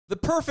The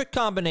perfect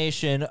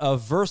combination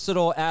of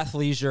versatile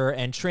athleisure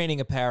and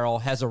training apparel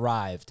has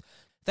arrived.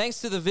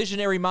 Thanks to the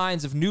visionary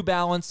minds of New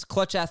Balance,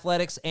 Clutch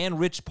Athletics, and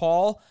Rich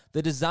Paul,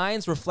 the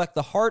designs reflect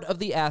the heart of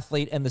the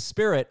athlete and the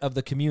spirit of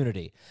the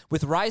community.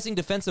 With rising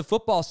defensive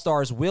football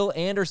stars Will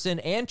Anderson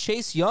and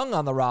Chase Young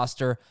on the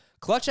roster,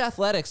 Clutch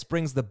Athletics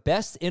brings the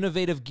best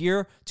innovative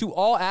gear to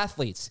all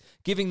athletes,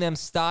 giving them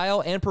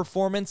style and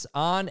performance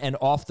on and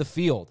off the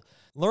field.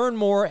 Learn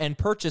more and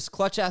purchase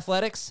Clutch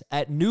Athletics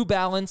at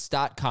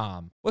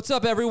newbalance.com. What's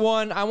up,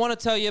 everyone? I want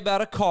to tell you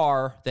about a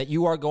car that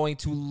you are going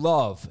to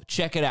love.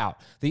 Check it out.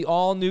 The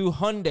all-new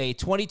Hyundai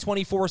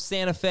 2024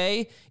 Santa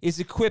Fe is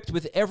equipped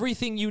with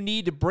everything you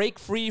need to break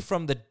free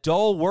from the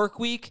dull work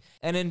week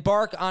and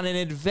embark on an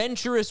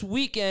adventurous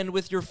weekend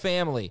with your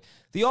family.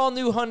 The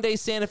all-new Hyundai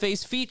Santa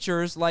Fe's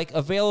features like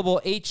available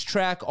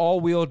H-Track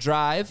all-wheel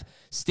drive,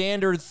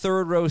 standard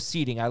third-row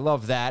seating, I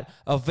love that,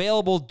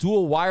 available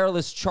dual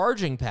wireless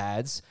charging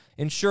pads,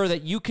 ensure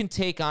that you can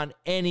take on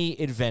any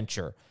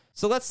adventure.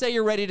 So let's say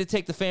you're ready to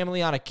take the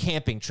family on a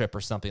camping trip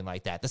or something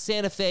like that. The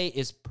Santa Fe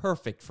is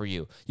perfect for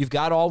you. You've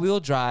got all-wheel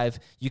drive.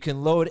 You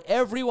can load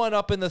everyone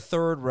up in the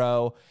third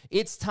row.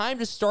 It's time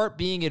to start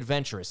being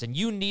adventurous, and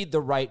you need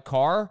the right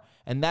car,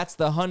 and that's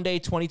the Hyundai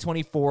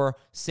 2024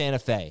 Santa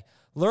Fe.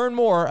 Learn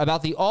more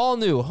about the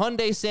all-new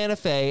Hyundai Santa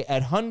Fe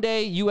at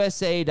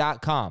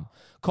HyundaiUSA.com.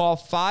 Call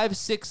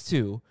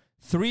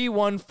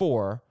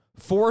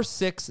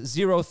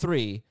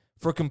 562-314-4603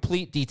 for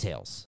complete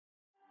details.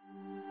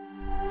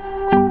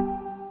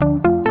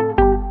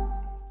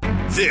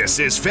 This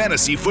is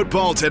Fantasy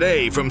Football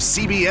Today from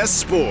CBS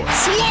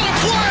Sports. What a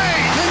play!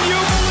 Can you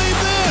believe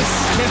this?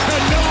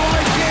 No,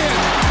 I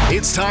can't.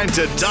 It's time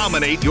to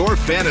dominate your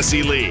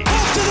fantasy league.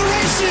 Off to the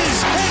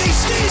races, and he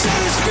stays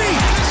on his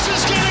feet. This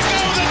is going to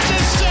go the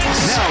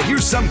distance. Now,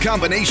 here's some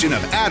combination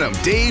of Adam,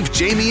 Dave,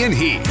 Jamie, and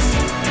Heath.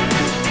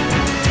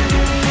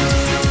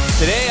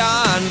 Today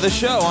on the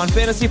show, on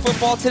Fantasy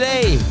Football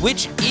Today,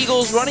 which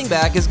Eagles running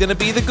back is going to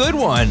be the good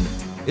one?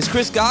 Is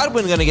Chris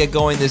Godwin going to get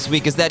going this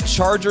week? Is that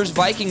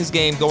Chargers-Vikings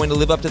game going to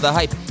live up to the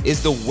hype?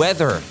 Is the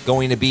weather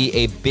going to be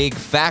a big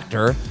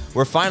factor?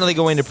 We're finally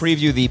going to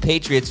preview the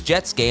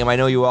Patriots-Jets game. I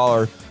know you all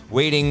are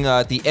waiting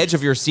at the edge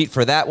of your seat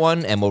for that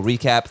one, and we'll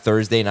recap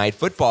Thursday Night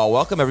Football.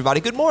 Welcome,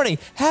 everybody. Good morning.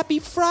 Happy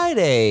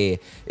Friday.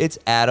 It's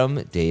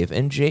Adam, Dave,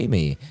 and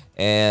Jamie.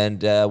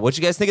 And what'd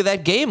you guys think of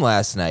that game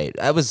last night?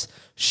 I was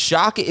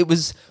shocked.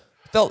 It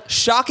felt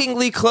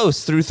shockingly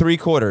close through three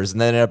quarters, and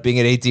then ended up being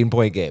an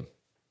 18-point game.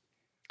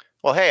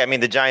 Well, hey, I mean,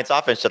 the Giants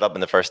offense shut up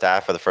in the first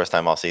half for the first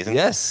time all season.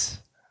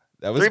 Yes.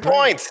 That was 3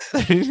 points.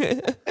 A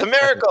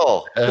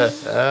miracle.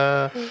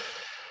 They're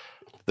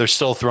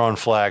still throwing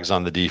flags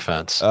on the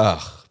defense. Ugh,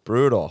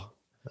 brutal.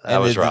 That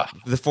was rough.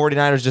 The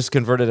 49ers just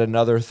converted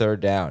another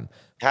third down.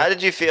 How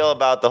did you feel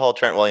about the whole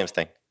Trent Williams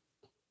thing?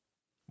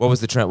 What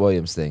was the Trent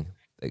Williams thing?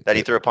 That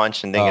he threw a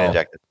punch and didn't get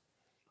ejected.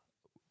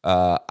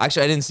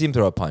 Actually, I didn't see him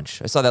throw a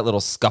punch. I saw that little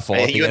scuffle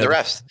Hey, you and the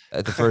refs.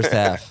 At the first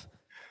half.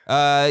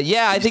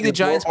 I think the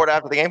Giants. Report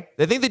after the game.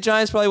 I think the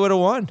Giants probably would have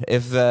won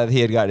if he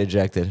had gotten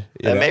ejected.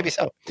 Maybe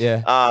so.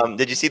 Yeah.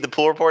 Did you see the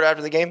pool report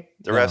after the game?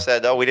 The ref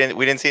said, "Oh, we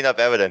didn't see enough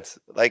evidence."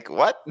 Like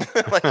what?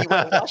 Like he went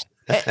and watched.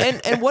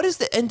 and what is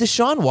the and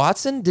Deshaun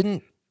Watson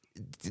didn't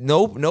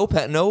no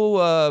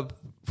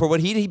for what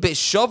he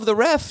shoved the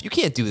ref. You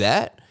can't do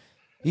that.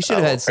 He should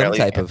have had some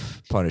type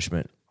of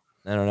punishment.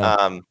 I don't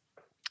know.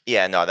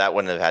 Yeah, no, that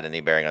wouldn't have had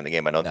any bearing on the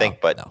game, I don't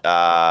think. But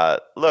no.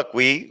 Look,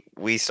 we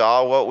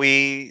saw what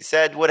we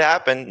said would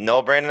happen.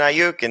 No Brandon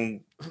Ayuk, and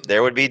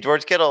there would be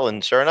George Kittle.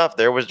 And sure enough,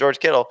 there was George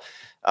Kittle.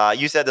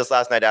 You said this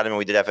last night, Adam, and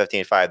we did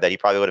F15.5, that he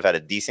probably would have had a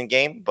decent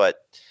game. But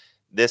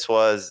this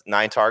was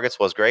 9 targets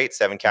was great.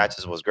 7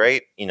 catches was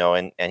great,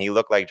 and he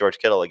looked like George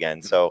Kittle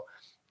again. So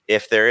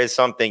if there is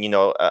something,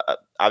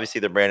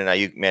 obviously the Brandon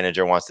Ayuk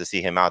manager wants to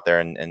see him out there,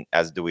 and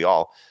as do we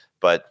all.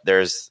 But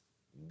this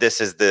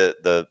is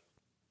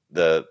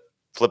the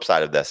flip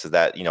side of this is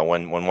that,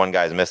 when one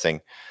guy's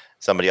missing,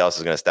 somebody else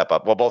is going to step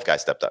up. Well, both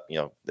guys stepped up,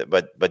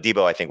 but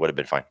Debo, I think, would have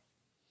been fine.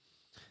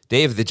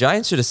 Dave, the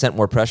Giants should have sent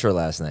more pressure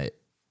last night.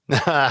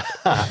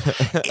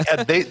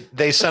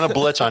 They sent a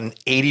blitz on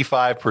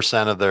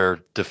 85% of their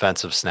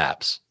defensive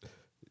snaps.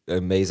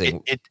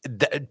 Amazing.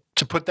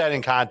 To put that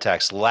in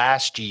context,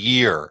 last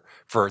year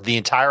for the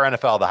entire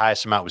NFL, the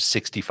highest amount was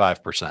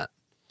 65%.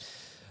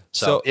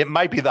 So it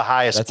might be the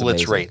highest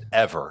blitz rate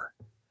ever.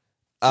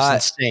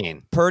 It's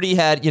insane. Purdy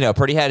had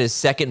his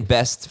second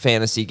best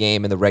fantasy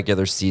game in the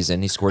regular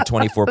season. He scored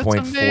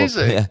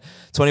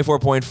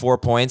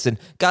 24.4 points and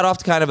got off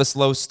to kind of a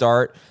slow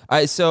start.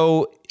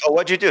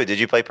 What'd you do? Did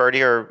you play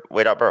Purdy or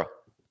wait out Burrow?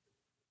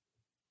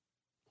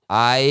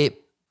 I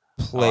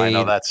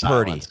played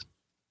Purdy.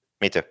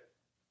 Me too.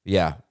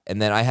 Yeah, and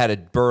then I had a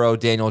Burrow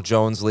Daniel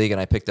Jones league, and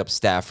I picked up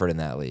Stafford in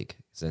that league.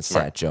 Since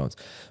Sat Jones.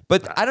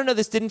 But I don't know,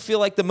 this didn't feel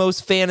like the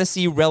most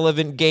fantasy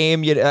relevant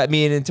game. I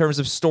mean, in terms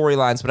of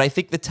storylines, but I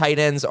think the tight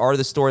ends are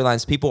the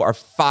storylines. People are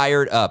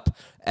fired up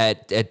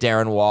at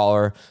Darren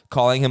Waller,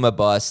 calling him a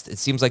bust. It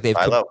seems like they've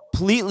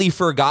completely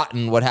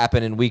forgotten what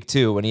happened in week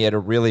 2 when he had a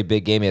really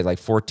big game. He had like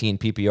 14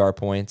 PPR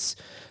points.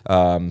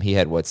 He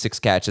had 6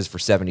 catches for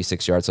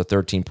 76 yards, so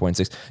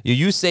 13.6.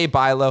 You say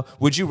buy low.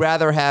 Would you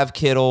rather have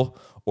Kittle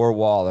or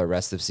Waller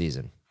rest of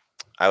season?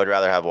 I would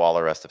rather have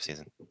Waller rest of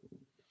season.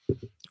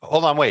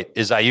 Hold on, wait.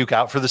 Is Ayuk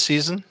out for the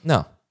season?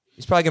 No.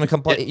 He's probably going to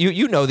come play.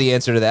 You know the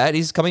answer to that.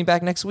 He's coming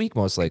back next week,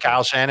 most likely.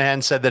 Kyle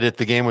Shanahan said that if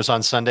the game was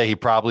on Sunday, he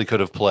probably could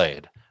have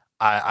played.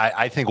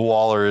 I think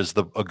Waller is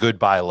a good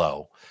buy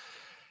low.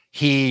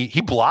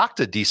 He blocked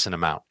a decent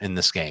amount in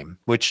this game,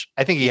 which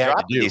I think he had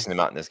to do. A decent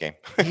amount in this game.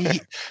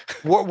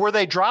 Were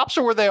they drops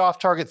or were they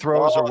off-target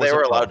throws? Well, there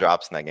were a lot of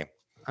drops in that game.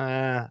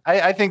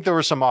 I think there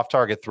were some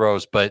off-target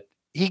throws, but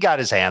he got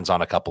his hands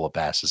on a couple of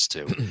passes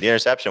too. The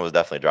interception was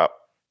definitely a drop.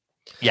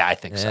 Yeah, I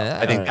think so.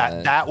 I think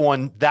that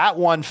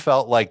one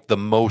felt like the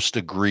most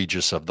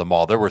egregious of them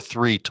all. There were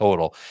 3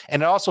 total.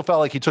 And it also felt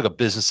like he took a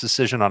business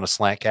decision on a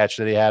slant catch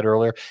that he had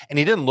earlier, and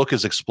he didn't look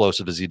as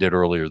explosive as he did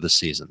earlier this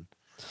season.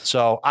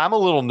 So I'm a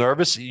little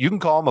nervous. You can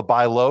call him a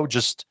buy low.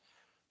 Just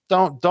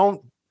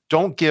don't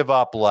give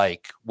up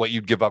like what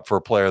you'd give up for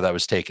a player that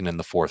was taken in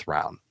the 4th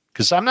round.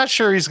 Because I'm not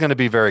sure he's going to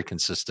be very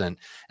consistent.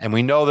 And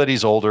we know that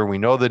he's older. We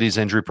know that he's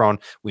injury prone.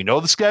 We know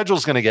the schedule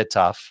is going to get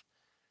tough.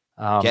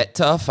 Get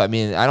tough. I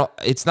mean,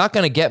 it's not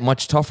going to get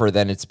much tougher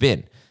than it's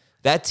been.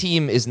 That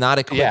team is not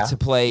equipped to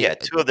play. Yeah,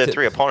 2 of the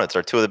 3 opponents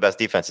are 2 of the best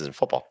defenses in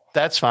football.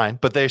 That's fine,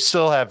 but they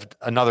still have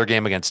another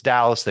game against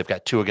Dallas. They've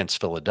got 2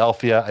 against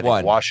Philadelphia. I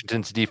think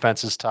Washington's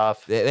defense is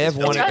tough. They have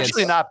one against.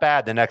 Actually, not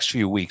bad. The next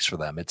few weeks for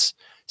them, it's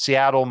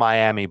Seattle,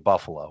 Miami,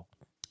 Buffalo.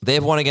 They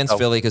have one against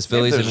Philly because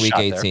Philly's in week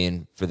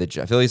 18 for the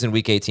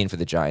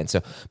Giants.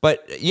 So,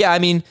 but yeah, I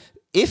mean,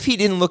 if he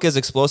didn't look as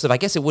explosive, I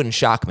guess it wouldn't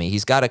shock me.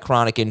 He's got a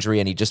chronic injury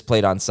and he just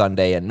played on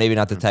Sunday, and maybe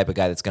not the type of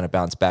guy that's going to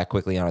bounce back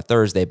quickly on a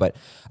Thursday. But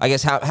I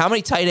guess how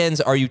many tight ends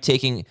are you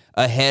taking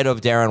ahead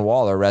of Darren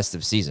Waller rest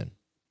of season?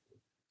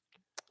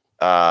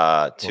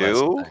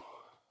 2,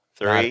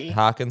 3.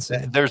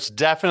 Hawkinson. There's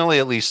definitely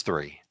at least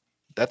 3.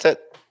 That's it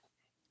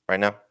right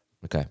now.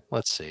 Okay.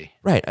 Let's see.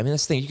 Right. I mean,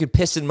 that's the thing. You could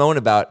piss and moan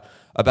about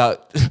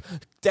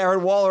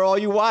Darren Waller all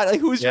you want.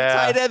 Like, who's your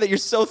tight end that you're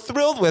so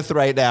thrilled with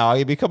right now?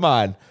 I mean, come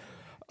on.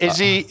 Is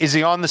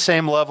he on the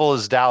same level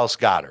as Dallas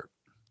Goedert?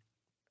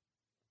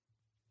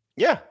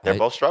 Yeah, they're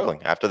both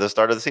struggling after the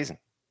start of the season.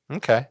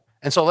 Okay.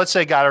 And so let's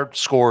say Goddard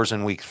scores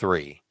in week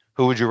 3.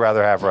 Who would you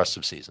rather have rest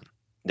of season?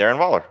 Darren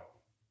Waller.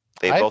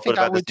 They both would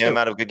have had the same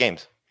amount of good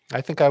games.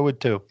 I think I would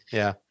too.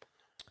 Yeah.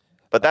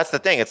 But that's the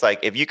thing. It's like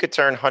if you could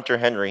turn Hunter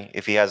Henry,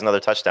 if he has another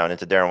touchdown,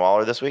 into Darren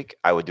Waller this week,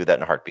 I would do that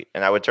in a heartbeat.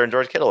 And I would turn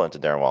George Kittle into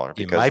Darren Waller.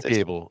 You might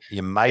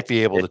be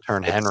able to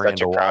turn Henry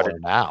into Waller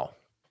now.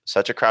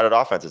 Such a crowded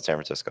offense in San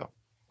Francisco.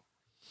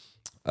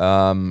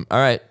 All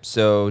right.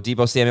 So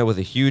Deebo Samuel with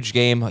a huge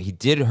game. He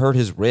did hurt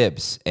his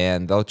ribs,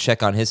 and they'll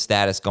check on his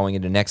status going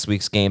into next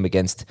week's game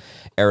against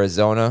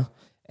Arizona.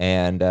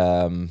 And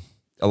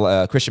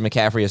Christian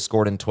McCaffrey has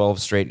scored in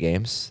 12 straight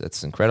games.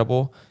 That's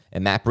incredible.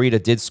 And Matt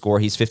Breida did score.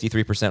 He's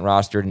 53%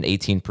 rostered and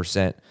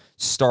 18%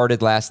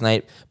 started last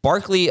night.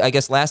 Barkley, I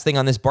guess last thing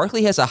on this,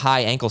 Barkley has a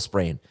high ankle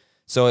sprain.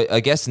 So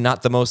I guess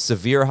not the most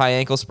severe high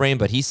ankle sprain,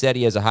 but he said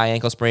he has a high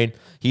ankle sprain.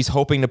 He's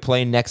hoping to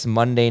play next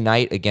Monday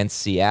night against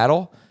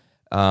Seattle.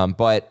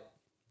 But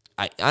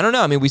I don't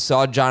know. I mean, we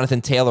saw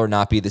Jonathan Taylor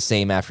not be the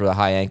same after the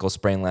high ankle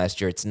sprain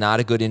last year. It's not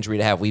a good injury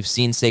to have. We've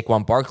seen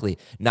Saquon Barkley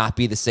not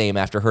be the same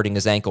after hurting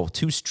his ankle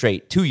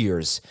 2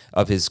 years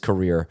of his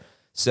career.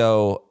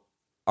 So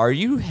are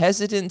you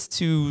hesitant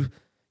to,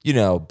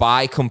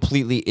 buy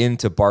completely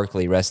into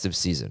Barkley rest of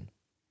season?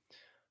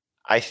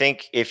 I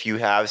think if you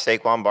have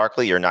Saquon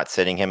Barkley, you're not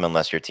sitting him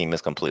unless your team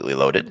is completely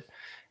loaded.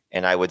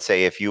 And I would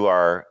say if you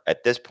are,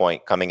 at this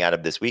point, coming out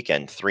of this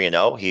weekend,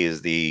 3-0, he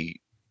is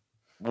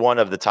one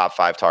of the top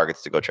 5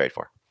 targets to go trade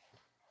for.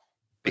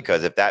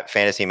 Because if that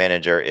fantasy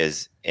manager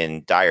is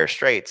in dire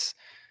straits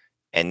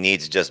and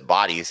needs just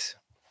bodies,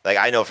 like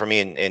I know for me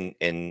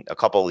in a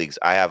couple of leagues,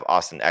 I have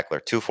Austin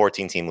Eckler, 2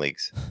 14-team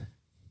leagues.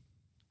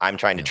 I'm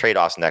trying to trade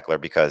Austin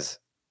Eckler because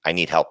I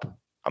need help.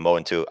 I'm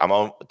 0-2. I'm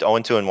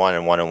 0-2 in one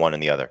and 1-1 in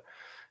the other.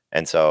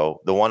 And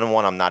so the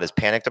 1-1 I'm not as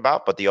panicked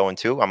about, but the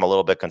 0-2 I'm a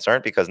little bit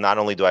concerned because not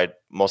only do I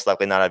most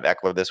likely not have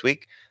Eckler this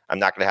week, I'm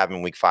not going to have him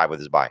in week 5 with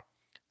his bye.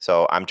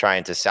 So I'm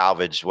trying to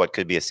salvage what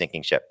could be a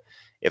sinking ship.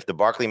 If the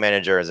Barkley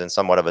manager is in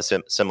somewhat of a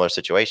similar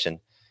situation,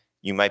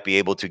 you might be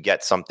able to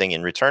get something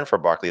in return for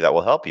Barkley that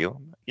will help you.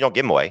 You don't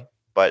give him away,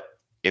 but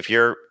if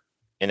you're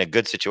in a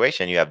good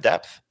situation, you have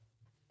depth.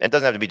 It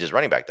doesn't have to be just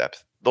running back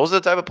depth. Those are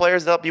the type of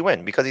players that help you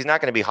win because he's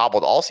not going to be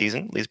hobbled all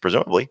season, at least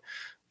presumably.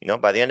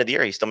 By the end of the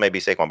year, he still may be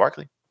Saquon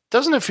Barkley.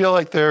 Doesn't it feel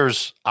like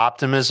there's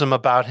optimism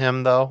about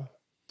him, though?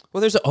 Well,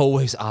 there's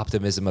always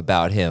optimism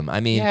about him. I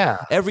mean,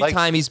 every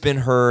time he's been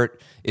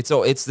hurt, it's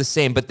the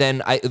same. But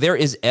then there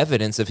is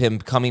evidence of him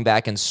coming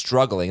back and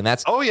struggling. And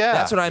that's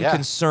what I'm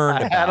concerned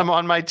about. I had him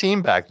on my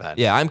team back then.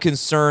 Yeah, I'm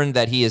concerned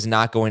that he is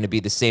not going to be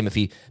the same if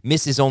he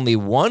misses only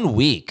 1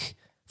 week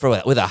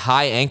with a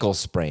high ankle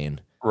sprain.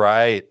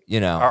 Right.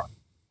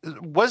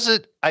 Was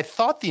it? I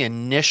thought the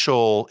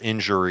initial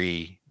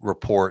injury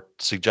report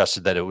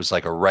suggested that it was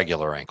like a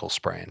regular ankle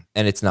sprain.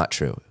 And it's not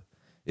true.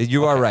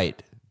 You are right.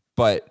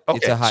 But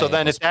it's a high. So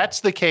then if that's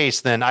the case,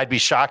 then I'd be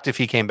shocked if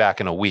he came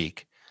back in a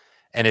week.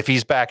 And if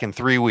he's back in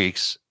 3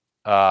 weeks,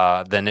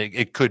 then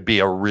it could be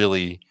a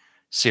really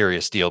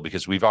serious deal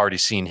because we've already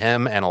seen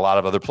him and a lot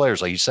of other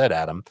players, like you said,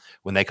 Adam,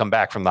 when they come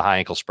back from the high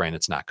ankle sprain,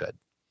 it's not good.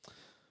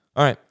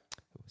 All right.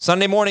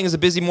 Sunday morning is a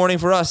busy morning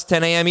for us,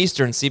 10 a.m.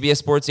 Eastern, CBS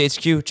Sports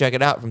HQ. Check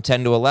it out from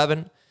 10 to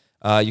 11.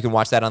 You can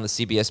watch that on the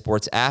CBS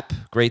Sports app.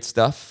 Great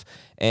stuff.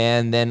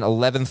 And then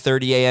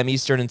 11:30 a.m.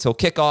 Eastern until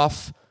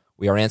kickoff.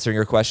 We are answering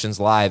your questions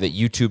live at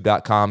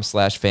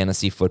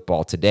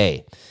youtube.com/fantasyfootball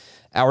today.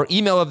 Our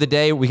email of the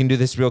day, we can do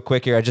this real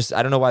quick here. I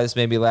don't know why this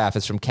made me laugh.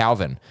 It's from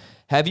Calvin.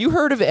 Have you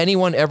heard of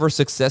anyone ever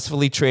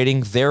successfully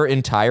trading their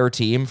entire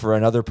team for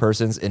another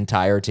person's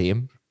entire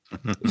team?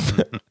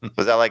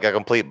 Was that like a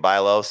complete buy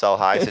low, sell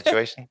high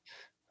situation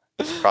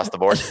across the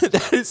board?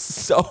 That is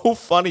so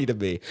funny to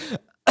me.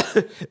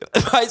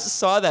 I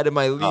saw that in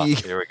my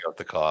league. Here we go with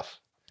the cough.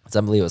 It's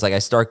unbelievable. It's like I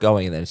start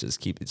going and then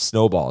it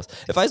snowballs.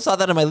 If I saw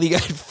that in my league,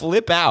 I'd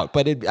flip out,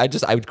 but I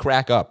would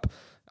crack up.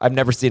 I've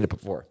never seen it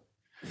before.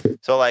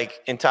 So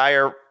like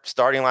entire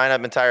starting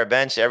lineup, entire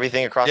bench,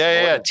 everything across the board.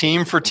 Yeah,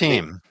 team for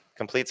team.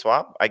 Complete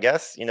swap, I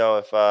guess.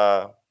 If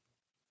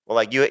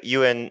like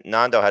you and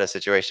Nando had a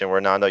situation where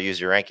Nando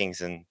used your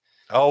rankings and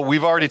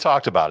we've already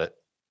talked about it.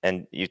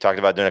 And you talked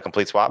about doing a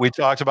complete swap? We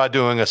talked about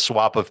doing a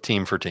swap of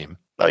team for team.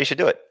 Oh, you should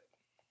do it.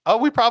 Oh,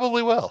 we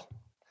probably will.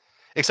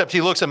 Except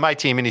he looks at my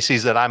team and he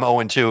sees that I'm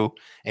 0-2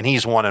 and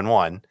he's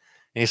 1-1. And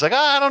he's like,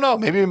 I don't know.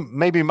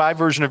 Maybe my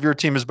version of your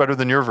team is better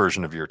than your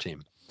version of your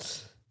team.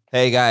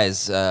 Hey,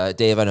 guys.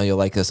 Dave, I know you'll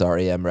like this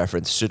REM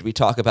reference. Should we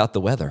talk about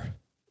the weather?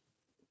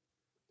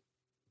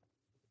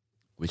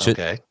 We should.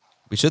 Okay.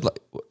 We should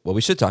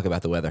talk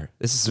about the weather.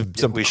 This is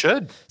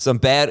some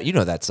bad. You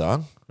know that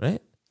song, right?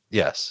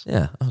 Yes.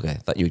 Yeah. Okay. I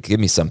thought you'd give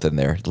me something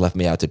there. Left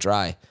me out to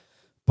dry.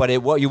 But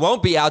you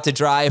won't be out to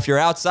dry if you're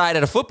outside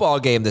at a football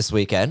game this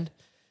weekend.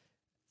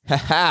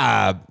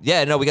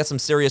 Yeah, no, we got some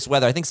serious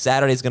weather. I think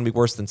Saturday's going to be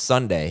worse than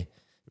Sunday,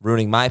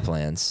 ruining my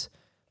plans.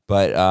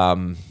 But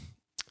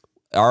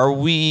are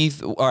we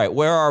all right?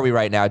 Where are we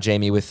right now,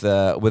 Jamie, with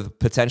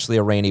potentially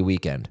a rainy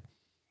weekend?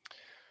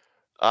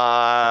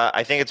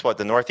 I think it's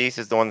the Northeast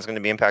is the one that's going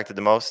to be impacted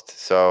the most.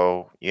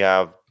 So you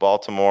have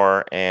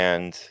Baltimore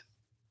and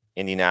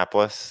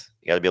Indianapolis.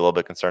 You got to be a little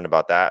bit concerned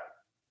about that.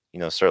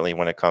 Certainly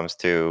when it comes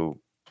to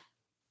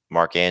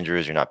Mark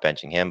Andrews, you're not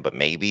benching him, but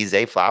maybe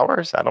Zay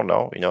Flowers. I don't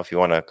know. If you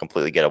want to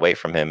completely get away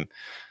from him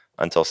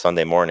until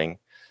Sunday morning.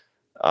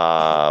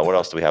 What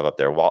else do we have up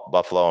there?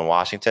 Buffalo and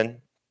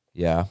Washington.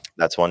 Yeah.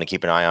 That's one to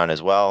keep an eye on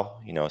as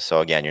well.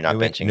 So again, you're not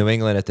benching New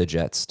England at the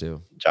Jets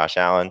too. Josh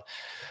Allen.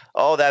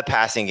 Oh, that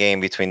passing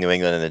game between New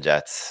England and the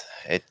Jets.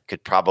 It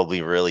could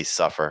probably really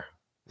suffer.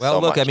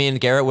 Well, look, much. I mean,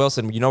 Garrett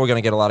Wilson, we're going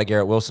to get a lot of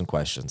Garrett Wilson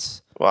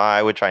questions. Well,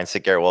 I would try and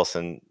sit Garrett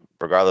Wilson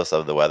regardless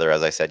of the weather,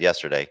 as I said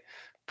yesterday.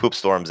 Poop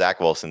storm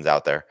Zach Wilson's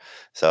out there.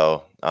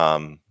 So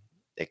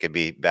it could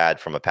be bad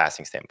from a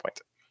passing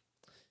standpoint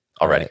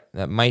already. Right.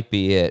 That might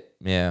be it.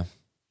 Yeah.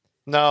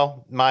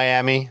 No,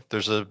 Miami,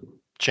 there's a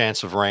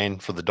chance of rain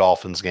for the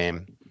Dolphins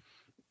game.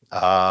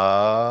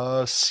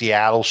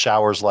 Seattle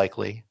showers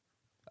likely.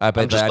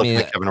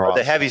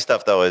 The heavy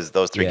stuff, though, is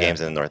those three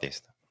games in the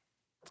Northeast.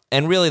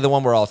 And really the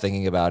one we're all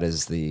thinking about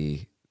is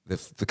the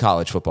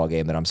college football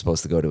game that I'm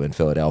supposed to go to in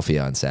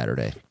Philadelphia on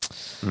Saturday.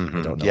 Mm-hmm.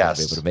 I don't know if I'll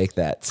be able to make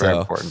that. Very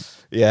important.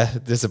 Yeah,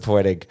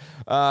 disappointing.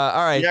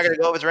 All right. You're not going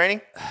to go if it's raining?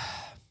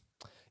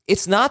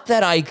 It's not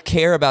that I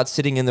care about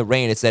sitting in the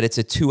rain. It's that it's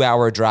a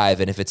 2-hour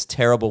drive, and if it's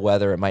terrible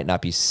weather, it might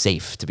not be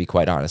safe, to be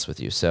quite honest with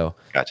you. So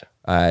gotcha.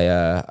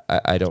 I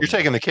don't. You're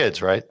taking the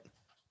kids, right?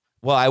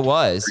 Well, I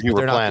was. You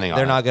were planning on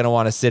They're not going to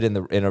want to sit in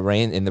the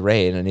rain,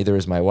 and neither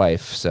is my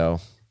wife. So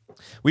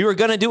we were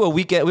going to do a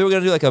weekend. We were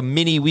going to do like a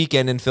mini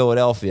weekend in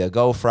Philadelphia.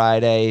 Go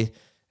Friday.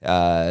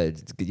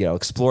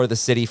 Explore the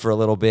city for a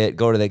little bit,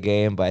 go to the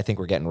game, but I think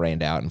we're getting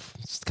rained out and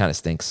it kind of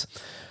stinks.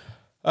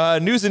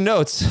 News and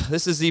notes.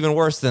 This is even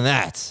worse than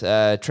that.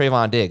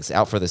 Trayvon Diggs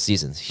out for the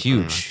season.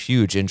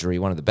 Huge injury.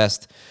 One of the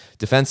best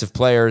defensive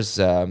players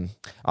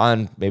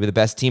on maybe the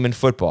best team in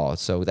football.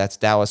 So that's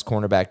Dallas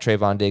cornerback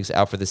Trayvon Diggs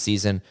out for the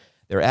season.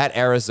 They're at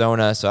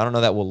Arizona, so I don't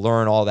know that we'll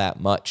learn all that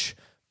much,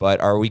 but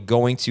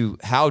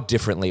how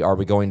differently are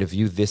we going to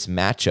view this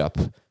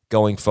matchup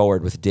going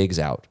forward with Diggs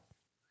out?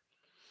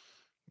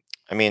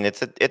 I mean,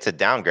 it's a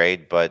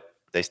downgrade, but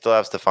they still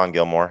have Stephon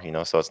Gilmore,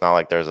 so it's not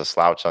like there's a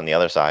slouch on the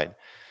other side.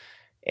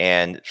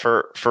 And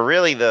for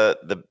really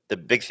the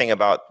big thing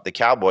about the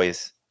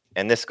Cowboys,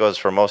 and this goes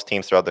for most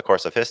teams throughout the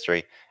course of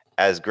history,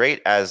 as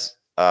great as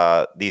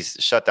these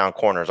shutdown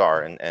corners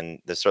are, and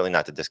there's certainly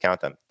not to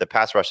discount them. The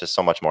pass rush is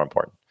so much more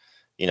important,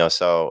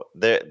 so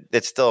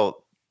it's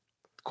still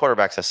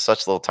quarterbacks have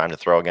such little time to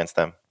throw against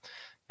them.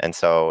 And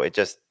so it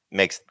just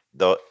makes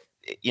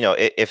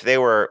if they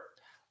were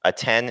a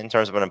 10 in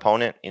terms of an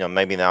opponent,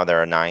 maybe now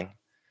they're a 9,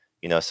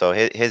 so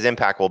his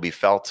impact will be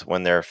felt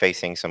when they're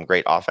facing some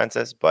great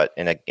offenses. But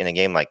in a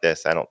game like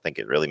this, I don't think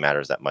it really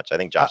matters that much. I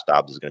think Josh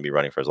Dobbs is going to be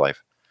running for his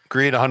life.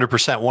 Agreed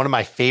 100%. One of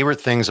my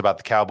favorite things about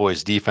the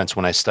Cowboys defense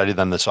when I studied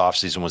them this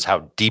offseason was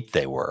how deep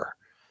they were.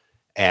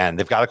 And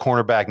they've got a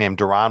cornerback named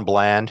Deron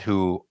Bland,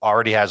 who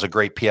already has a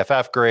great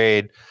PFF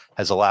grade,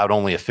 has allowed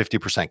only a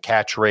 50%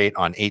 catch rate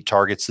on 8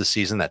 targets this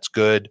season. That's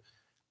good.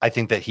 I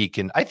think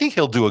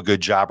he'll do a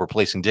good job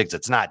replacing Diggs.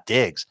 It's not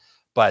Diggs,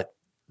 but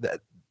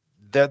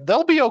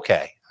they'll be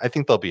okay. I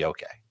think they'll be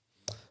okay.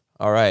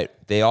 All right.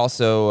 They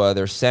also,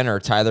 their center,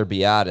 Tyler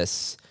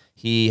Biadasz,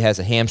 he has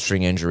a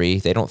hamstring injury.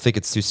 They don't think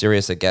it's too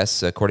serious, I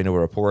guess, according to a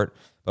report,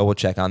 but we'll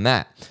check on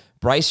that.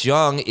 Bryce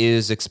Young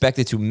is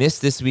expected to miss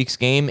this week's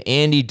game.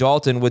 Andy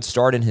Dalton would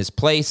start in his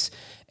place,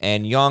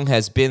 and Young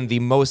has been the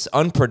most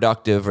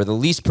unproductive or the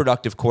least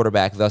productive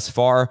quarterback thus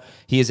far.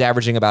 He is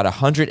averaging about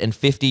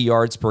 150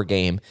 yards per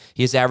game.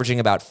 He is averaging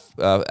about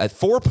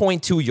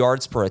 4.2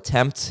 yards per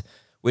attempt,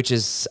 which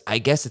is, I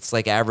guess it's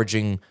like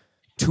averaging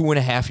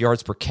 2.5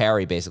 yards per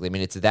carry, basically. I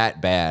mean, it's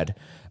that bad.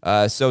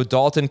 So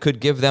Dalton could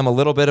give them a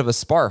little bit of a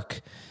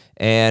spark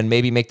and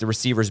maybe make the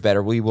receivers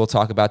better. We will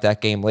talk about that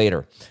game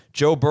later.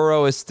 Joe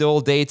Burrow is still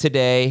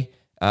day-to-day.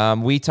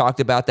 We talked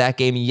about that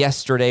game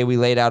yesterday. We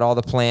laid out all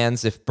the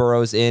plans, if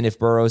Burrow's in, if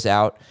Burrow's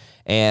out.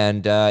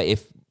 And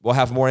if we'll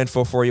have more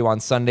info for you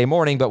on Sunday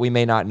morning, but we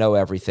may not know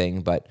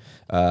everything. But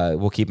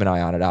we'll keep an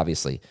eye on it,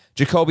 obviously.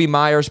 Jacoby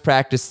Myers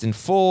practiced in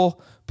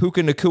full.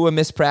 Puka Nacua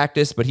missed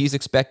practice, but he's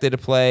expected to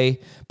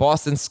play.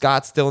 Boston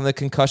Scott still in the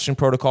concussion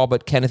protocol,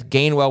 but Kenneth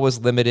Gainwell was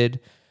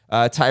limited.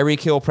 Tyreek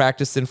Hill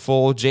practiced in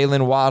full.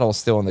 Jalen Waddle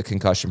still in the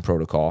concussion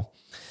protocol.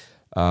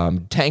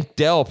 Tank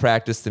Dell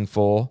practiced in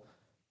full.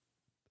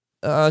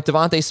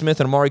 Devontae Smith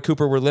and Amari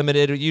Cooper were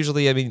limited.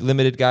 Usually,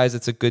 limited guys,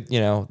 it's a good,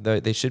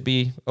 they should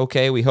be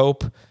okay, we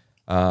hope.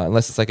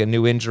 Unless it's like a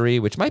new injury,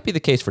 which might be the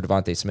case for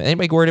Devontae Smith.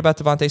 Anybody worried about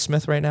Devontae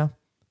Smith right now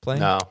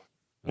playing?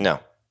 No.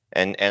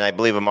 And I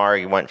believe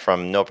Amari went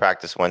from no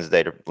practice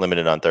Wednesday to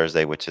limited on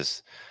Thursday, which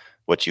is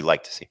what you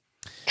like to see.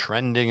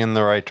 Trending in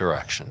the right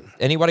direction.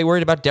 Anybody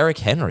worried about Derrick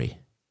Henry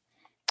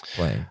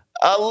playing?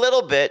 A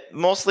little bit,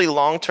 mostly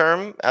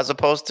long-term as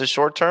opposed to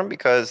short-term,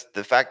 because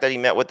the fact that he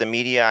met with the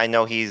media, I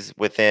know he's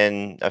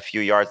within a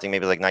few yards, I think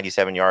maybe like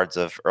 97 yards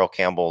of Earl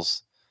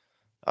Campbell's.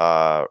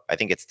 I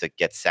think it's to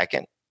get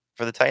second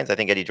for the Titans. I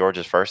think Eddie George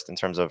is first in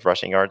terms of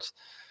rushing yards.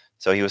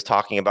 So he was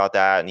talking about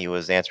that, and he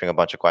was answering a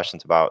bunch of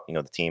questions about,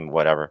 the team,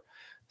 whatever.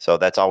 So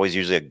that's always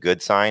usually a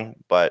good sign.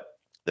 But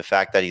the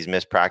fact that he's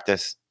missed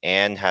practice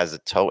and has a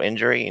toe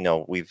injury,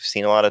 we've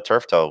seen a lot of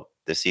turf toe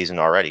this season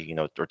already,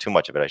 or too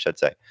much of it, I should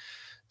say.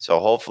 So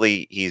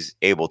hopefully he's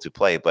able to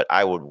play. But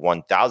I would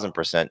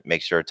 1,000%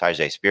 make sure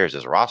Tyjae Spears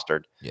is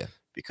rostered. Yeah.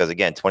 Because,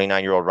 again,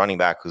 29-year-old running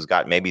back who's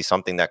got maybe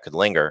something that could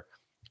linger,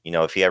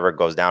 if he ever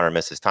goes down or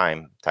misses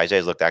time,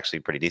 Tyjae's looked actually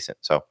pretty decent.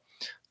 So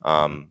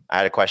I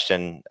had a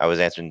question. I was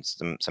answering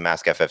some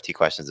Ask FFT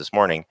questions this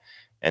morning,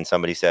 and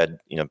somebody said,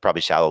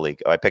 probably shallow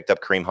league. I picked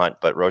up Kareem Hunt,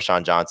 but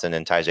Roshan Johnson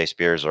and Tyjae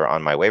Spears are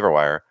on my waiver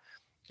wire.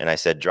 And I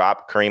said,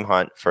 drop Kareem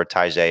Hunt for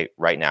Tyjae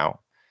right now.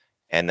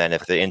 And then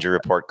if the injury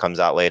report comes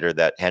out later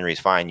that Henry's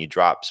fine, you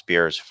drop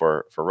Spears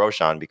for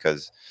Roshan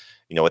because,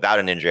 without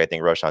an injury, I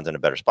think Roshan's in a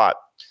better spot.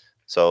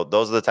 So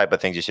those are the type of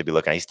things you should be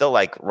looking at. He's still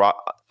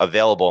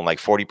available in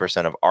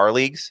 40% of our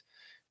leagues.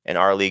 And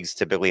our leagues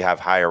typically have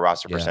higher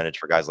roster percentage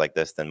for guys like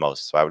this than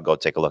most. So I would go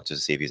take a look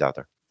just to see if he's out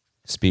there.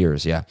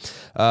 Spears, yeah.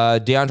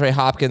 DeAndre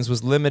Hopkins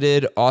was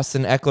limited.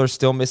 Austin Eckler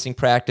still missing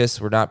practice.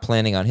 We're not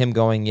planning on him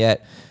going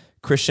yet.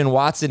 Christian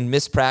Watson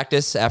missed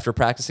practice after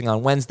practicing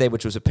on Wednesday,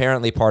 which was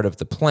apparently part of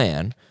the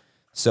plan.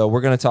 So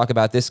we're going to talk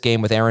about this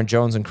game with Aaron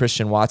Jones and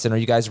Christian Watson. Are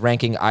you guys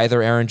ranking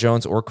either Aaron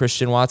Jones or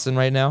Christian Watson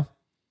right now?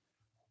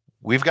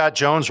 We've got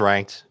Jones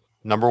ranked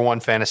number 1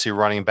 fantasy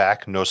running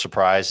back. No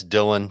surprise.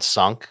 Dylan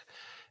sunk.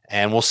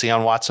 And we'll see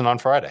on Watson on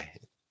Friday.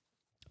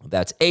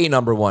 That's a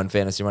number 1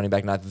 fantasy running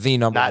back, not the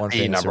number 1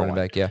 fantasy running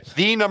back. Yeah,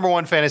 the number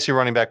 1 fantasy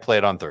running back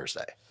played on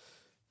Thursday.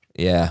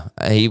 Yeah,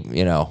 he,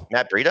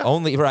 Matt Breida?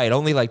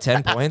 Only like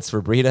 10 points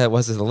for Breida. It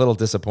was a little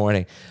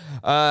disappointing.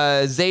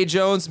 Zay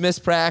Jones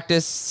missed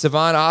practice.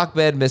 Savon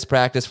Ahmed missed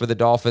practice for the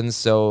Dolphins,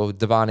 so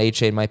Devon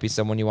Achane might be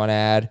someone you want to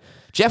add.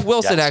 Jeff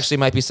Wilson actually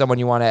might be someone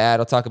you want to add.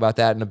 I'll talk about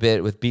that in a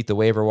bit with Beat the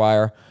Waiver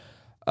Wire.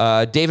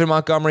 David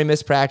Montgomery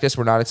missed practice.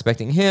 We're not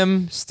expecting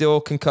him.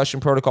 Still concussion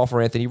protocol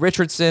for Anthony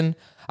Richardson.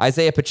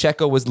 Isaiah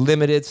Pacheco was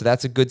limited, so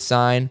that's a good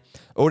sign.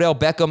 Odell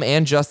Beckham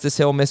and Justice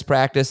Hill missed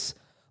practice.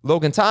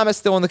 Logan Thomas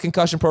still in the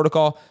concussion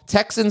protocol.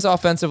 Texans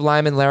offensive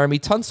lineman Laramie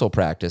Tunsil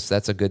practice.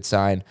 That's a good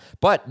sign.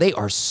 But they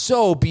are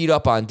so beat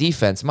up on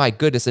defense. My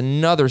goodness,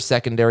 another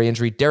secondary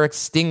injury. Derek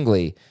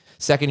Stingley,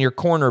 second-year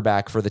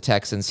cornerback for the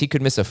Texans. He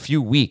could miss a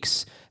few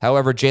weeks.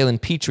 However,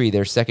 Jalen Petrie,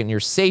 their second-year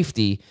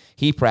safety,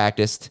 he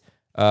practiced.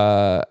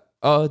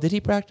 Oh, did he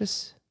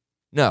practice?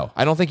 No,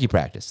 I don't think he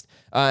practiced.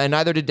 And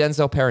neither did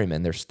Denzel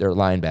Perryman, their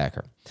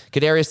linebacker.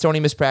 Kadarius Toney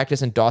missed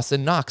practice, and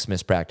Dawson Knox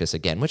missed practice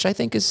again, which I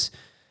think is,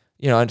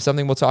 and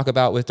something we'll talk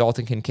about with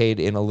Dalton Kincaid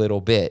in a little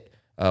bit,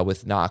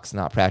 with Knox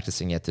not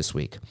practicing yet this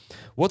week.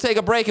 We'll take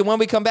a break, and when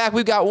we come back,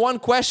 we've got one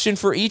question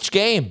for each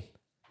game.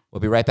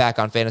 We'll be right back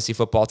on Fantasy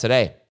Football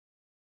Today.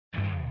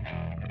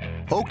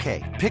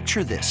 Okay,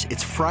 picture this.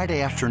 It's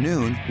Friday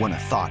afternoon when a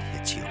thought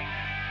hits you.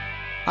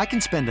 I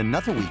can spend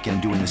another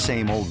weekend doing the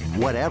same old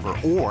whatever,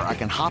 or I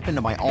can hop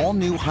into my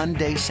all-new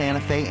Hyundai Santa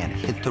Fe and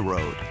hit the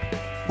road.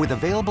 With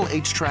available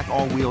H-Track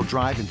all-wheel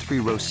drive and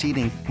 3-row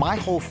seating, my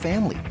whole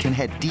family can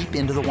head deep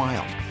into the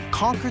wild.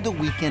 Conquer the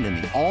weekend in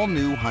the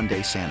all-new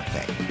Hyundai Santa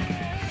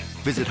Fe.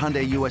 Visit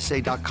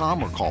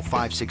HyundaiUSA.com or call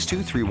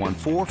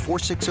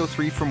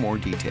 562-314-4603 for more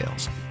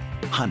details.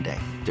 Hyundai,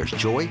 there's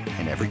joy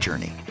in every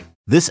journey.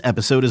 This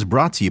episode is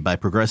brought to you by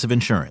Progressive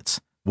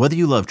Insurance. Whether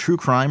you love true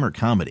crime or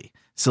comedy,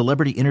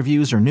 celebrity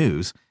interviews or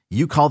news,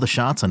 you call the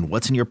shots on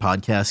what's in your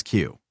podcast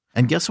queue.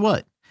 And guess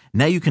what?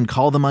 Now you can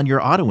call them on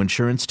your auto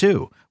insurance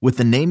too with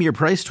the Name Your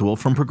Price tool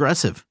from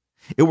Progressive.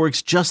 It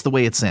works just the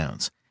way it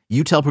sounds.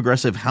 You tell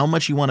Progressive how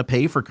much you want to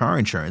pay for car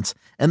insurance,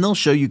 and they'll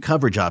show you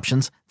coverage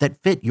options that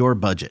fit your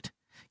budget.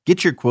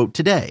 Get your quote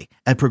today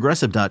at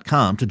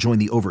Progressive.com to join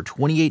the over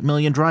 28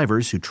 million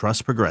drivers who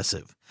trust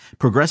Progressive.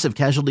 Progressive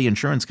Casualty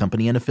Insurance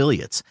Company and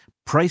Affiliates.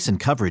 Price and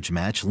coverage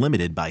match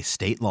limited by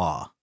state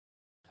law.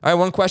 All right,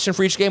 one question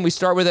for each game. We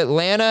start with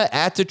Atlanta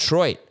at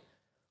Detroit.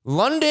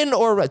 London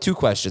or... Two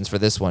questions for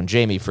this one.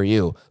 Jamie, for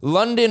you.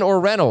 London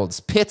or Reynolds?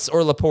 Pitts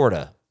or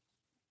Laporta?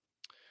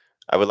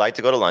 I would like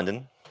to go to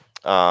London,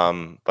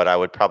 but I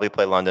would probably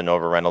play London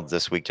over Reynolds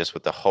this week just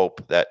with the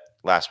hope that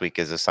last week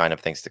is a sign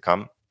of things to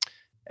come.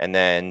 And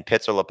then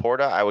Pitts or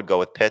Laporta, I would go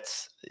with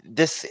Pitts.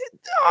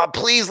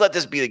 Please let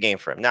this be the game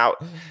for him. Now,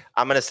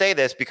 I'm going to say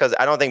this because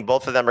I don't think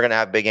both of them are going to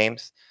have big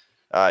games.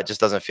 It just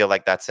doesn't feel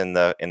like that's in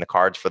the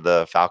cards for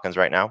the Falcons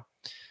right now,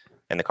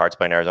 and the Cards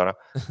play in Arizona.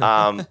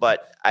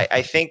 But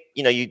I think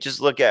you just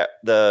look at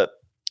the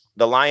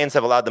Lions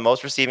have allowed the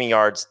most receiving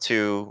yards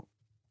to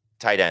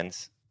tight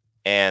ends,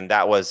 and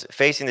that was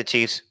facing the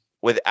Chiefs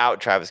without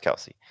Travis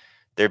Kelce.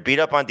 They're beat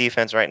up on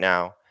defense right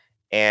now,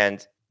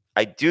 and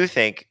I do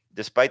think,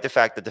 despite the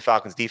fact that the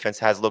Falcons defense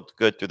has looked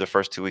good through the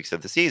first 2 weeks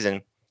of the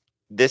season,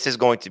 this is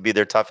going to be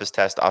their toughest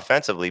test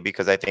offensively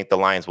because I think the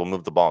Lions will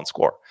move the ball and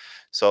score.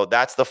 So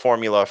that's the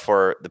formula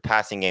for the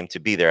passing game to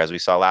be there, as we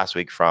saw last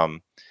week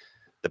from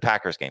the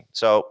Packers game.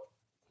 So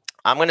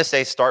I'm going to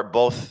say start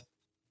both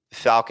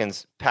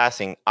Falcons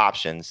passing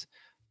options,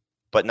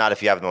 but not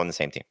if you have them on the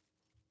same team.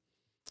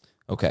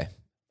 Okay.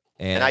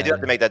 And I do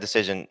have to make that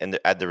decision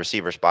at the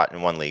receiver spot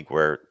in one league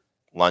where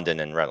London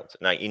and Reynolds.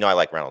 Now, I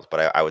like Reynolds,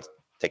 but I would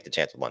take the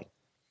chance with London.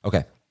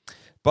 Okay.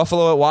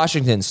 Buffalo at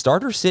Washington.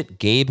 Start or sit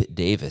Gabe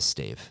Davis,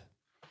 Dave?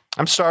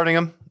 I'm starting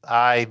him.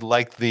 I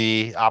like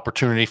the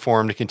opportunity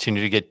for him to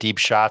continue to get deep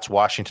shots.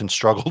 Washington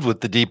struggled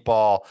with the deep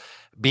ball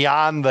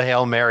beyond the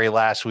Hail Mary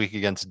last week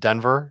against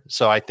Denver.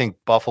 So I think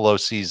Buffalo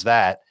sees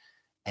that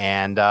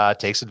and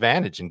takes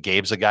advantage. And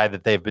Gabe's a guy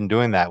that they've been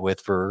doing that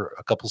with for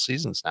a couple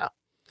seasons now.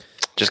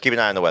 Just keep an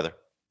eye on the weather.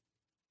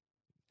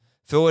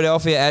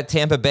 Philadelphia at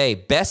Tampa Bay.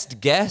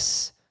 Best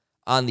guess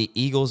on the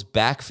Eagles'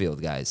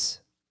 backfield, guys?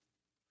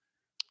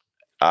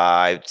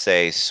 I'd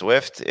say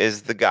Swift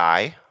is the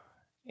guy,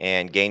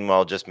 and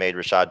Gainwell just made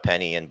Rashad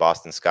Penny and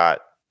Boston Scott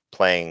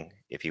playing,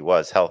 if he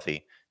was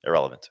healthy,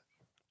 irrelevant.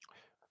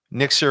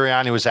 Nick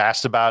Sirianni was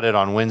asked about it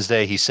on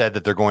Wednesday. He said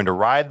that they're going to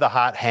ride the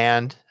hot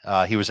hand.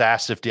 He was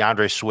asked if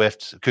DeAndre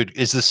Swift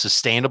is this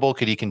sustainable?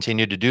 Could he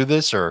continue to do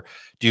this, or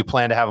do you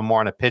plan to have him more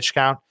on a pitch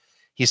count?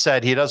 He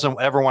said he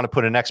doesn't ever want to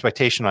put an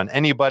expectation on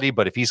anybody,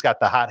 but if he's got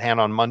the hot hand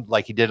on Monday,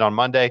 like he did on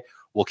Monday,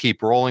 we'll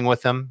keep rolling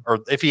with him. Or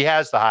if he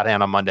has the hot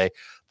hand on Monday,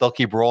 they'll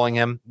keep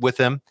rolling with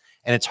him.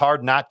 And it's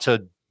hard not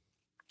to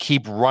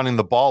keep running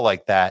the ball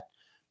like that.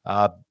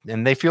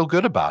 And they feel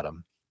good about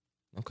him.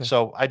 Okay.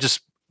 So I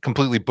just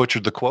completely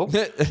butchered the quote.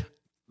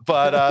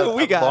 But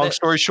long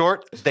story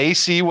short, they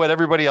see what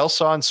everybody else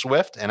saw in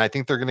Swift, and I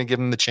think they're going to give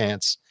him the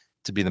chance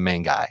to be the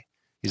main guy.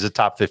 He's a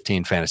top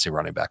 15 fantasy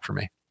running back for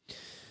me.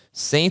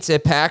 Saints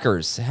at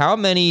Packers. How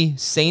many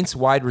Saints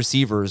wide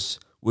receivers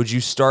would you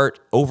start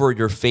over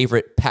your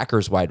favorite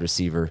Packers wide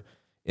receiver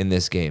in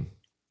this game?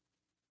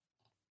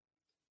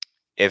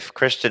 If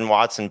Christian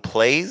Watson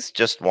plays,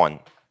 just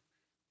one.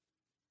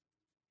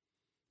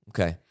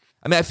 Okay.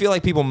 I mean, I feel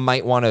like people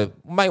might want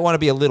to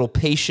be a little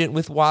patient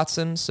with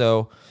Watson.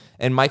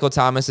 And Michael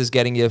Thomas is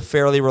getting you a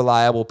fairly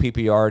reliable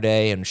PPR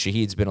day, and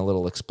Shaheed's been a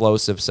little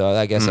explosive. So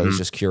I guess I was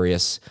just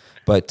curious.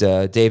 But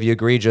Dave, you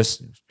agree?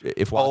 Just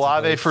if Watson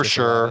Olave plays, for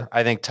sure. Olave.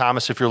 I think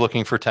Thomas, if you're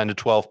looking for 10 to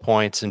 12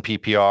 points in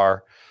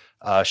PPR,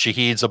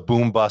 Shaheed's a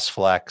boom bust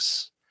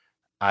flex.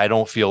 I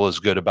don't feel as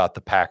good about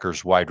the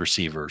Packers wide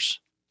receivers.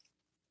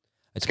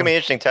 It's going to be an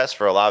interesting test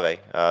for Olave.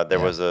 There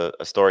was a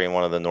story in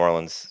one of the New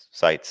Orleans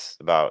sites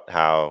about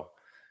how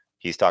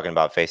he's talking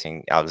about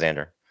facing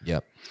Alexander.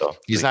 Yep. So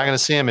he's not going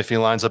to see him if he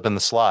lines up in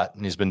the slot,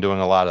 and he's been doing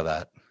a lot of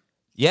that.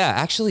 Yeah,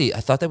 actually, I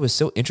thought that was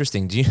so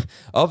interesting.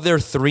 Of their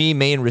three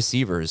main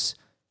receivers,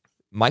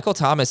 Michael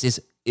Thomas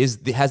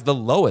has the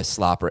lowest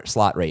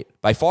slot rate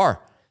by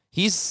far.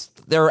 He's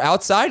their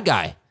outside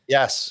guy.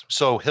 Yes.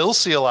 So he'll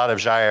see a lot of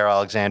Jair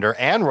Alexander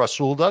and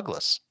Rasul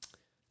Douglas.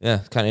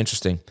 Yeah, kind of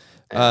interesting.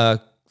 Yeah.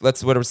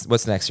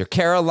 What's next here?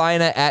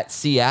 Carolina at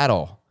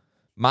Seattle.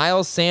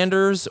 Miles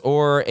Sanders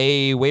or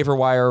a waiver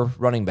wire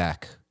running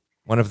back?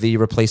 One of the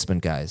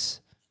replacement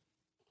guys.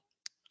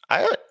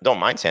 I don't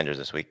mind Sanders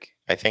this week.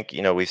 I think,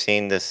 we've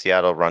seen this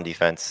Seattle run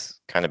defense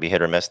kind of be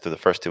hit or miss through the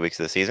first 2 weeks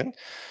of the season.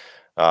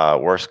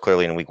 Worse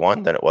clearly in week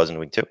 1 than it was in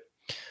week 2.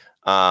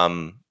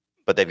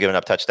 But they've given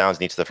up touchdowns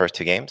in each of the first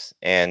 2 games,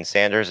 and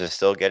Sanders is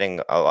still getting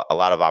a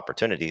lot of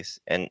opportunities.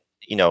 And,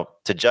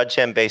 to judge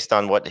him based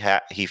on what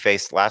he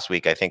faced last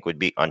week, I think would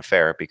be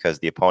unfair, because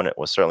the opponent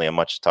was certainly a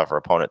much tougher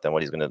opponent than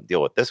what he's going to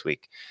deal with this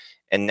week.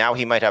 And now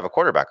he might have a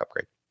quarterback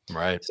upgrade.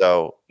 Right.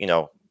 So,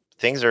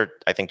 things are,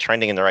 I think,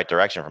 trending in the right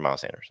direction for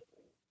Miles Sanders.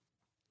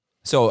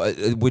 So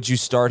would you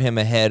start him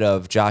ahead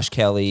of Josh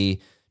Kelly,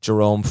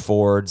 Jerome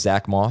Ford,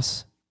 Zach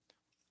Moss?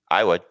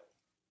 I would.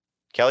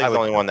 Kelly's the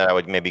only one that I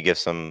would maybe give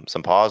some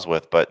pause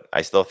with, but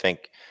I still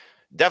think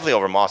definitely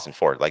over Moss and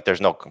Ford. Like, there's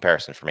no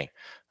comparison for me.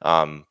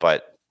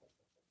 But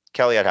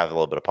Kelly, I'd have a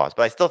little bit of pause.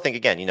 But I still think,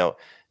 again,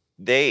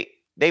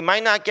 they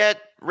might not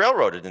get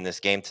railroaded in this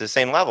game to the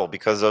same level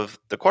because of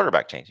the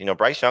quarterback change.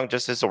 Bryce Young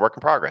just is a work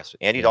in progress.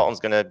 Andy Dalton's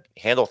going to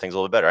handle things a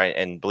little bit better.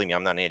 And believe me,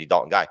 I'm not an Andy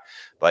Dalton guy,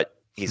 but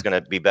he's going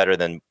to be better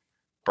than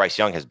Bryce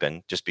Young has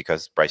been, just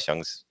because Bryce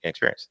Young's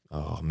inexperienced.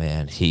 Oh,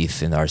 man.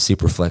 Heath, in our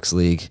Superflex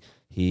League,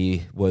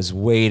 he was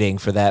waiting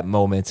for that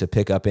moment to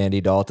pick up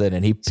Andy Dalton,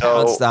 and he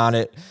pounced on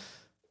it.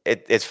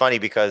 It's funny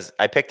because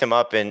I picked him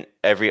up in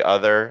every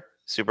other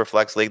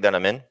Superflex League that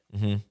I'm in,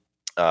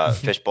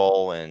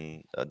 Fishbowl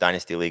and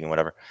Dynasty League and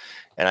whatever.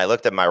 And I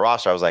looked at my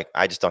roster. I was like,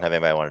 I just don't have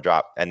anybody I want to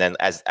drop. And then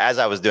as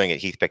I was doing it,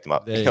 Heath picked him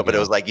up. But it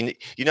was like, you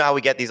know how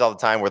we get these all the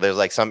time where there's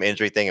like some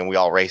injury thing and we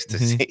all race to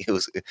see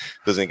who's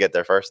going to get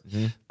there first.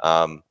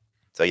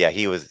 So yeah,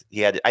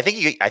 I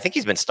think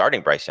he's been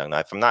starting Bryce Young. Now,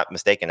 if I'm not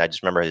mistaken, I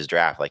just remember his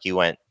draft. Like, he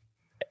went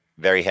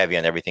very heavy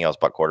on everything else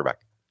but quarterback.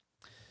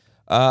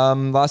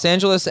 Los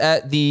Angeles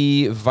at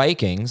the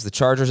Vikings, the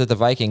Chargers at the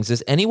Vikings.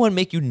 Does anyone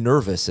make you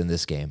nervous in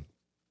this game?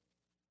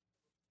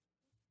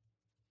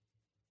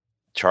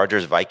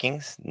 Chargers,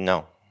 Vikings?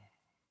 No.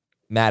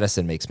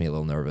 Madison makes me a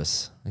little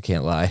nervous. I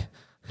can't lie.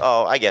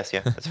 Oh, I guess,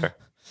 yeah, that's fair.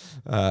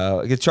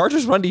 The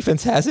Chargers' run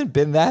defense hasn't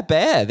been that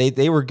bad.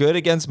 They were good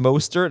against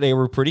Mostert. They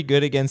were pretty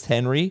good against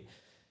Henry.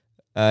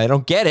 I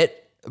don't get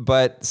it,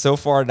 but so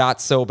far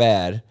not so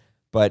bad.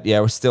 But yeah,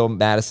 we're still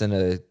Madison,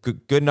 a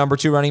good number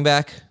 2 running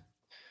back.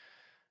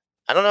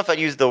 I don't know if I'd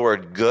use the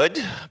word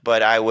good,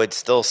 but I would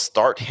still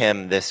start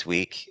him this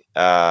week.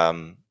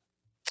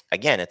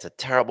 Again, it's a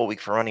terrible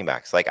week for running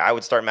backs. Like, I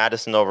would start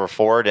Madison over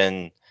Ford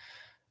and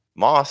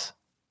Moss.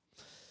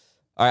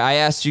 All right, I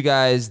asked you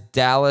guys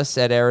Dallas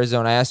at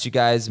Arizona. I asked you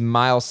guys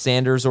Miles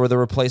Sanders or the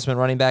replacement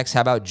running backs.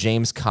 How about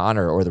James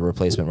Conner or the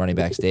replacement running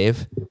backs,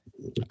 Dave?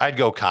 I'd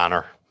go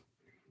Conner.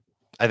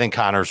 I think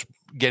Conner's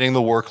getting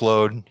the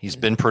workload. He's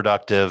been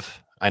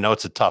productive. I know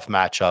it's a tough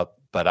matchup,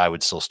 but I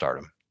would still start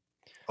him.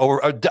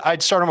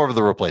 I'd start him over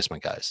the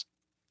replacement guys.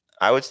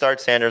 I would start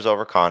Sanders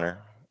over Conner.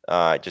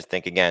 I just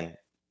think, again,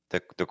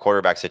 the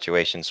quarterback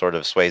situation sort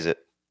of sways it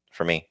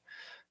for me.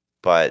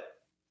 But,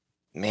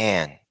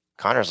 man,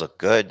 Conner's look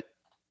good.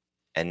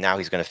 And now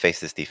he's going to face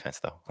this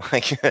defense, though.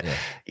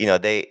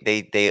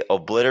 They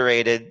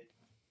obliterated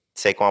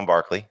Saquon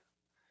Barkley,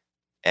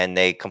 and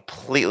they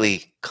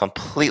completely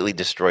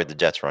destroyed the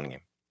Jets' run game.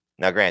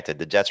 Now, granted,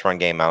 the Jets' run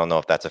game, I don't know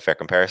if that's a fair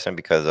comparison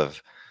because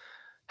of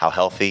how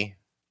healthy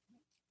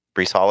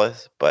Breece Hall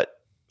is, but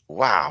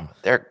wow,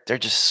 they're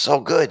just so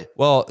good.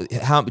 Well,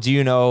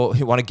 you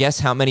want to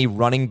guess how many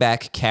running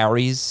back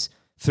carries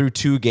through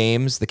 2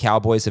 games the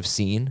Cowboys have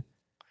seen?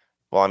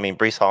 Well, I mean,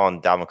 Breece Hall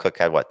and Dalvin Cook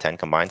had 10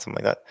 combined,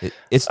 something like that.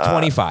 It's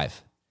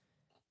 25.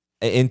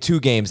 In 2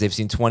 games, they've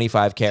seen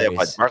 25 carries.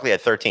 Yeah, Barkley had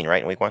 13,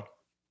 right, in week 1?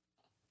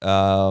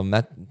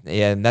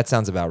 That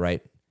sounds about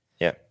right.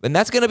 Yeah, and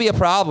that's going to be a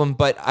problem.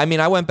 But I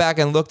mean, I went back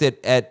and looked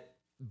at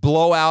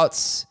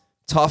blowouts,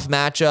 tough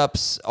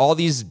matchups, all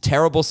these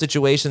terrible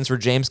situations for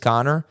James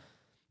Conner,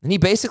 and he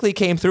basically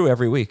came through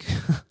every week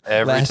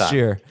last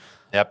year.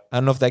 Yep. I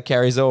don't know if that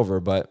carries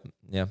over, but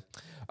yeah.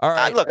 All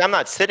right. Look, I'm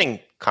not sitting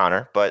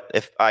Conner, but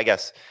if I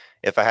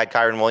had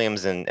Kyron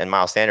Williams and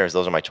Miles Sanders,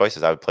 those are my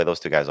choices. I would play those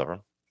 2 guys over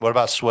him. What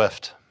about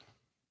Swift?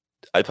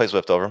 I'd play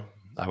Swift over him.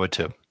 I would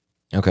too.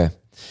 Okay.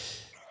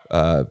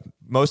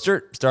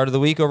 Mostert, start of the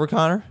week over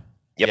Conner?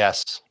 Yep.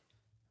 Yes.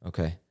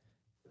 Okay.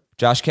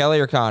 Josh Kelly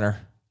or Conner?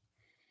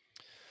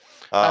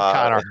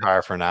 Conner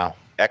higher for now.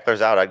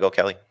 Eckler's out. I'd go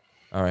Kelly.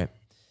 All right.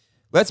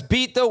 Let's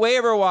beat the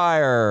waiver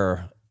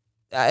wire.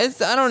 I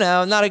don't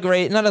know. Not a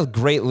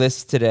great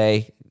list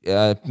today.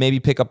 Maybe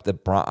pick up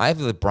I have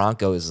the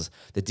Broncos,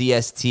 the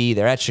DST.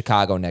 They're at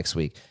Chicago next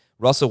week.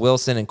 Russell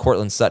Wilson and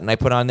Cortland Sutton I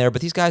put on there,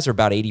 but these guys are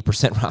about 80%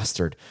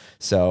 rostered.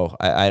 So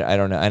I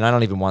don't know. And I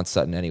don't even want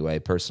Sutton anyway,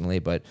 personally.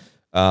 But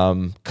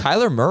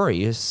Kyler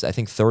Murray is, I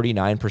think,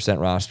 39%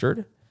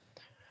 rostered.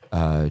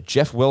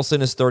 Jeff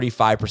Wilson is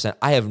 35%.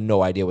 I have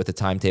no idea what the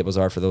timetables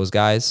are for those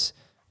guys,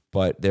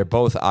 but they're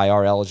both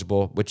IR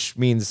eligible, which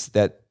means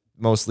that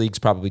most leagues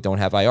probably don't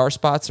have IR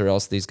spots, or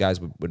else these guys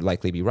would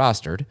likely be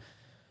rostered.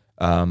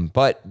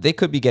 But they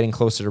could be getting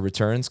closer to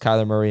returns.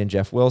 Kyler Murray and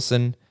Jeff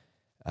Wilson.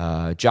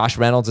 Josh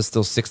Reynolds is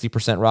still 60%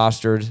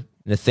 rostered.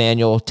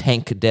 Nathaniel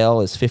Tank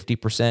Dell is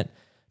 50%.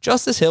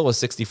 Justice Hill is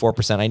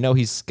 64%. I know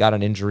he's got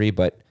an injury,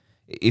 but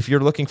if you're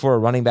looking for a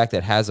running back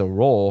that has a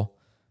role,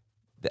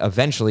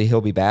 eventually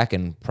he'll be back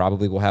and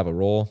probably will have a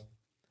role.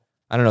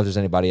 I don't know if there's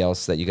anybody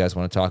else that you guys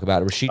want to talk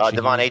about. Rashid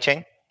Devon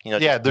Achane.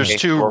 There's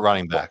two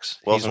running backs.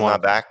 Wilson's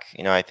not back.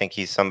 I think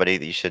he's somebody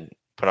that you should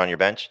put on your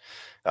bench.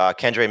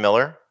 Kendre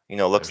Miller,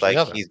 looks like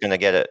he's going to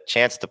get a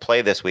chance to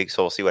play this week,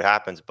 so we'll see what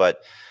happens.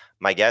 But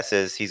my guess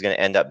is he's going to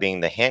end up being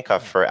the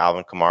handcuff for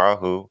Alvin Kamara,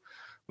 who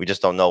we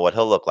just don't know what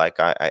he'll look like.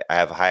 I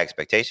have high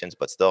expectations,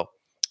 but still.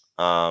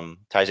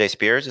 Tyjae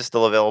Spears is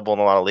still available in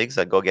a lot of leagues.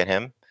 I'd go get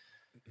him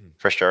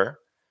for sure.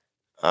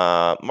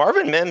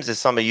 Marvin Mims is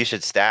somebody you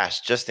should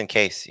stash just in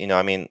case.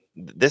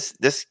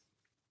 This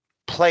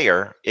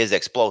player is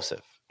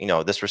explosive.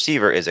 This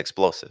receiver is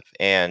explosive.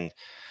 And,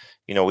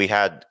 we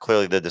had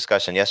clearly the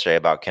discussion yesterday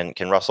about can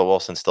Russell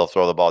Wilson still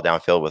throw the ball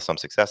downfield with some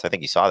success? I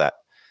think you saw that.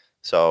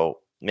 So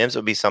Mims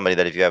would be somebody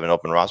that if you have an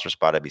open roster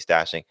spot, I'd be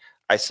stashing.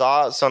 I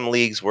saw some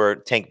leagues where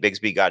Tank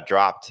Bigsby got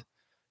dropped.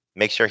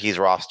 Make sure he's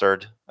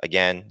rostered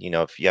again.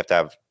 If you have to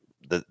have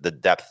the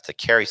depth to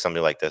carry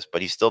somebody like this,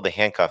 but he's still the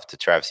handcuff to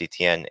Travis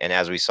Etienne. And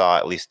as we saw,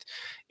 at least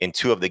in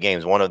two of the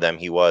games, one of them,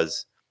 he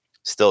was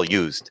still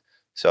used.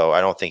 So I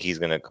don't think he's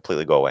going to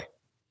completely go away.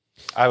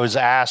 I was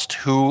asked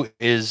who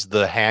is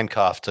the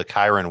handcuff to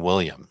Kyron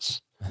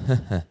Williams.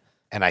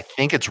 And I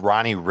think it's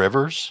Ronnie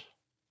Rivers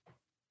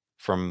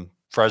from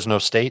Fresno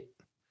State.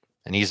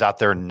 And he's out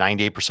there in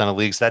 98% of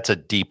leagues. That's a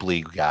deep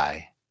league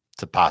guy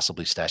to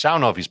possibly stash. I don't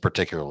know if he's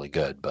particularly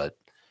good, but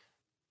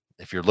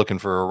if you're looking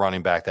for a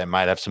running back that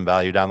might have some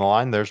value down the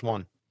line, there's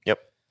one. Yep.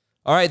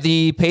 All right,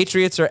 the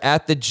Patriots are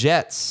at the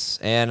Jets,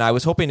 and I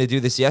was hoping to do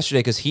this yesterday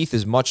because Heath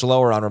is much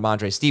lower on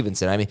Ramondre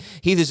Stevenson. I mean,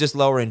 Heath is just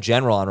lower in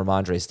general on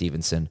Ramondre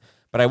Stevenson.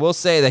 But I will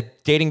say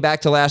that dating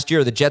back to last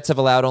year, the Jets have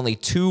allowed only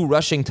 2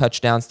 rushing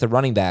touchdowns to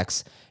running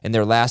backs in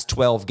their last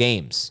 12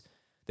 games.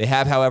 They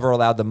have, however,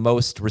 allowed the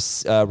most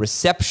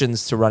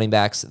receptions to running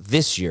backs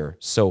this year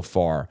so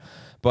far.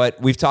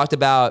 But we've talked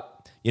about,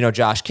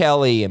 Josh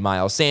Kelly and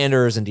Miles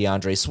Sanders and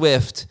DeAndre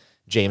Swift,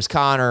 James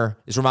Conner.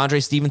 Is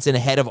Ramondre Stevenson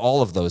ahead of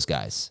all of those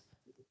guys?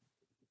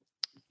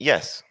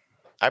 Yes.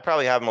 I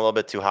probably have him a little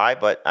bit too high,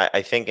 but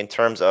I think in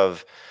terms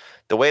of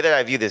the way that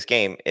I view this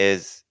game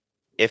is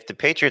if the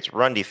Patriots'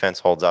 run defense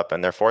holds up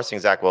and they're forcing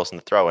Zach Wilson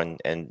to throw,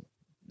 and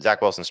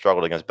Zach Wilson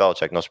struggled against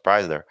Belichick, no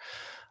surprise there.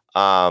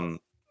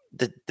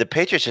 The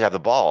Patriots should have the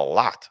ball a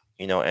lot,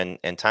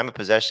 and time of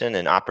possession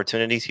and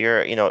opportunities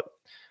here.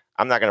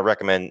 I'm not going to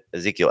recommend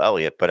Ezekiel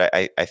Elliott, but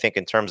I think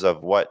in terms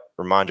of what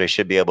Ramondre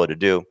should be able to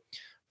do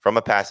from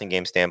a passing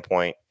game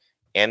standpoint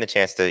and the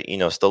chance to,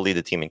 still lead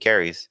the team in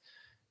carries,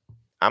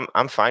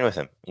 I'm fine with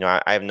him.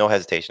 I have no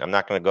hesitation. I'm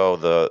not going to go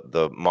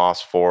the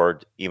Moss,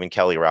 Ford, even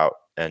Kelly route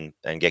and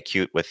get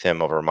cute with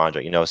him over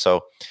Ramondre.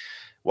 So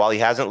while he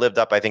hasn't lived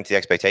up, I think, to the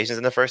expectations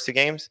in the first 2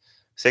 games,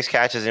 6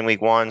 catches in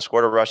week 1,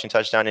 scored a rushing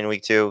touchdown in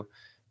week 2,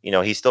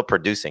 he's still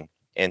producing.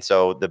 And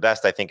so the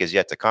best, I think, is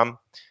yet to come.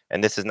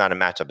 And this is not a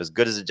matchup as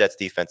good as the Jets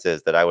defense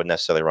is that I would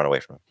necessarily run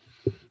away from.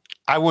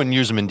 I wouldn't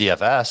use him in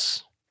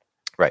DFS.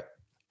 Right.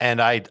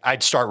 And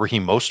I'd start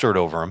Raheem Mostert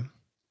over him.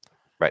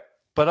 Right.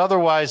 But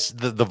otherwise,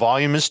 the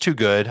volume is too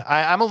good.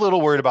 I'm a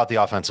little worried about the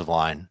offensive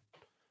line,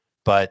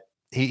 but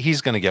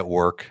he's going to get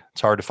work.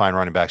 It's hard to find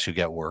running backs who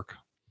get work.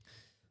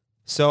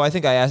 So I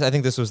think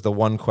this was the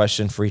one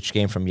question for each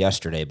game from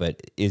yesterday,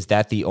 but is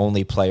that the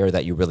only player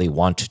that you really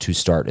want to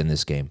start in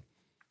this game?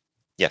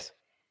 Yes.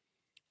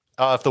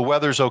 If the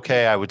weather's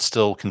okay, I would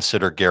still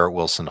consider Garrett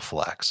Wilson a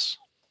flex.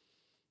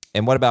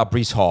 And what about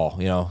Breece Hall?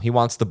 He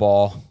wants the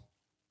ball.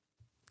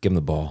 Give him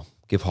the ball.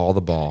 Give Hall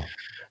the ball.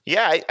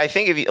 Yeah, I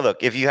think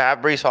if you have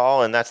Breece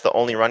Hall and that's the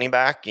only running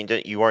back,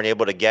 you weren't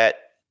able to get,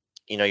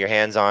 your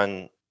hands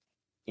on,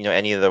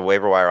 any of the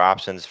waiver wire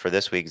options for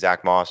this week,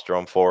 Zach Moss,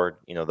 Jerome Ford,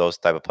 those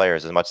type of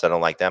players. As much as I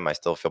don't like them, I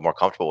still feel more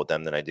comfortable with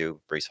them than I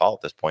do Breece Hall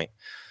at this point.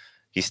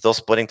 He's still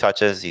splitting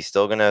touches. He's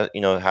still going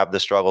to, have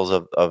the struggles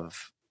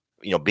of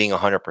being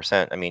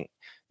 100%. I mean,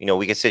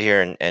 we could sit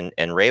here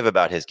and rave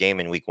about his game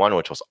in week 1,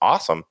 which was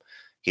awesome.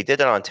 He did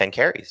that on 10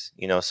 carries,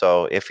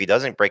 so if he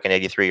doesn't break an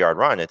 83-yard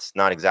run, it's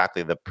not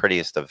exactly the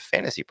prettiest of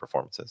fantasy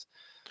performances.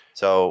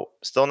 So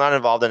still not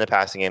involved in the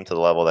passing game to the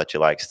level that you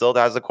like. Still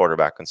has the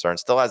quarterback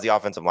concerns. Still has the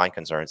offensive line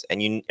concerns.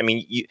 And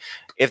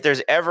if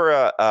there's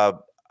ever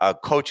a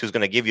coach who's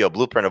going to give you a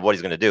blueprint of what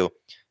he's going to do,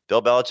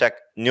 Bill Belichick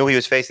knew he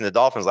was facing the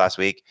Dolphins last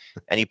week,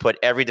 and he put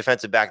every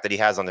defensive back that he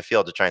has on the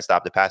field to try and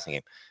stop the passing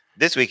game.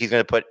 This week, he's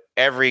going to put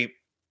every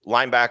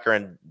linebacker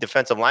and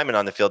defensive lineman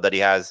on the field that he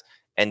has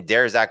and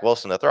dare Zach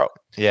Wilson to throw.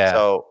 Yeah.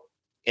 So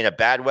in a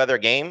bad weather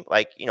game,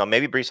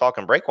 maybe Breece Hall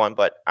can break one,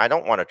 but I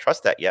don't want to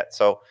trust that yet.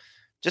 So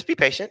just be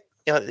patient.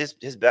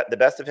 The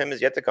best of him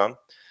is yet to come,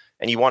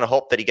 and you want to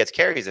hope that he gets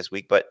carries this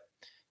week. But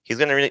he's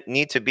going to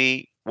need to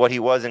be what he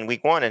was in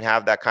week 1 and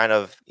have that kind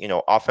of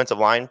offensive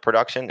line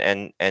production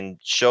and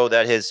show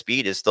that his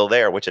speed is still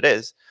there, which it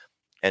is,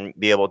 and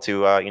be able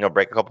to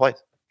break a couple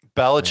plays.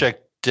 Belichick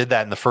did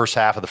that in the first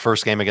half of the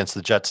first game against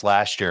the Jets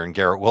last year, and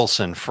Garrett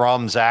Wilson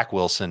from Zach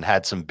Wilson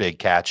had some big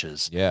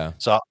catches. Yeah.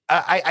 So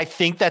I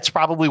think that's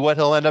probably what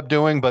he'll end up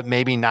doing, but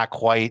maybe not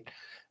quite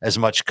as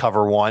much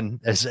cover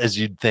 1 as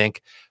you'd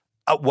think.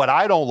 What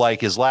I don't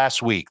like is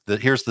last week,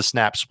 here's the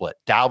snap split.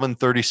 Dalvin,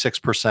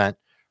 36%,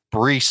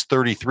 Breece,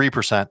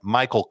 33%,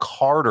 Michael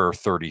Carter,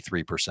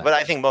 33%. But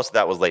I think most of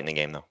that was late in the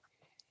game, though.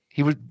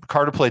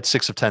 Carter played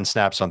 6 of 10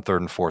 snaps on 3rd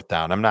and 4th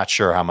down. I'm not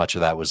sure how much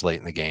of that was late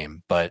in the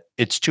game, but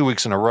it's 2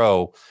 weeks in a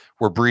row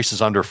where Breece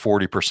is under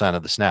 40%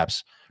 of the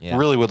snaps. Yeah.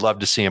 Really would love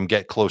to see him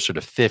get closer to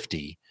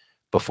 50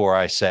 before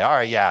I say, all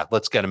right, yeah,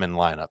 let's get him in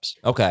lineups.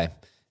 Okay.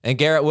 And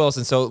Garrett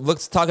Wilson. So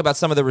let's talk about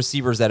some of the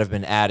receivers that have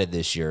been added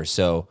this year.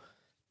 So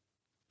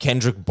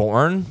Kendrick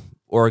Bourne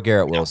or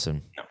Garrett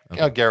Wilson?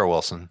 No. Okay. Garrett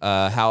Wilson.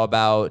 How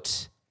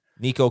about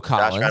Nico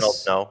Collins? Josh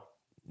Reynolds, no.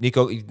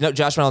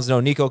 Josh Reynolds, no.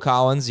 Nico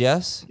Collins,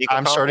 yes.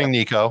 I'm starting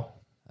Nico.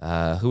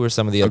 Who are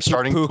some of the other? I'm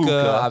starting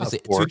Puka,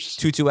 obviously.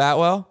 Tutu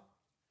Atwell.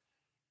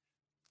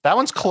 That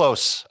one's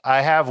close.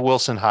 I have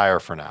Wilson higher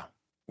for now.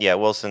 Yeah,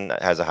 Wilson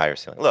has a higher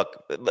ceiling.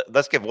 Look,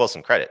 let's give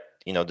Wilson credit.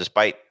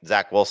 Despite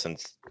Zach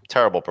Wilson's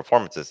terrible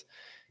performances,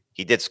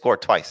 he did score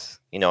twice.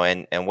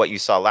 And what you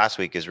saw last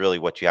week is really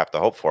what you have to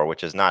hope for,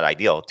 which is not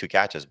ideal, 2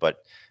 catches,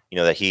 but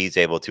that he's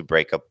able to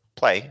break a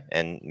play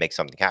and make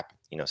something happen.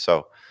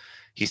 So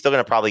he's still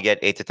going to probably get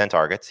 8 to 10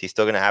 targets. He's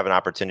still going to have an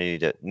opportunity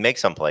to make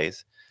some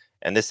plays.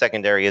 And this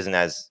secondary isn't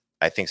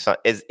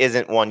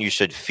one you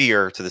should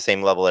fear to the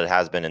same level that it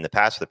has been in the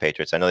past for the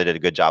Patriots. I know they did a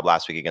good job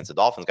last week against the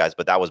Dolphins guys,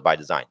 but that was by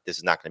design. This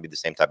is not going to be the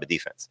same type of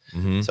defense.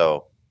 Mm-hmm.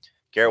 So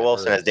Garrett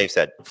Wilson, as Dave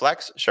said,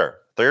 flex, sure.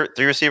 3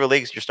 receiver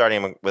leagues, you're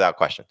starting him without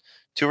question.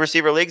 2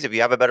 receiver leagues, if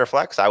you have a better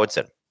flex, I would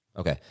sit him.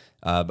 Okay.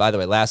 By the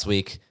way, last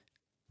week,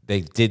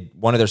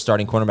 one of their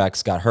starting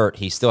cornerbacks got hurt.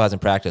 He still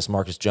hasn't practiced.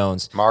 Marcus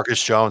Jones,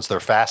 their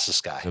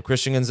fastest guy. So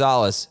Christian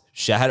Gonzalez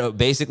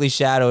basically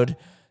shadowed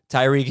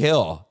Tyreek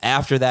Hill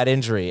after that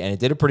injury, and he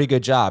did a pretty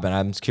good job. And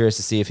I'm curious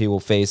to see if he will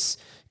face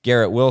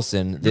Garrett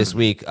Wilson this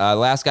week.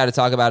 Last guy to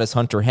talk about is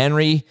Hunter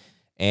Henry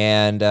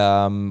and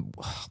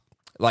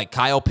like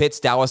Kyle Pitts,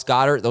 Dallas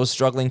Goedert, those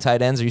struggling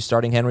tight ends. Are you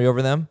starting Henry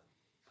over them?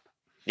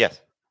 Yes.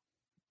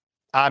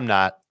 I'm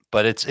not,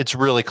 but it's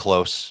really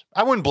close.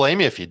 I wouldn't blame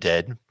you if you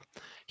did.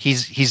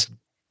 He's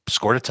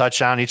scored a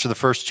touchdown each of the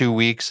first 2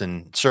 weeks,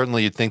 and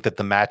certainly you'd think that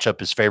the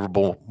matchup is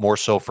favorable more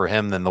so for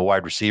him than the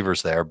wide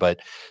receivers there, but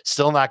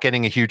still not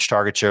getting a huge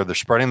target share. They're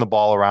spreading the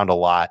ball around a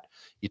lot.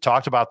 You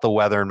talked about the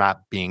weather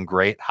not being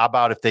great. How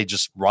about if they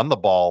just run the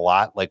ball a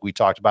lot, like we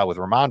talked about with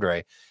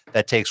Ramondre?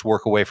 That takes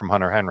work away from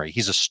Hunter Henry.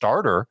 He's a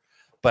starter,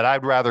 but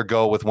I'd rather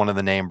go with one of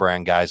the name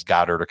brand guys,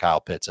 Goddard or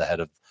Kyle Pitts, ahead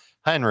of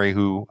Henry,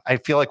 who I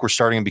feel like we're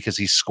starting him because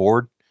he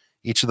scored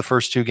each of the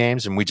first 2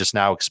 games, and we just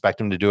now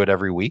expect him to do it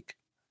every week.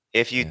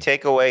 If you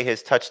take away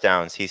his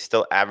touchdowns, he's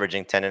still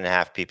averaging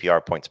 10.5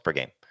 PPR points per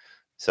game.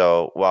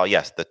 So while,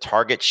 yes, the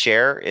target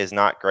share is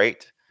not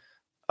great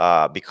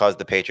because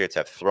the Patriots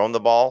have thrown the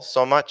ball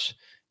so much,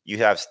 you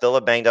have still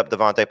a banged up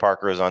Devontae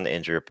Parker who's on the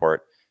injury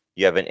report.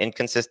 You have an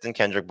inconsistent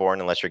Kendrick Bourne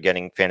unless you're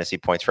getting fantasy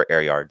points for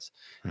air yards.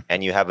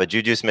 And you have a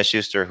Juju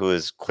Smith-Schuster who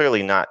is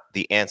clearly not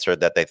the answer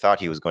that they thought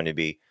he was going to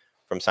be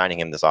from signing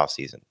him this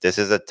offseason. This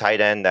is a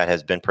tight end that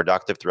has been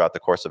productive throughout the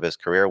course of his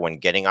career when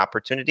getting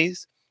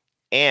opportunities,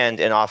 and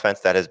an offense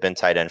that has been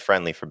tight end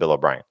friendly for Bill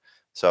O'Brien.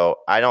 So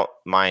I don't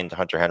mind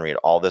Hunter Henry at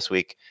all this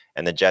week.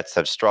 And the Jets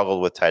have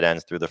struggled with tight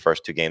ends through the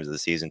first 2 games of the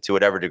season. To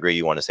whatever degree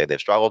you want to say they've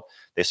struggled,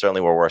 they certainly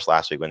were worse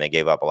last week when they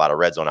gave up a lot of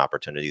red zone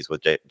opportunities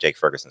with Jake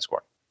Ferguson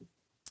scoring.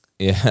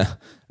 Yeah.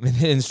 I mean,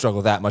 they didn't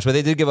struggle that much, but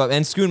they did give up.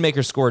 And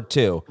Schoonmaker scored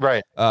too.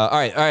 Right. All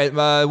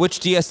right. Which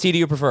DST do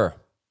you prefer?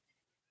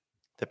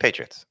 The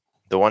Patriots.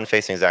 The one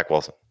facing Zach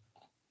Wilson.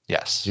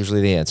 Yes.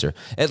 Usually the answer.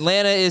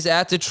 Atlanta is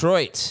at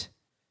Detroit.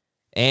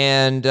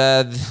 And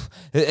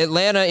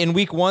Atlanta, in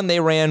week 1, they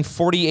ran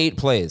 48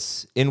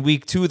 plays. In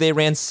week 2, they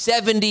ran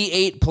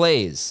 78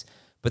 plays.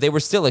 But they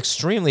were still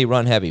extremely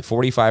run-heavy,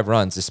 45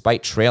 runs,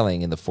 despite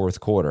trailing in the fourth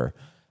quarter.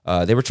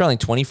 They were trailing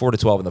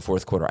 24-12 in the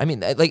fourth quarter. I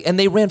mean, and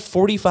they ran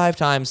 45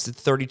 times to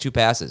 32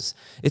 passes.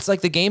 It's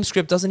like the game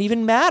script doesn't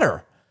even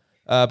matter.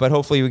 But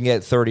hopefully we can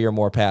get 30 or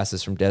more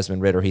passes from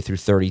Desmond Ridder. He threw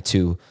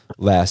 32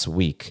 last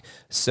week.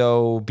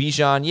 So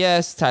Bijan,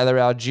 yes. Tyler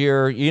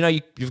Algier,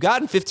 you've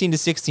gotten 15 to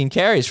 16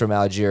 carries from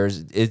Algier.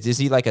 Is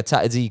he like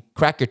does he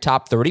crack your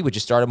top 30? Would you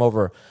start him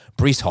over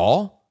Breece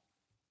Hall?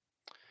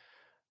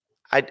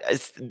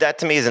 That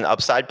to me is an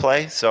upside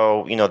play.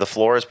 So, the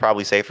floor is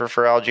probably safer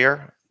for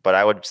Algier, but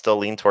I would still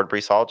lean toward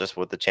Breece Hall just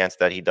with the chance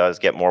that he does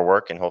get more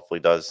work and hopefully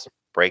does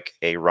break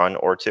a run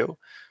or 2.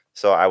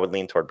 So I would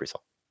lean toward Breece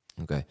Hall.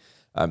 Okay.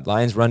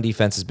 Lions' run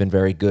defense has been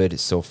very good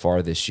so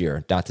far this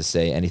year. Not to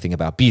say anything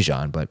about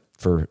Bijan, but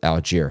for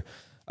Algier.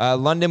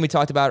 London, we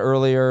talked about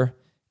earlier.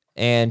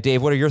 And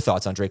Dave, what are your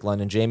thoughts on Drake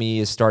London? Jamie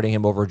is starting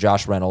him over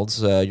Josh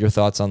Reynolds. Your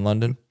thoughts on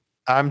London?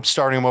 I'm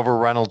starting him over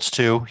Reynolds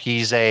too.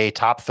 He's a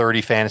top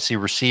 30 fantasy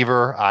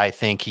receiver. I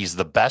think he's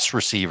the best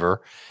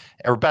receiver,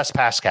 or best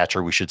pass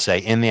catcher, we should say,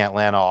 in the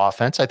Atlanta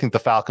offense. I think the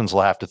Falcons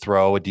will have to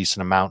throw a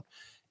decent amount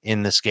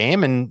in this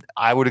game, and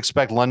I would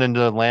expect London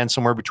to land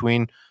somewhere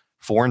between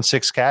 4 and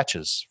 6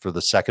 catches for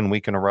the second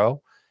week in a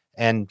row.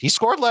 And he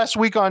scored last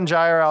week on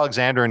Jair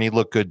Alexander, and he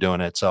looked good doing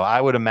it. So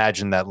I would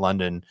imagine that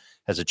London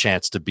has a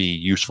chance to be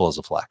useful as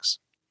a flex.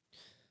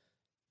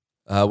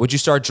 Would you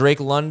start Drake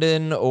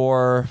London,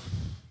 or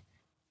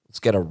let's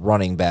get a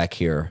running back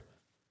here,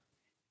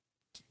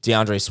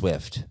 DeAndre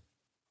Swift?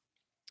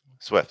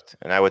 Swift.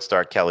 And I would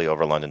start Kelly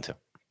over London too.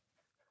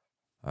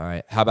 All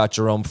right. How about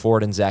Jerome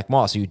Ford and Zach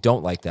Moss, who you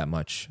don't like that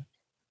much?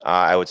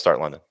 I would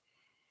start London.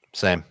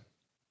 Same.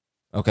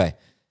 Okay.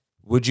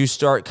 Would you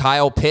start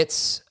Kyle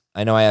Pitts?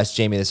 I know I asked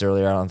Jamie this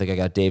earlier. I don't think I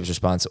got Dave's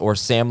response. Or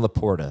Sam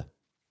Laporta?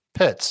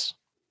 Pitts.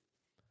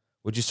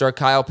 Would you start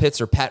Kyle Pitts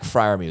or Pat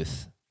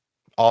Freiermuth?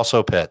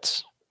 Also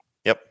Pitts.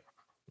 Yep.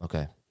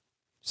 Okay.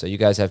 So you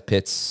guys have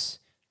Pitts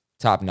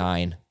top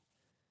 9.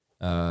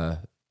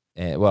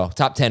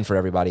 Top 10 for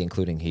everybody,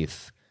 including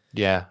Heath.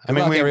 Yeah. I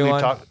mean, we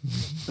talked.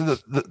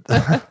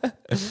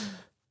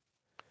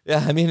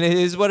 Yeah, I mean, it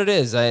is what it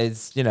is.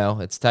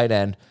 It's tight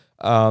end.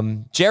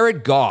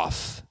 Jared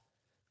Goff.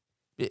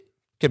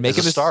 Could make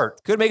him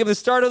the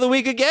start of the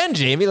week again,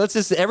 Jamie. Let's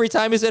just, every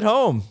time he's at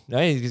home,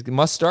 right? He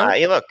must start.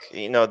 Look,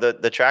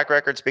 the track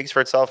record speaks for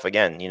itself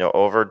again.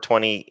 Over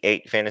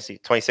 26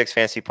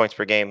 fantasy points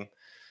per game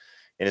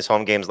in his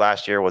home games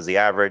last year was the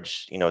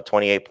average.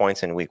 28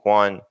 points in week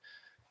 1.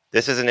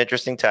 This is an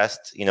interesting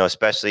test,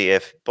 especially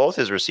if both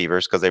his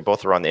receivers, because they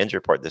both are on the injury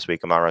report this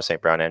week, Amon-Ra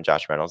St. Brown and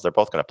Josh Reynolds, they're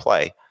both going to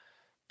play.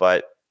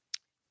 But,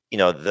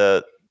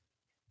 the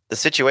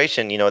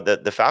situation,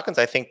 the Falcons,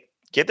 I think,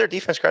 give their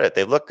defense credit.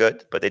 They look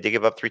good, but they did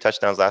give up 3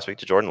 touchdowns last week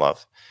to Jordan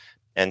Love.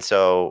 And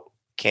so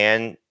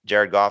can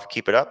Jared Goff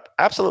keep it up?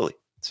 Absolutely.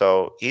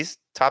 So he's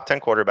top 10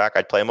 quarterback.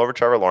 I'd play him over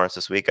Trevor Lawrence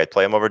this week. I'd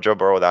play him over Joe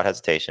Burrow without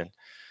hesitation.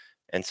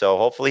 And so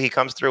hopefully he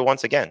comes through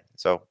once again.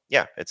 So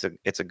yeah, it's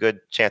a good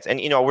chance. And,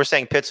 we're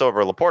saying Pitts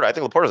over Laporta. I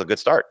think Laporta's a good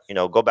start.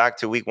 Go back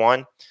to week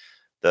 1.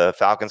 The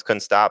Falcons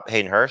couldn't stop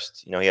Hayden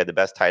Hurst. He had the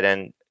best tight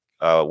end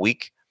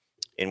week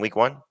in week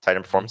 1, tight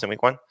end performance in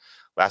week 1.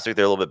 Last week,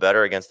 they're a little bit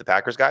better against the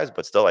Packers guys,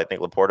 but still, I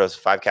think Laporta's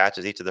 5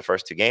 catches each of the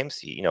first 2 games.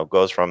 He,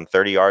 goes from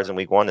 30 yards in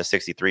week 1 to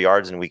 63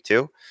 yards in week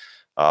 2,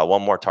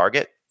 1 more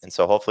target. And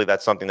so hopefully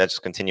that's something that's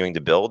just continuing to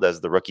build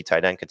as the rookie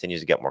tight end continues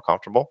to get more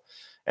comfortable.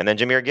 And then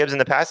Jahmyr Gibbs in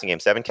the passing game,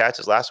 7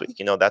 catches last week.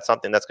 That's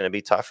something that's going to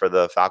be tough for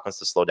the Falcons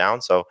to slow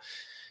down. So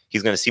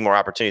he's going to see more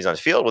opportunities on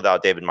the field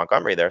without David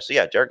Montgomery there. So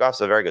yeah, Jared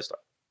Goff's a very good start.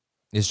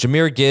 Is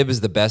Jahmyr Gibbs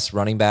the best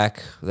running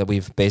back that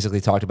we've basically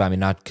talked about? I mean,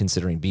 not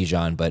considering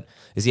Bijan, but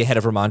is he ahead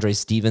of Ramondre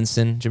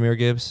Stevenson, Jahmyr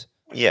Gibbs?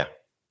 Yeah.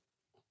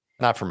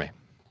 Not for me.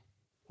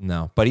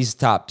 No, but he's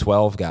top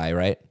 12 guy,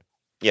 right?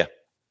 Yeah.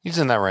 He's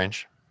in that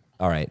range.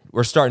 All right.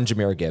 We're starting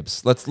Jahmyr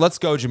Gibbs. Let's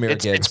go Jahmyr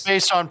Gibbs. It's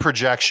based on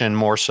projection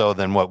more so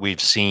than what we've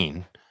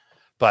seen.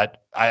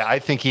 But I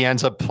think he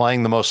ends up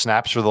playing the most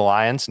snaps for the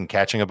Lions and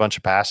catching a bunch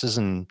of passes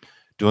and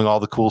doing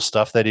all the cool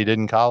stuff that he did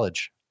in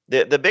college.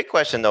 The big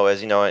question, though,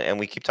 is, and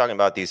we keep talking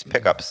about these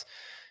pickups,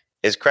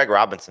 is Craig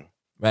Robinson.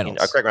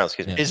 Reynolds. Craig Reynolds,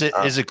 excuse me.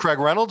 Is it Craig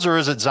Reynolds or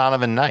is it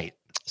Zonovan Knight?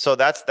 So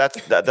that's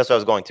what I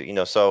was going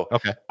to, So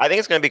okay. I think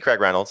it's going to be Craig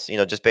Reynolds,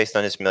 just based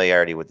on his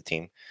familiarity with the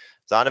team.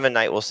 Zonovan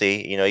Knight, we'll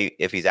see,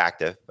 if he's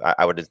active.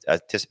 I would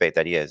anticipate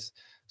that he is.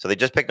 So they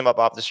just picked him up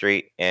off the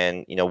street,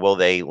 and, will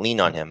they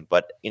lean on him?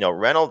 But,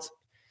 Reynolds,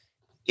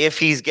 if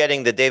he's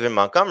getting the David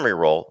Montgomery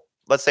role,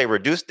 let's say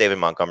reduced David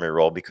Montgomery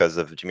role because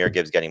of Jahmyr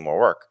Gibbs getting more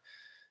work,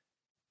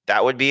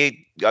 that would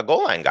be a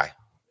goal line guy,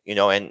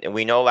 and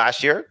we know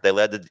last year they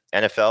led the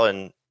NFL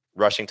in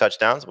rushing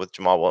touchdowns with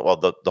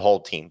the whole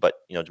team, but,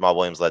 Jamal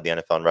Williams led the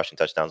NFL in rushing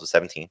touchdowns with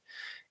 17,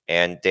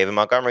 and David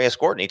Montgomery has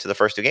scored in each of the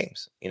first 2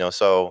 games,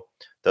 so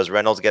does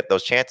Reynolds get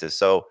those chances?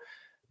 So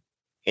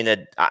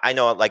I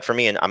know, like for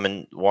me, and I'm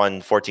in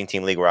one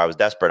 14-team league where I was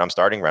desperate. I'm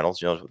starting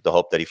Reynolds, the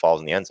hope that he falls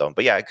in the end zone.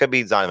 But yeah, it could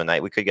be Zonovan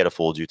Knight. We could get a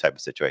fooled you type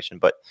of situation.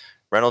 But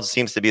Reynolds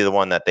seems to be the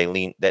one that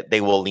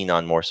they will lean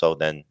on more so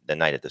than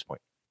Knight at this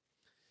point.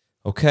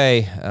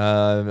 Okay,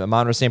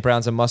 Amon-Ra St.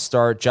 Brown's a must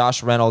start.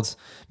 Josh Reynolds.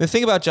 The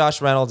thing about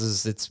Josh Reynolds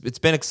is it's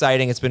been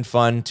exciting. It's been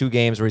fun. 2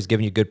 games where he's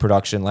giving you good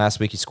production. Last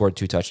week he scored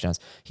 2 touchdowns.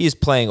 He is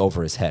playing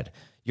over his head.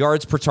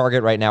 Yards per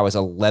target right now is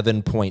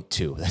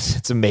 11.2.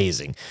 It's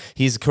amazing.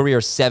 He's a career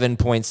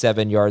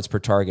 7.7 yards per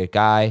target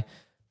guy.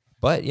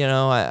 But,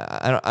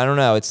 I don't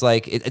know. It's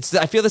like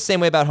I feel the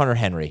same way about Hunter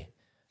Henry.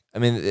 I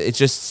mean, it's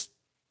just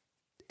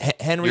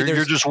Henry.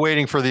 You're just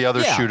waiting for the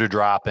other shoe to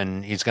drop,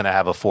 and he's going to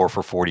have a 4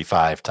 for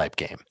 45 type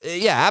game.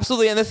 Yeah,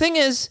 absolutely. And the thing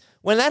is,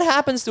 when that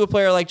happens to a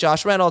player like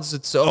Josh Reynolds,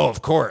 it's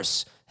of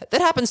course. That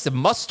happens to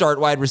must-start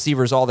wide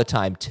receivers all the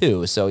time,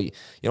 too. So you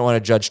don't want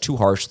to judge too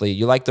harshly.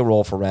 You like the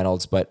role for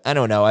Reynolds, but I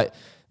don't know.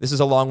 This is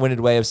a long-winded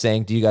way of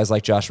saying, do you guys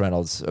like Josh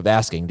Reynolds? Of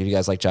asking, do you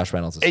guys like Josh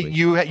Reynolds this week?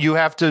 You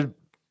have to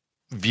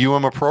view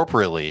him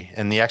appropriately,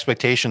 and the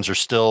expectations are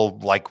still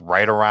like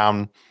right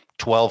around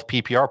 12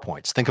 PPR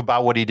points. Think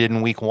about what he did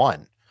in week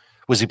 1.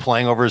 Was he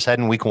playing over his head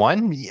in week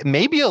 1?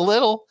 Maybe a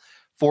little.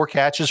 4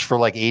 catches for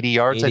like 80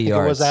 yards, 80 I think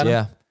yards, it was, Adam.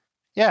 yeah.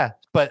 Yeah,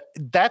 but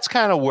that's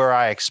kind of where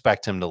I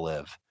expect him to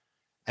live.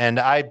 And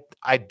I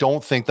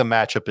don't think the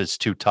matchup is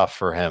too tough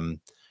for him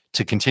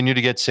to continue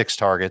to get 6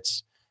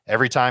 targets.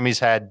 Every time he's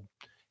had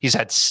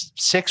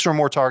 6 or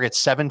more targets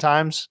 7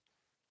 times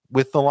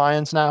with the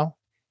Lions now.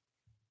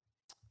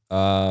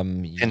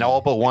 And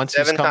all but once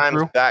 7 he's come times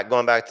through.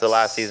 going back to the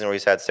last season where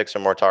he's had 6 or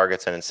more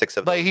targets, and in 6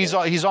 of them, like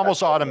he's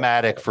almost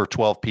automatic for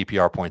 12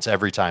 PPR points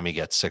every time he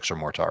gets 6 or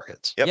more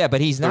targets. Yep. Yeah,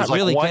 but he's not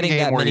really getting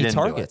that many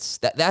targets.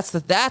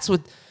 That's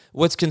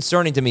what's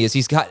concerning to me is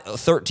he's got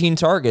 13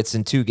 targets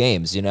in 2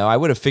 games. You know, I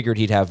would have figured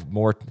he'd have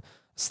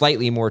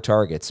slightly more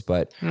targets,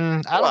 but I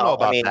don't know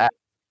about that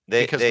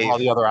because of all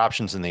the other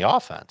options in the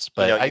offense.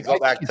 But you go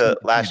back to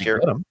last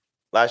year.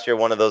 Last year,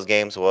 one of those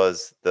games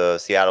was the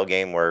Seattle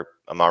game where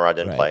Amon-Ra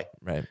didn't play.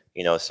 Right.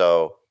 You know,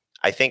 so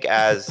I think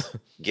as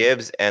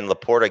Gibbs and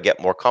Laporta get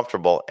more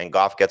comfortable and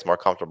Goff gets more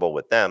comfortable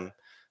with them,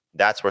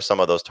 that's where some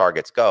of those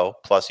targets go.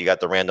 Plus, you got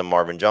the random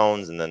Marvin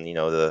Jones, and then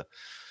the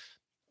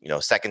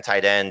second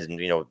tight end, and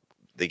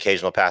the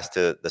occasional pass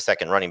to the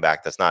second running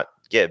back that's not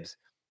Gibbs.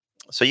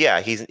 So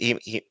yeah, he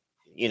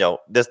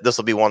this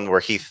will be one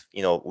where Heath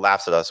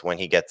laughs at us when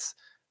he gets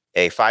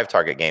a 5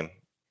 target game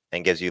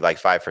and gives you like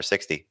 5 for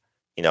 60.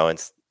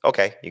 It's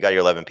okay. You got your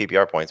 11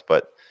 PPR points,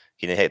 but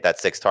he didn't hit that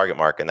 6 target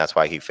mark, and that's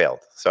why he failed.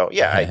 So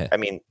yeah, I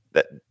mean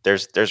that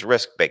there's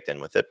risk baked in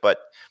with it, but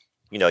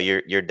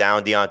you're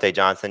down Deontay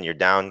Johnson, you're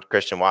down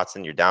Christian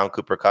Watson, you're down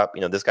Cooper Kupp.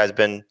 This guy's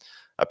been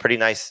a pretty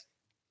nice,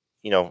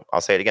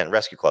 I'll say it again,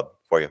 rescue club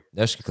for you.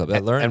 Rescue club. I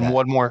learned and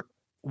that.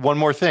 one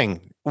more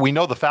thing. We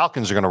know the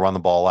Falcons are going to run the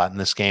ball a lot in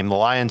this game. The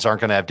Lions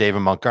aren't going to have David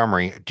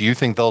Montgomery. Do you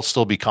think they'll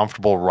still be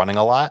comfortable running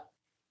a lot?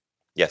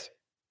 Yes.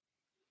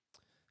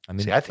 I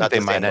mean, I think they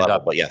might end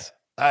up, but yes.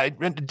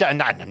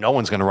 No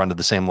one's going to run to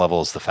the same level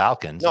as the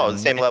Falcons. No, the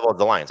same level as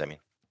the Lions, I mean.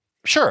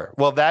 Sure.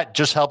 Well, that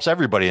just helps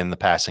everybody in the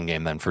passing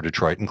game then for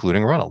Detroit,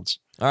 including Reynolds.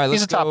 All right,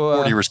 he's a top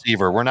 40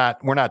 receiver. We're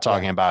not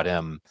talking about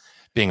him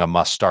being a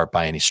must start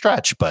by any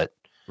stretch, but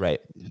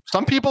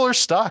some people are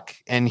stuck,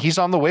 and he's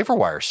on the waiver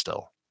wire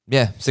still.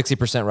 Yeah, 60%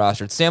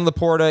 rostered. Sam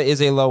Laporta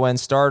is a low-end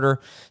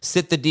starter.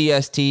 Sit the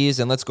DSTs,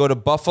 and let's go to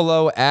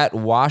Buffalo at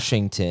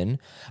Washington.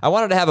 I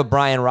wanted to have a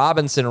Brian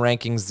Robinson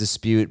rankings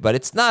dispute, but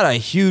it's not a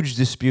huge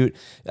dispute.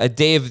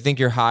 Dave, I think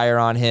you're higher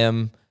on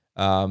him,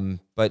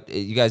 but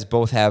you guys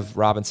both have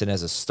Robinson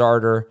as a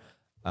starter.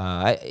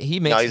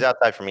 He's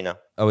outside for me now.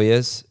 Oh, he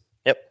is?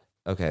 Yep.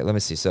 Okay, let me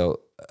see. So,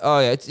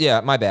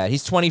 my bad.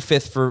 He's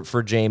 25th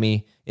for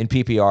Jamie in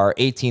PPR,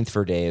 18th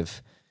for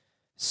Dave.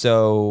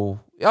 So,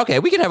 okay,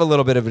 we can have a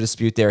little bit of a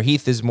dispute there.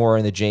 Heath is more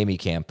in the Jamie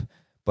camp.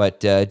 But,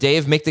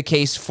 Dave, make the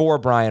case for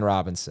Brian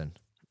Robinson.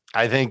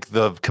 I think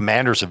the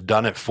Commanders have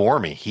done it for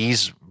me.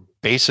 He's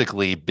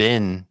basically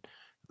been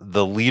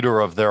the leader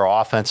of their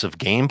offensive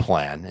game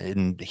plan,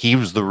 and he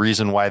was the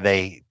reason why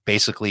they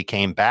basically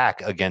came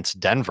back against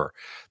Denver.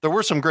 There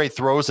were some great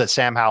throws that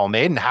Sam Howell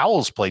made, and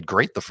Howell's played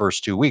great the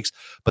first 2 weeks,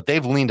 but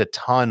they've leaned a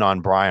ton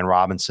on Brian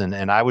Robinson,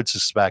 and I would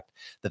suspect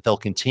that they'll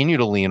continue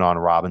to lean on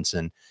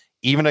Robinson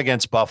even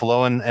against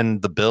Buffalo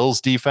and the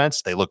Bills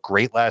defense. They looked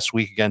great last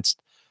week against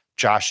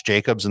Josh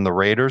Jacobs and the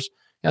Raiders.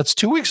 It's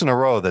 2 weeks in a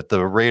row that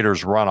the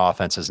Raiders' run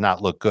offense has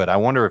not looked good. I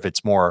wonder if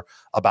it's more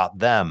about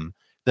them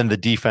than the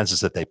defenses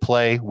that they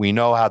play. We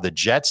know how the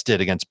Jets did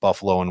against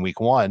Buffalo in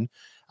week 1.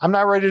 I'm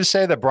not ready to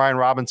say that Brian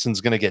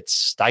Robinson's going to get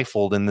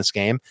stifled in this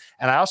game.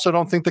 And I also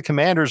don't think the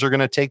Commanders are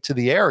going to take to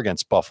the air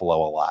against Buffalo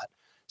a lot.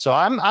 So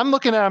I'm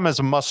looking at him as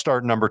a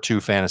must-start number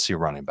 2 fantasy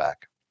running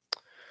back.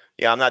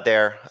 Yeah, I'm not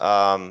there.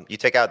 You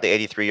take out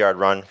the 83-yard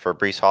run for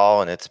Breece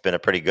Hall, and it's been a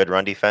pretty good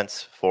run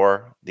defense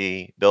for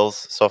the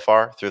Bills so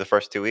far through the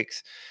first 2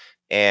 weeks.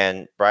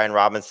 And Brian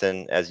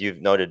Robinson, as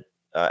you've noted,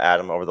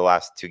 Adam, over the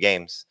last 2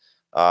 games,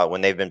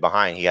 when they've been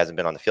behind, he hasn't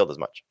been on the field as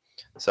much.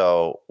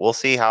 So we'll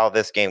see how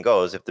this game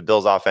goes. If the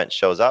Bills offense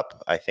shows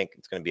up, I think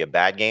it's going to be a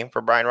bad game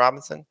for Brian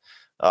Robinson.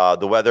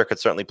 The weather could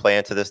certainly play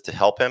into this to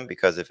help him,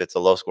 because if it's a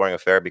low-scoring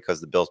affair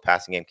because the Bills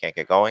passing game can't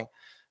get going,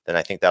 then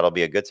I think that'll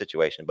be a good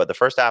situation. But the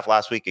first half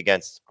last week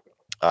against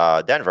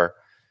Denver,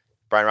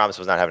 Brian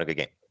Robinson was not having a good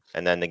game.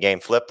 And then the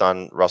game flipped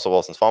on Russell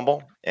Wilson's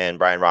fumble, and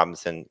Brian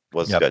Robinson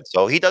was good.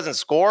 So he doesn't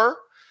score,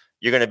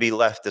 you're going to be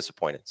left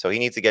disappointed. So he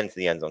needs to get into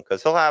the end zone,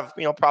 because he'll have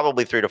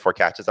probably 3 to 4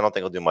 catches. I don't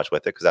think he'll do much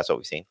with it, because that's what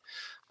we've seen.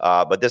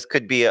 But this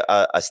could be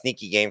a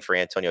sneaky game for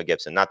Antonio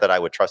Gibson. Not that I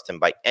would trust him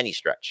by any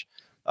stretch,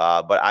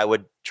 but I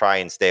would try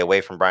and stay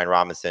away from Brian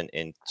Robinson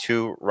in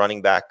two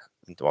running back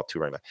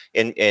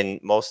in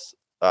most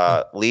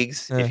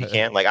leagues if you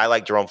can. Like, I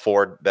like Jerome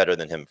Ford better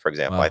than him, for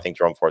example. Wow. I think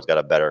Jerome Ford's got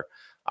a better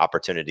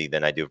opportunity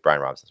than I do with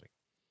Brian Robinson this week.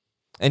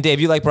 And Dave,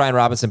 you like Brian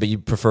Robinson, but you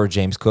prefer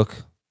James Cook?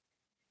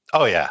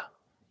 Oh, yeah.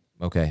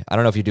 Okay. I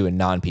don't know if you do in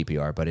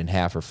non-PPR, but in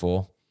half or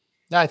full?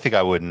 I think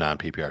I would in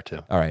non-PPR too.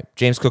 All right.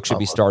 James Cook should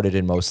be started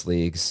in most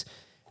leagues.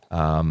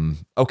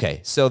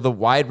 Okay, so the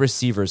wide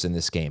receivers in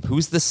this game.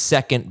 Who's the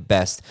second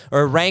best?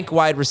 Or rank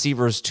wide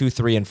receivers 2,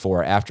 3, and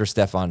 4 after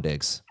Stephon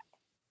Diggs?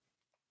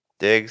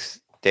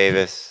 Diggs,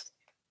 Davis,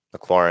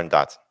 McLaurin,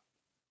 Dotson.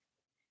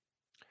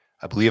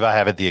 I believe I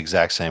have it the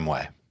exact same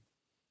way.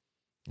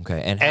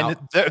 Okay, and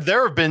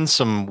there have been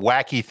some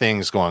wacky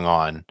things going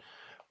on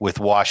with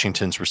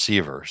Washington's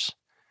receivers.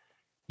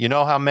 You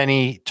know how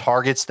many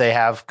targets they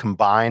have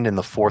combined in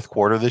the fourth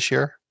quarter this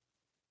year?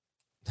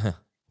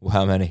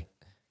 How many?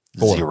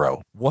 4.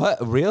 0.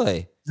 What?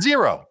 Really?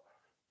 0.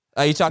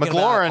 Are you talking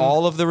about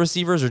all of the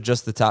receivers or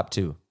just the top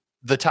 2?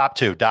 The top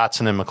 2,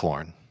 Dotson and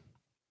McLaurin.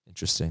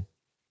 Interesting.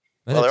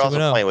 Well, they're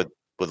also playing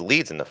with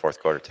leads in the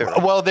fourth quarter too.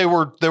 Right? Well, they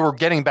were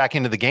getting back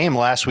into the game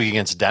last week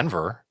against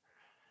Denver,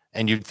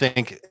 and you'd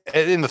think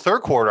in the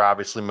third quarter,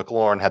 obviously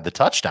McLaurin had the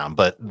touchdown,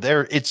 but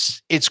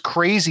it's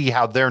crazy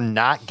how they're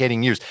not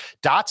getting used.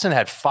 Dotson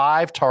had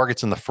 5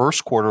 targets in the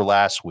first quarter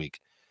last week,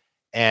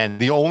 and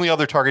the only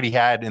other target he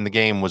had in the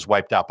game was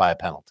wiped out by a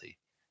penalty,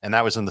 and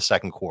that was in the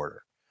second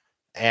quarter.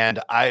 And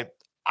I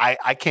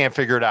can't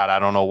figure it out. I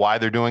don't know why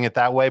they're doing it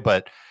that way,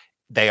 but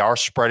they are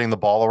spreading the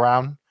ball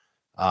around.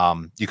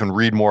 You can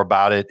read more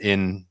about it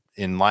in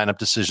lineup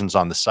decisions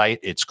on the site.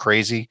 It's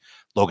crazy.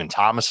 Logan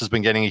Thomas has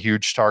been getting a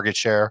huge target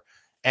share,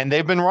 and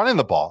they've been running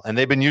the ball, and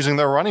they've been using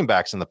their running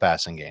backs in the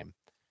passing game.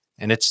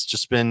 And it's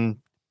just been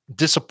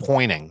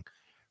disappointing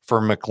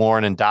for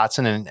McLaurin and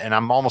Dotson. And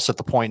I'm almost at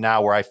the point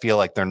now where I feel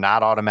like they're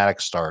not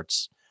automatic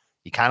starts.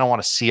 You kind of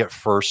want to see it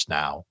first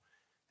now.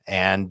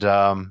 And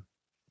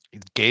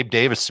Gabe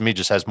Davis, to me,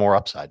 just has more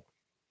upside.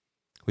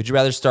 Would you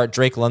rather start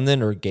Drake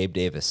London or Gabe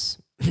Davis?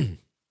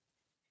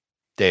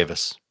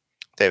 Davis.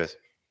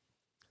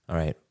 All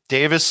right.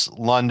 Davis,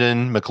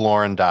 London,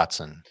 McLaurin,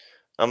 Dotson.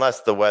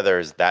 Unless the weather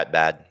is that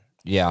bad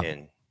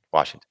in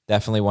Washington.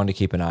 Definitely one to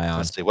keep an eye on.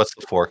 Let's see. What's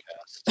the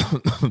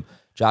forecast?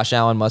 Josh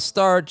Allen must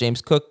start.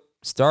 James Cook,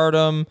 start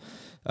him.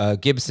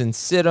 Gibson,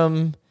 sit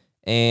him.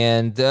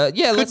 And,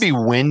 could be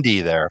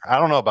windy there. I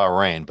don't know about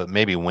rain, but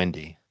maybe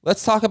windy.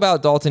 Let's talk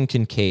about Dalton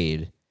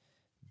Kincaid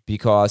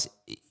because,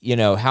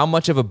 how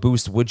much of a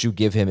boost would you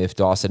give him if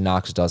Dawson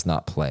Knox does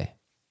not play?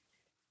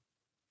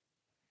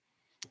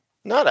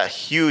 Not a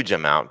huge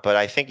amount, but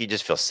I think you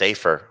just feel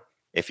safer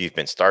if you've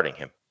been starting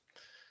him.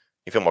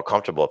 You feel more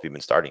comfortable if you've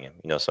been starting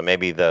him. So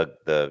maybe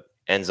the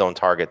end zone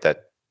target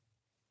that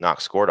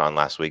Knox scored on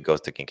last week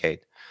goes to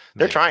Kincaid.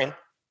 They're trying.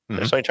 Mm-hmm.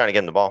 They're certainly trying to get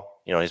him the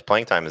ball. His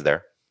playing time is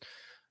there.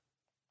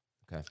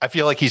 Okay. I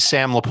feel like he's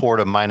Sam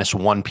Laporta minus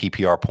 1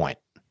 PPR point.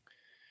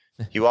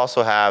 You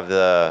also have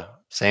the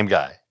same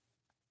guy.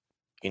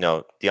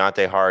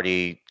 Deontay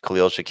Hardy,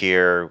 Khalil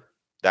Shakir.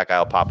 That guy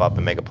will pop up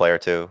and make a play or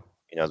two.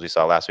 As we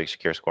saw last week,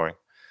 Shakir scoring.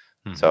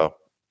 Mm-hmm. So,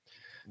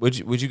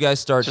 would you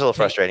guys start? It's a little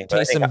frustrating.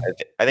 But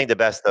I think the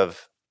best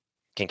of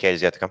Kincaid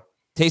is yet to come.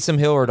 Taysom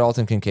Hill or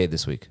Dalton Kincaid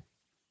this week?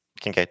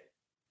 Kincaid.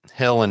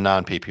 Hill and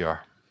non-PPR.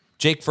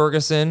 Jake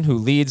Ferguson, who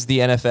leads the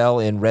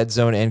NFL in red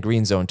zone and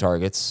green zone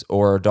targets,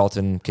 or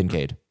Dalton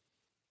Kincaid?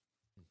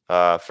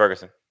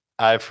 Ferguson.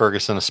 I have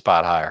Ferguson a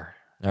spot higher.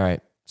 All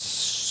right.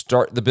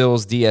 Start the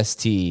Bills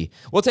DST.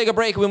 We'll take a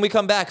break. When we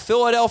come back,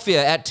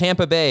 Philadelphia at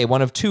Tampa Bay,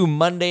 one of 2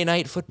 Monday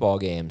night football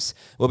games.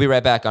 We'll be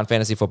right back on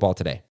Fantasy Football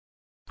Today.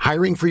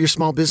 Hiring for your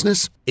small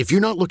business? If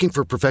you're not looking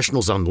for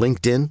professionals on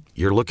LinkedIn,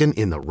 you're looking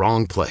in the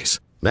wrong place.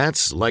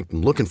 That's like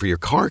looking for your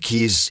car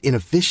keys in a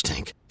fish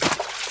tank.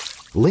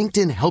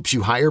 LinkedIn helps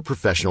you hire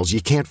professionals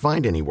you can't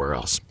find anywhere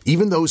else,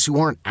 even those who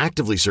aren't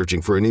actively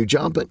searching for a new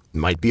job but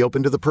might be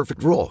open to the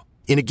perfect role.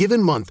 In a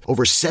given month,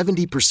 over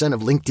 70%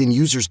 of LinkedIn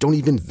users don't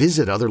even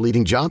visit other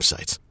leading job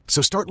sites.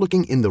 So start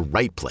looking in the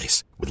right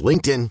place. With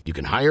LinkedIn, you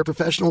can hire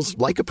professionals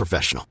like a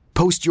professional.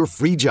 Post your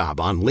free job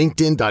on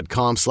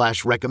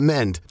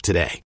linkedin.com/recommend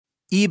today.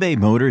 eBay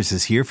Motors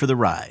is here for the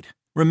ride.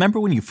 Remember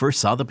when you first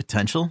saw the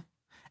potential?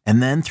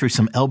 And then through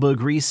some elbow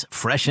grease,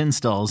 fresh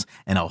installs,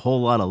 and a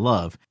whole lot of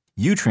love,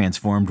 you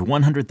transformed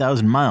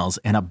 100,000 miles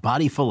and a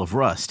body full of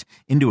rust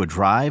into a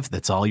drive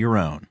that's all your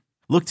own.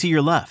 Look to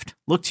your left.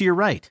 Look to your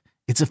right.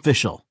 It's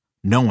official.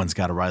 No one's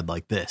got a ride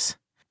like this.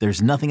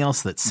 There's nothing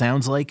else that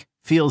sounds like,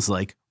 feels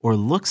like, or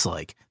looks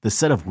like the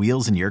set of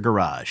wheels in your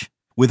garage.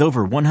 With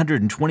over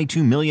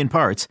 122 million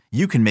parts,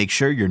 you can make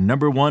sure your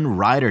number one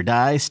ride or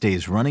die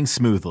stays running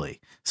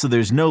smoothly. So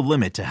there's no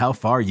limit to how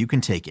far you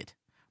can take it.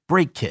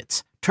 Brake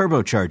kits,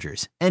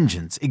 turbochargers,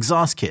 engines,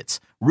 exhaust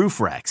kits, roof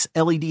racks,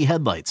 LED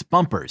headlights,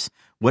 bumpers,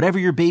 whatever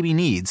your baby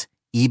needs,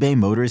 eBay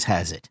Motors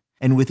has it.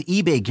 And with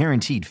eBay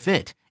Guaranteed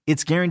Fit,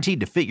 it's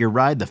guaranteed to fit your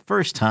ride the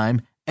first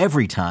time,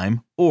 every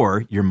time,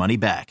 or your money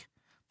back.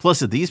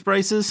 Plus, at these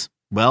prices,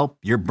 well,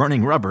 you're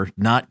burning rubber,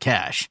 not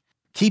cash.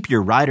 Keep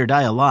your ride or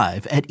die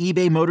alive at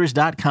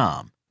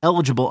ebaymotors.com.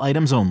 Eligible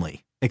items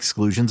only.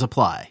 Exclusions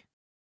apply.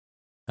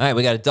 All right,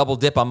 we got a double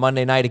dip on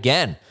Monday night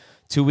again,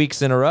 2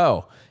 weeks in a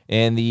row.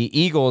 And the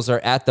Eagles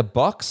are at the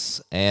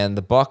Bucs, and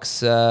the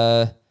Bucs,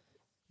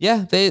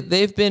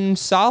 they've been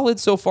solid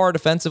so far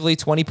defensively.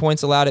 20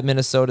 points allowed at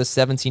Minnesota,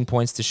 17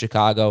 points to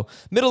Chicago.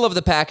 Middle of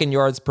the pack in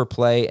yards per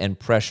play and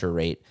pressure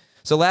rate.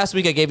 So last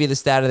week I gave you the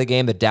stat of the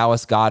game that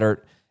Dallas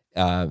Goedert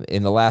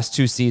In the last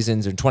two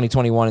seasons, in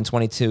 2021 and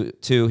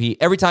 22,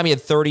 every time he had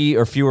 30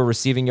 or fewer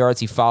receiving yards,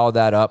 he followed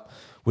that up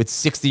with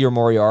 60 or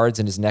more yards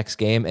in his next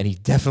game, and he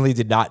definitely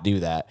did not do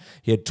that.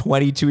 He had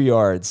 22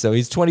 yards, so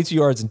he's 22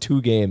 yards in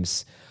 2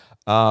 games.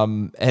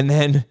 And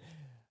then,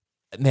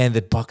 man,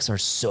 the Bucs are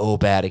so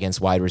bad against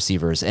wide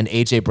receivers, and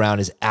A.J. Brown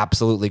is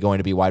absolutely going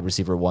to be wide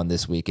receiver 1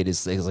 this week.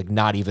 It's like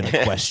not even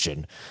a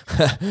question.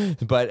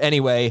 But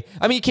anyway,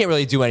 I mean, you can't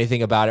really do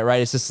anything about it,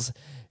 right? It's just...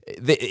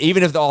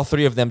 even if all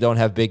 3 of them don't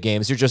have big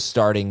games, you're just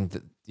starting,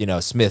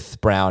 Smith,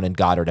 Brown, and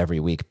Goddard every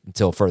week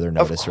until further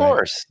notice. Of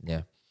course. Right?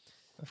 Yeah.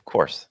 Of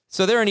course.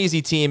 So they're an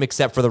easy team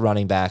except for the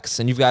running backs.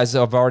 And you guys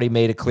have already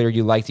made it clear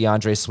you like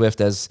DeAndre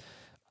Swift as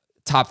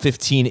top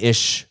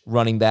 15-ish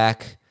running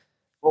back.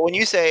 Well, when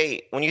you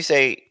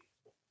say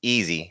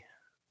easy,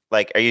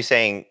 like, are you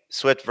saying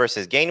Swift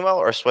versus Gainwell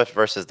or Swift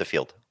versus the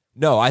field?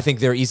 No, I think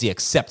they're easy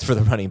except for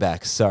the running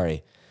backs.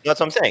 Sorry. That's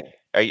what I'm saying.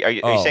 Are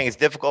you saying it's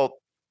difficult?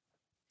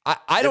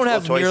 I don't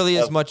have nearly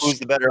as much. Who's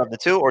the better of the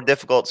two, or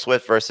difficult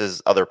Swift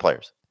versus other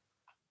players?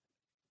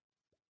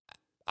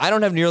 I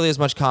don't have nearly as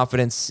much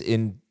confidence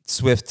in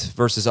Swift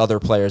versus other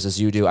players as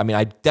you do. I mean,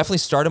 I definitely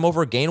start him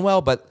over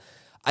Gainwell, but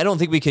I don't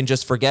think we can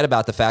just forget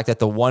about the fact that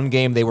the one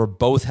game they were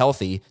both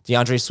healthy,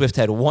 DeAndre Swift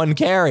had 1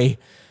 carry.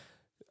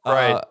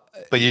 Right.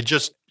 But you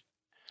just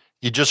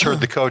heard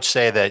the coach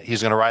say that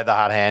he's going to ride the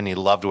hot hand. He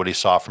loved what he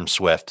saw from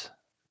Swift.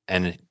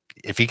 And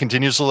if he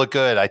continues to look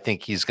good, I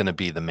think he's going to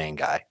be the main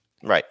guy.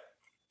 Right.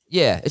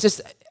 Yeah, it's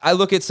just, I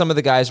look at some of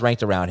the guys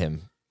ranked around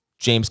him,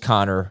 James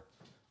Conner,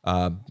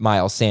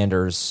 Miles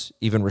Sanders,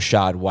 even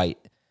Rashad White.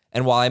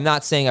 And while I'm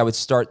not saying I would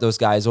start those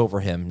guys over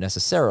him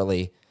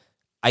necessarily,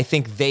 I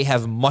think they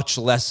have much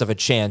less of a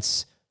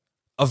chance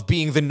of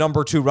being the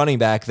number 2 running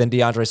back than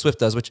DeAndre Swift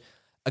does, which,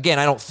 again,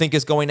 I don't think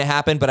is going to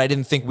happen, but I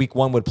didn't think week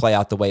 1 would play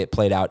out the way it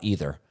played out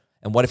either.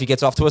 And what if he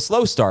gets off to a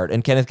slow start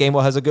and Kenneth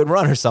Gainwell has a good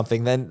run or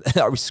something? Then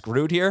are we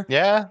screwed here?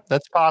 Yeah,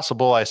 that's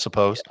possible, I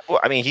suppose. Well,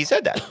 I mean, he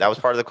said that. That was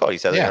part of the quote. He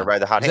said they're going to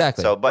ride the hot hand.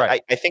 So, but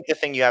right. I think the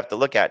thing you have to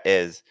look at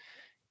is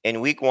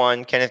in week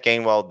 1, Kenneth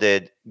Gainwell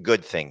did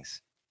good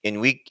things. In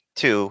week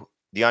 2,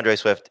 DeAndre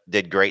Swift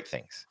did great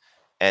things.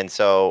 And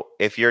so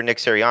if you're Nick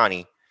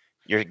Sirianni,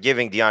 you're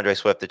giving DeAndre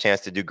Swift the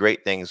chance to do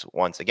great things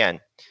once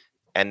again,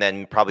 and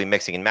then probably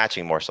mixing and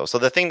matching more so. So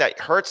the thing that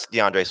hurts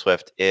DeAndre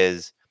Swift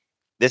is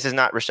this is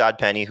not Rashad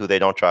Penny, who they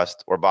don't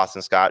trust, or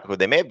Boston Scott, who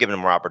they may have given him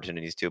more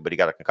opportunities to, but he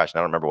got a concussion.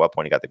 I don't remember what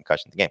point he got the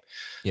concussion in the game.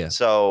 Yeah.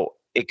 So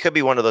it could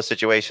be one of those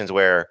situations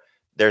where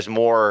there's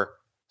more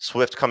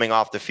Swift coming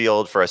off the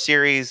field for a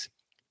series.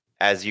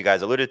 As you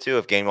guys alluded to,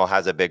 if Gainwell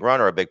has a big run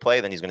or a big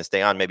play, then he's going to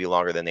stay on maybe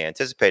longer than they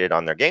anticipated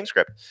on their game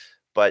script.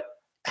 But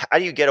how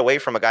do you get away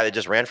from a guy that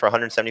just ran for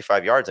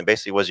 175 yards and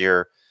basically was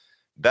your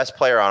best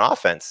player on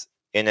offense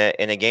in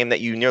a game that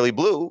you nearly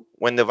blew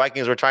when the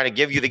Vikings were trying to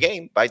give you the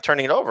game by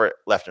turning it over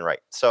left and right?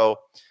 So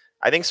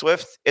I think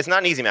Swift, it's not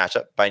an easy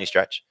matchup by any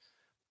stretch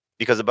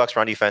because the Bucs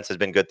run defense has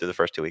been good through the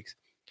first 2 weeks.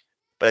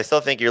 But I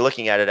still think you're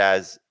looking at it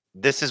as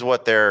this is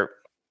what they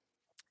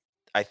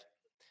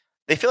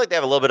feel like they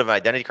have a little bit of an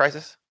identity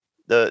crisis,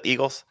 the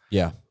Eagles.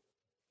 Yeah.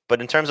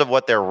 But in terms of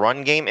what their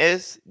run game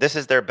is, this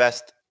is their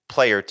best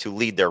player to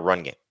lead their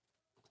run game.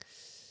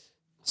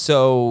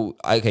 So,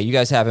 okay, you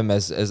guys have him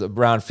as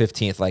around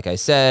 15th, like I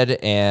said.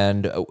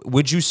 And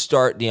would you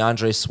start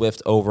DeAndre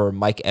Swift over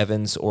Mike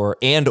Evans or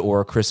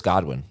Chris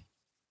Godwin?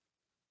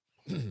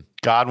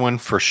 Godwin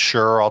for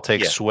sure. I'll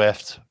take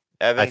Swift.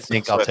 Evans, I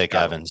think I'll take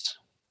Evans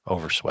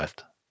over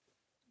Swift.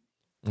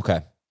 Okay.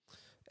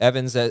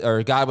 Evans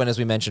or Godwin, as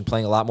we mentioned,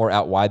 playing a lot more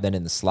out wide than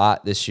in the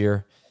slot this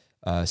year.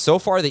 So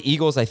far, the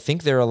Eagles, I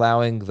think they're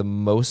allowing the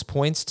most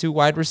points to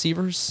wide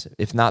receivers.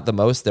 If not the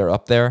most, they're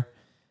up there.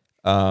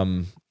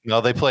 No,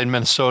 they played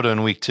Minnesota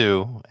in week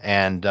 2,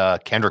 and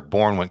Kendrick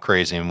Bourne went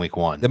crazy in week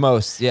 1. The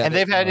most, yeah. And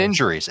they've had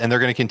injuries, and they're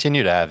going to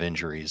continue to have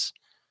injuries.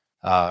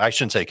 I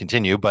shouldn't say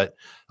continue, but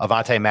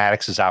Avonte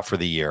Maddox is out for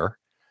the year.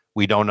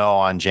 We don't know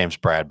on James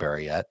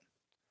Bradbury yet.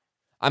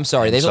 I'm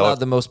sorry, they've allowed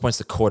the most points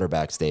to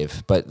quarterbacks,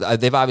 Dave. But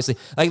they've obviously,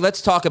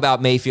 let's talk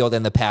about Mayfield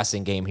and the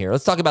passing game here.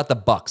 Let's talk about the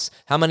Bucs.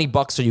 How many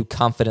Bucs are you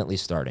confidently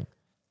starting?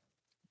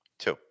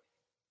 2.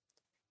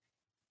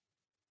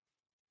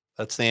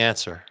 That's the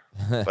answer.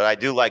 But I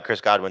do like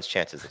Chris Godwin's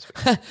chances this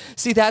week.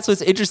 See, that's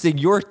what's interesting.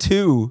 Your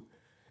 2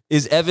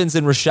 is Evans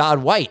and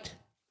Rashad White,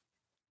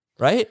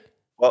 right?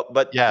 Well,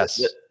 but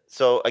yes.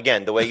 So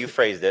again, the way you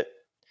phrased it,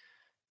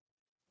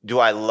 do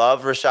I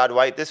love Rashad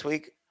White this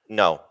week?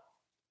 No.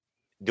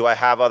 Do I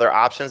have other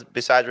options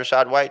besides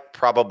Rashad White?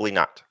 Probably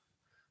not.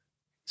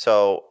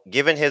 So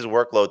given his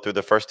workload through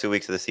the first 2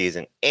 weeks of the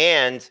season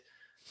and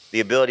the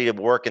ability to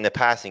work in the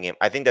passing game,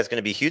 I think that's going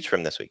to be huge for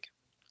him this week.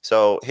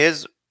 So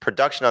his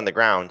production on the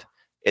ground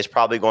is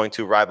probably going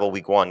to rival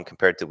week 1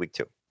 compared to week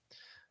 2.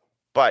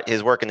 But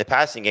his work in the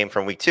passing game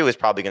from week 2 is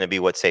probably going to be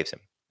what saves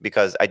him,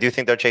 because I do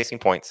think they're chasing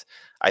points.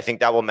 I think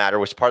that will matter,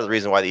 which is part of the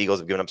reason why the Eagles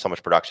have given up so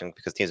much production,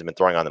 because teams have been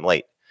throwing on them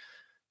late.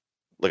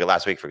 Look at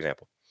last week, for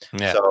example.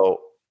 Yeah. So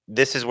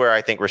this is where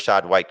I think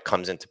Rashad White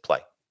comes into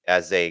play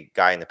as a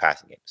guy in the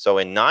passing game. So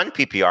in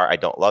non-PPR, I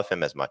don't love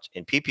him as much.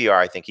 In PPR,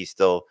 I think he's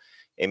still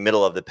a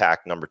middle of the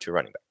pack number 2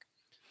 running back.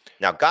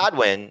 Now,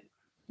 Godwin,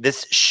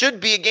 this should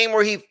be a game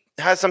where he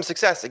has some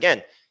success.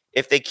 Again,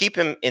 if they keep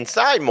him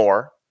inside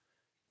more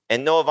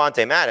and no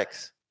Avonte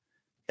Maddox.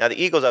 Now,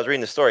 the Eagles, I was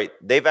reading the story,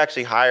 they've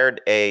actually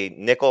hired a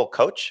nickel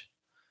coach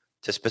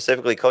to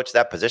specifically coach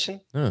that position.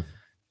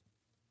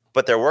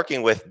 But they're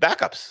working with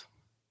backups.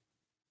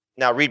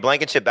 Now, Reed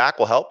Blankenship back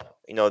will help,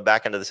 the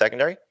back end of the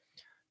secondary.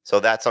 So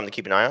that's something to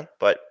keep an eye on.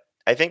 But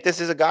I think this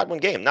is a Godwin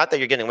game. Not that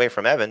you're getting away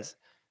from Evans.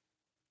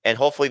 And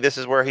hopefully this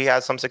is where he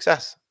has some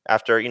success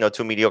after,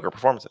 2 mediocre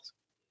performances.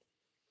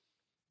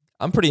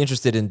 I'm pretty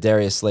interested in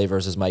Darius Slay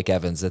versus Mike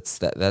Evans.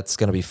 That's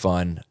going to be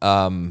fun.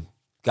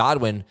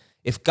 Godwin,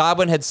 if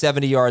Godwin had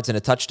 70 yards and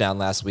a touchdown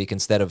last week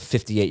instead of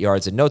 58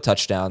 yards and no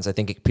touchdowns, I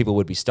think people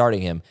would be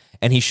starting him.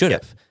 And he should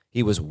have.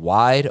 He was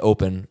wide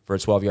open for a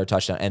 12-yard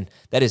touchdown. And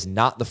that is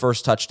not the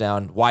first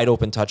wide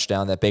open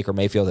touchdown that Baker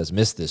Mayfield has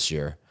missed this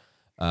year.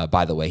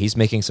 By the way, he's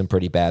making some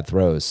pretty bad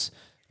throws,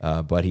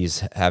 but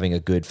he's having a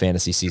good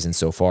fantasy season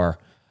so far.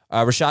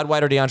 Rachaad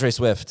White or DeAndre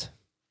Swift?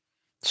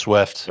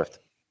 Swift.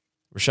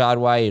 Rachaad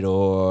White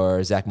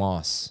or Zach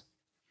Moss?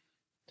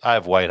 I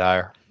have White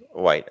higher.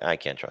 White. I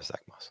can't trust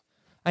Zach Moss.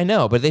 I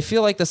know, but they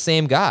feel like the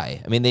same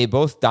guy. I mean, they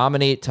both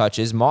dominate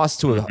touches, Moss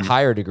to a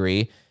higher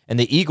degree, and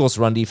the Eagles'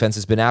 run defense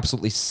has been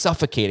absolutely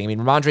suffocating. I mean,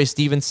 Ramondre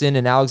Stevenson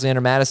and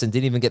Alexander Madison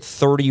didn't even get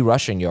 30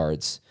 rushing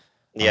yards.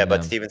 Yeah,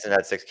 but Stevenson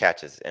had 6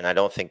 catches, and I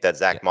don't think that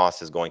Zach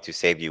Moss is going to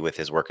save you with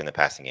his work in the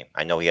passing game.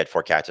 I know he had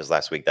 4 catches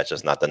last week. That's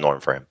just not the norm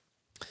for him.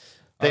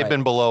 They've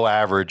been below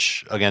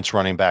average against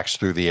running backs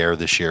through the air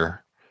this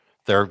year.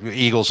 Their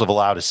Eagles have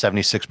allowed a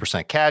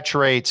 76% catch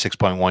rate,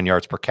 6.1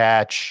 yards per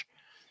catch,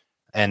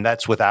 and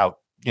that's without,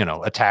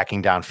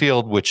 attacking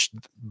downfield, which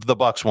the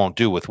Bucs won't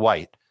do with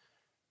White.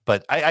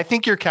 But I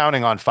think you're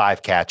counting on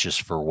 5 catches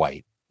for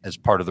White as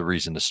part of the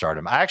reason to start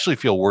him. I actually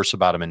feel worse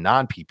about him in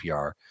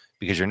non-PPR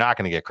because you're not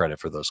going to get credit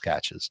for those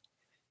catches.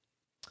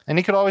 And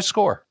he could always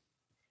score.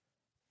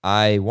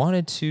 I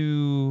wanted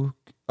to...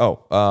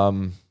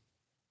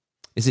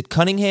 is it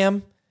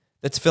Cunningham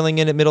that's filling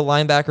in at middle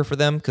linebacker for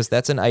them? Because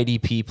that's an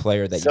IDP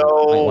player that you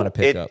might want to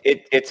pick up.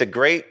 It's a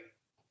great,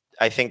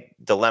 I think,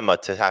 dilemma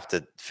to have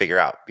to figure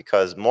out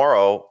because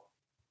Morrow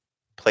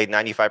played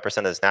 95%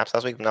 of the snaps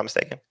last week, if I'm not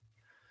mistaken.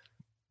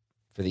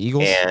 For the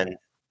Eagles? And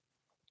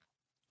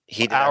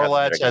he did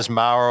Ourlets has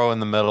Morrow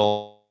in the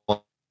middle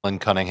and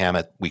Cunningham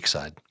at weak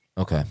side.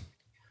 Okay.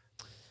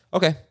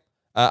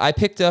 I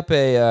picked up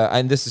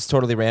and this is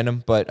totally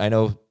random, but I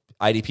know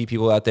IDP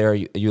people out there,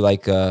 you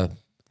like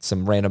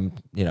some random,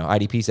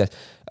 IDPs.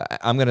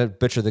 I'm going to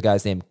butcher the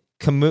guy's name.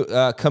 Camus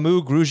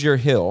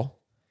Grugier-Hill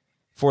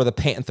for the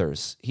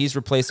Panthers. He's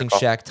replacing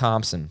Shaq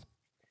Thompson,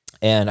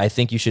 and I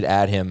think you should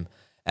add him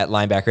at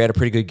linebacker. He had a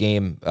pretty good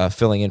game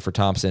filling in for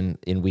Thompson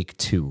in week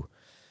 2.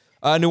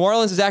 New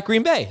Orleans is at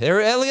Green Bay.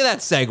 Look at that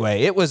segue.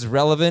 It was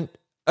relevant.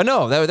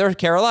 No, they're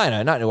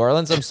Carolina, not New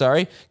Orleans. I'm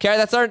sorry.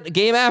 That's our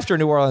game after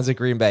New Orleans at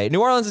Green Bay.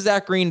 New Orleans is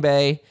at Green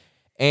Bay,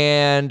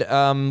 and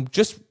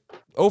just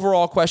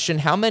overall question,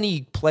 how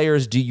many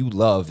players do you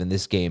love in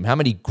this game? How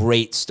many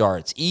great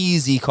starts,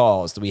 easy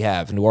calls do we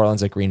have in New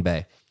Orleans at Green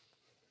Bay?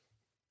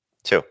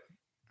 2.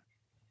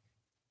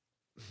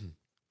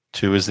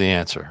 2 is the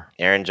answer.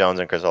 Aaron Jones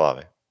and Chris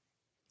Olave.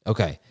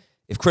 Okay.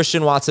 If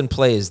Christian Watson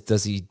plays,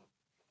 does he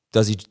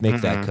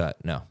make that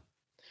cut?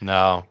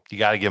 No, you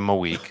got to give him a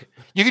week.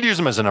 You could use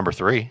him as a number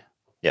 3.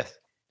 Yes.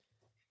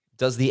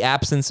 Does the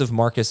absence of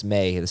Marcus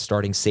May, the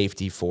starting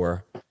safety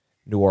for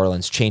New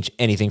Orleans, change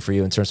anything for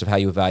you in terms of how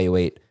you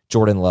evaluate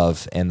Jordan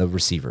Love and the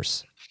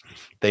receivers?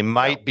 They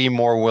might be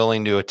more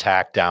willing to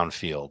attack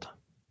downfield,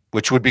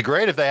 which would be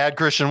great if they had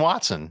Christian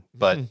Watson,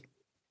 but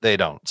they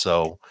don't.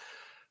 So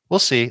we'll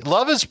see.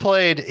 Love has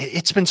played.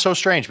 It's been so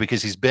strange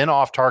because he's been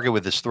off target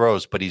with his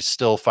throws, but he's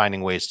still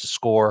finding ways to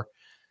score.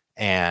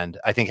 And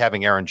I think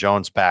having Aaron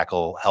Jones back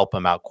will help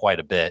him out quite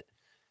a bit.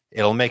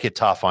 It'll make it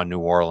tough on New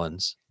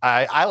Orleans.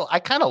 I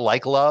kind of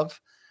like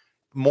Love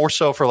more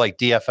so for like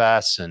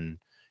DFS and,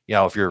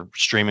 if you're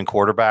streaming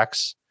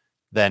quarterbacks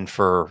than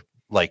for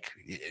like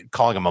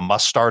calling him a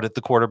must start at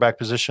the quarterback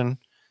position.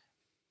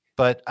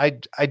 But I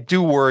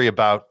do worry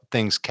about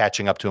things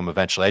catching up to him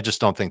eventually. I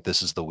just don't think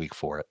this is the week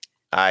for it.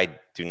 I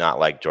do not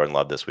like Jordan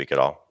Love this week at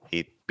all.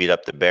 He beat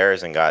up the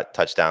Bears and got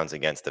touchdowns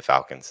against the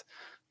Falcons.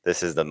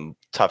 This is the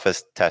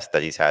toughest test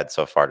that he's had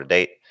so far to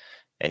date.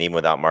 And even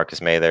without Marcus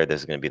May there,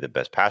 this is going to be the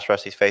best pass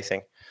rush he's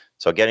facing.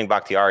 So getting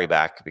Bakhtiari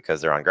back because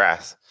they're on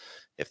grass,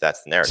 if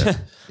that's the narrative.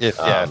 If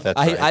that's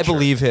right, I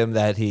believe him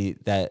that's believe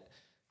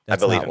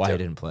not why too. he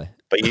didn't play.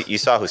 But you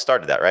saw who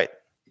started that, right?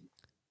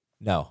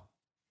 No.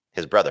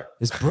 His brother.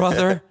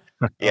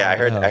 Yeah, I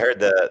heard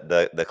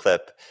the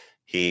clip.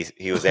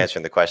 He was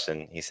answering the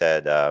question. He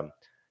said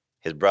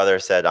his brother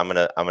said, I'm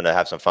gonna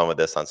have some fun with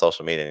this on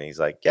social media, and he's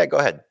like, yeah, go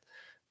ahead.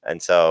 And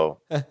so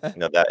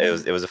that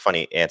it was a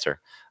funny answer.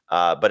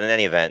 But in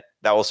any event,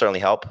 that will certainly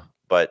help.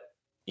 But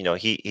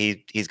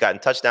he's gotten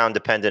touchdown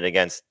dependent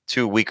against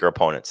two weaker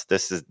opponents.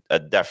 This is a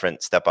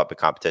definite step up in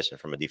competition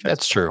from a defense.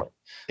 That's true.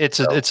 It's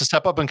a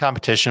step up in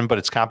competition, but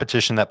it's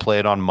competition that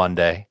played on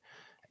Monday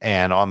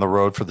and on the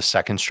road for the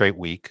second straight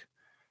week.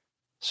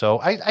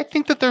 So I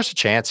think that there's a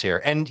chance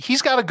here, and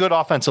he's got a good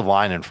offensive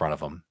line in front of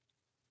him.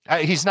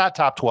 He's not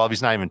top 12.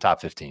 He's not even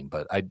top 15,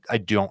 but I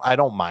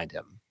don't mind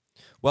him.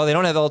 Well, they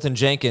don't have Elton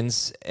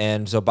Jenkins,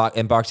 and so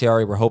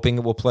Bakhtiari we're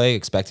hoping will play,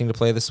 expecting to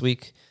play this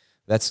week.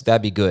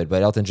 That'd be good,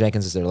 but Elton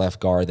Jenkins is their left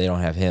guard. They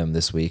don't have him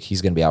this week.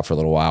 He's going to be out for a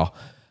little while.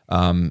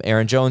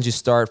 Aaron Jones, you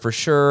start for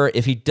sure.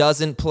 If he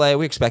doesn't play,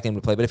 we expect him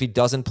to play, but if he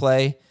doesn't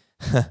play,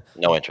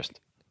 no interest.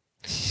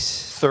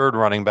 Third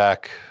running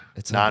back,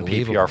 it's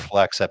non-PPR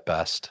flex at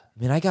best.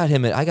 I mean, I got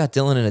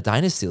Dylan in a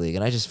dynasty league,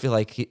 and I just feel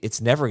like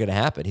it's never going to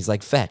happen. He's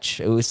like Fetch.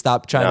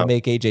 Stop trying to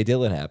make AJ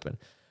Dillon happen.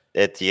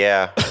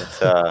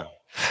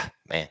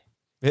 Man.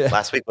 Yeah.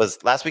 Last week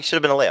should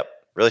have been a layup.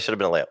 Really should have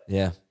been a layup.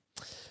 Yeah.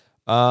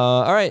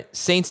 All right.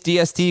 Saints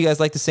DST. You guys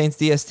like the Saints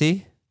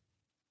DST?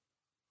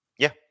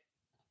 Yeah.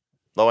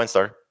 Low end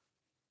starter.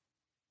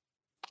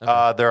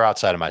 Okay. They're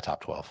outside of my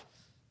top 12.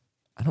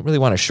 I don't really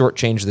want to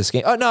shortchange this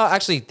game. Oh no,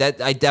 actually,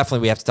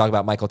 we have to talk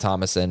about Michael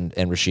Thomas and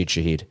Rashid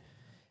Shaheed,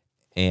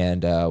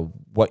 and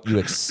what you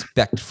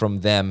expect from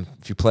them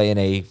if you play in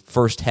a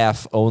first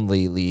half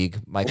only league.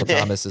 Michael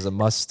Thomas is a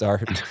must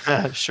start.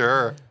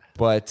 Sure,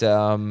 but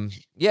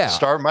yeah,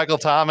 start Michael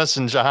Thomas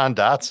and Jahan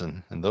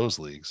Dotson in those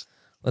leagues.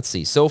 Let's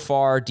see. So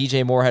far,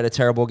 DJ Moore had a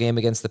terrible game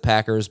against the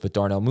Packers, but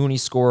Darnell Mooney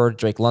scored.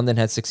 Drake London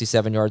had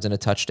 67 yards and a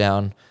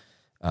touchdown.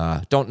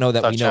 Don't know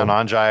that touchdown we know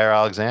on Jair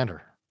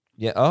Alexander.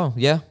 Yeah. Oh,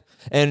 yeah.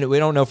 And we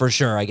don't know for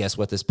sure, I guess,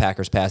 what this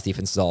Packers pass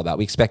defense is all about.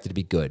 We expect it to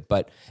be good.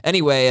 But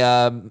anyway,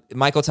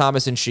 Michael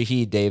Thomas and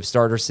Shaheed, Dave,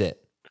 start or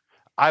sit?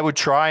 I would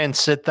try and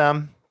sit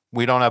them.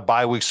 We don't have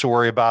bye weeks to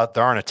worry about.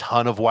 There aren't a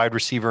ton of wide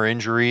receiver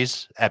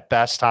injuries. At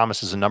best,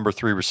 Thomas is a number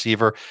 3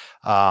 receiver.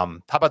 How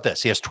about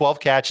this? He has 12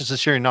 catches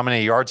this year. You know how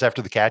many yards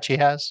after the catch he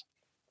has?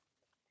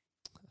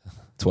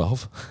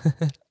 12.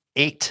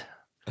 8.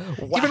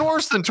 Wow. Even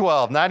worse than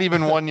 12. Not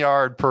even 1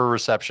 yard per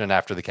reception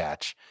after the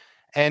catch.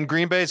 And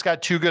Green Bay's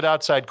got 2 good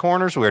outside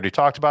corners. We already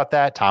talked about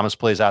that. Thomas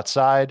plays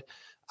outside.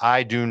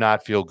 I do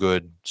not feel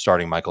good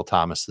starting Michael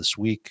Thomas this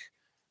week.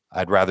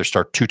 I'd rather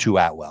start Tutu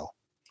Atwell,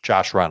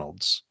 Josh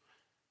Reynolds.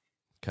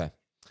 Okay.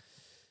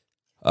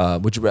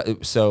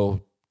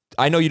 So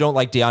I know you don't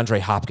like DeAndre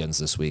Hopkins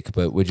this week,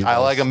 but would you? I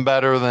like him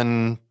better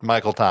than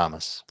Michael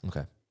Thomas.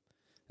 Okay.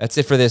 That's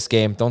it for this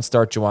game. Don't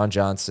start Juwan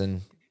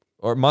Johnson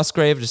or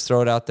Musgrave. Just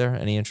throw it out there.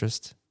 Any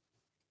interest?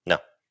 No.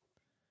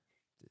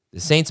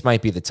 The Saints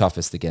might be the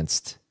toughest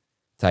against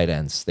tight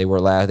ends. They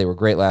were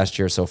great last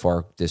year so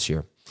far this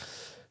year.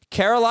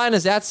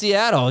 Carolina's at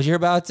Seattle. Did you hear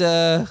about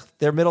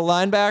their middle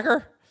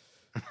linebacker?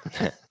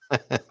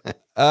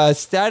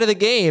 Stat of the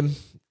game.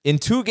 In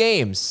 2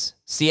 games,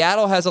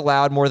 Seattle has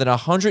allowed more than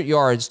 100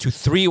 yards to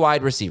 3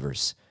 wide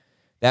receivers.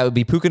 That would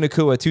be Puka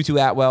Nacua, Tutu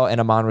Atwell,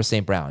 and Amon-Ra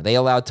St. Brown. They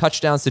allowed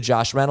touchdowns to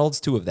Josh Reynolds,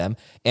 2 of them,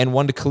 and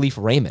 1 to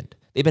Khalif Raymond.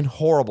 They've been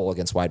horrible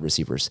against wide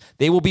receivers.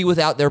 They will be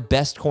without their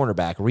best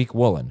cornerback, Reek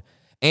Woolen.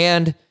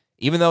 And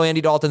even though Andy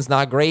Dalton's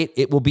not great,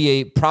 it will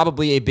be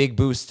probably a big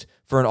boost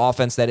for an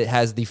offense that it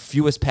has the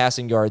fewest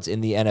passing yards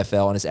in the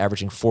NFL and is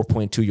averaging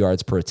 4.2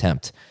 yards per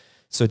attempt.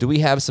 So do we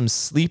have some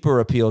sleeper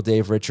appeal,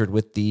 Dave Richard,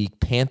 with the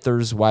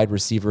Panthers wide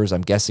receivers?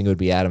 I'm guessing it would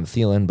be Adam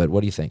Thielen, but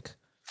what do you think?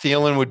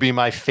 Thielen would be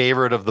my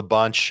favorite of the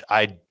bunch.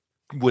 I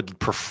would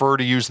prefer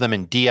to use them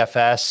in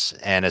DFS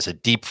and as a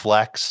deep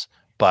flex,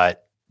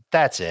 but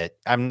that's it.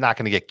 I'm not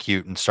going to get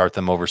cute and start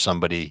them over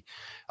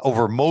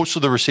most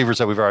of the receivers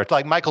that we've already,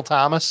 like Michael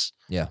Thomas.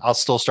 Yeah. I'll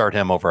still start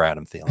him over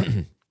Adam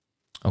Thielen.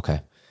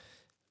 Okay.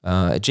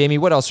 Jamie,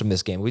 what else from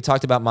this game? We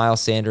talked about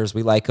Miles Sanders.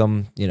 We like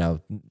him,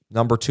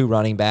 number 2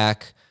 running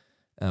back.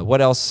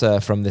 What else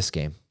from this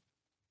game?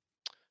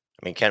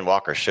 I mean, Ken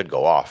Walker should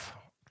go off,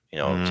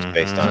 just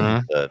based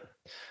on the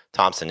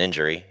Thompson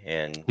injury.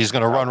 And he's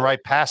going to run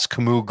right past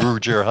Kamu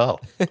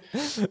Grugier-Ho.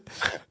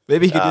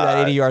 Maybe he could do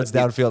that 80 yards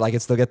downfield. I can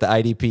still get the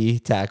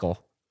IDP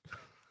tackle.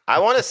 I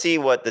want to see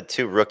what the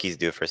 2 rookies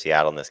do for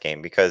Seattle in this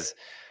game, because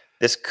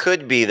this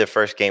could be the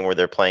first game where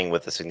they're playing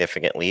with a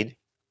significant lead.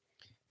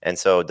 And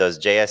so does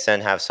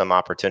JSN have some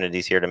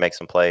opportunities here to make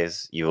some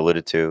plays? You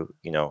alluded to,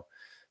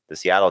 the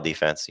Seattle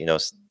defense,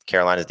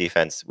 Carolina's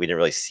defense. We didn't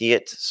really see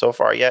it so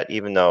far yet,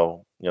 even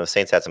though, the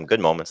Saints had some good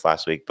moments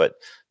last week, but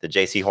the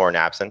JC Horn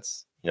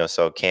absence,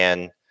 so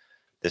can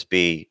this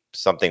be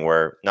something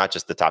where not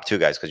just the top 2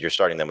 guys, because you're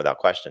starting them without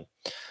question,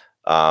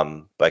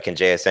 but can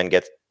JSN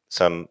get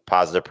some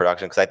positive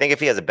production? Because I think if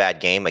he has a bad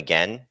game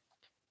again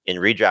in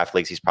redraft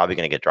leagues, he's probably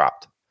going to get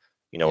dropped.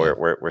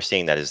 We're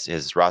seeing that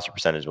his roster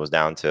percentage was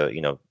down to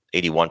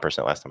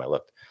 81% last time I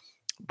looked.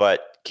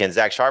 But can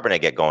Zach Charbonnet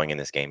get going in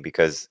this game?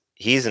 Because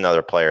he's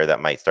another player that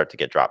might start to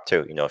get dropped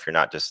too. If you're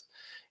not just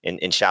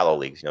in shallow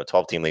leagues,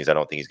 12-team leagues, I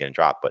don't think he's going to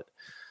drop. But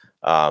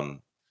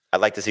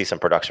I'd like to see some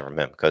production from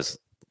him, because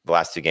the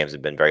last 2 games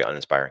have been very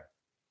uninspiring.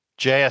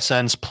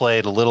 JSN's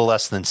played a little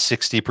less than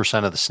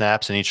 60% of the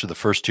snaps in each of the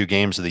first 2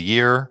 games of the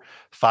year.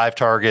 5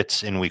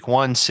 targets in week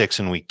 1, 6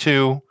 in week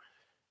 2.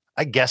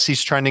 I guess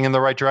he's trending in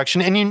the right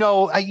direction. And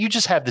you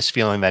just have this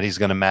feeling that he's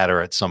going to matter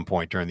at some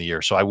point during the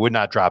year. So I would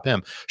not drop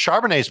him.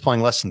 Charbonnet is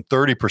playing less than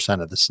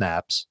 30% of the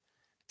snaps,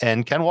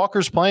 and Ken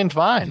Walker's playing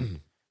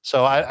fine.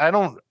 So I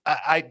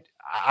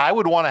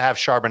would want to have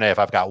Charbonnet if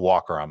I've got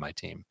Walker on my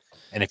team.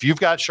 And if you've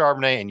got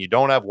Charbonnet and you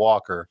don't have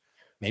Walker,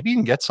 maybe you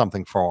can get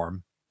something for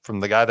him from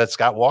the guy that's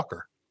got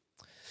Walker.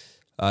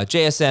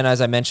 JSN,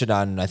 as I mentioned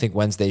on, I think,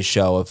 Wednesday's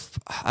show,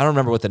 I don't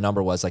remember what the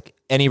number was, like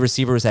any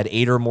receiver who's had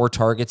 8 or more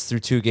targets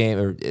through 2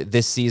 games or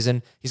this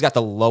season, he's got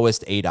the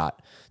lowest ADOT,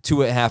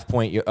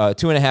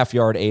 2.5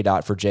 yard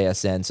ADOT for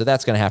JSN. So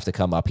that's going to have to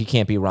come up. He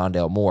can't be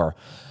Rondale Moore.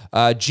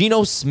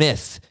 Geno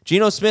Smith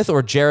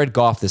or Jared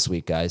Goff this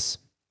week, guys?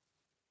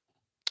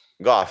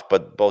 Goff,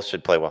 but both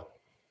should play well.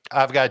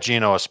 I've got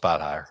Geno a spot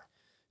higher.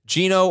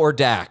 Geno or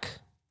Dak?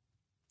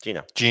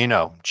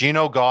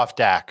 Geno, Goff,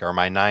 Dak are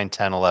my 9,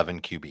 10, 11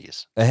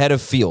 QBs. Ahead of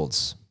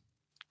Fields.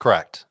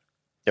 Correct.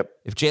 Yep.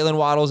 If Jalen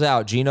Waddle's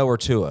out, Geno or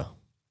Tua?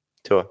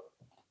 Tua.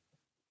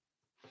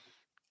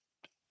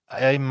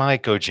 I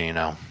might go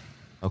Geno.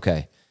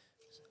 Okay.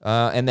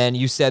 And then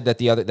you said that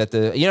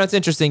it's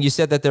interesting. You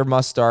said that they're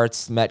must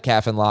starts,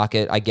 Metcalf and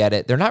Lockett. I get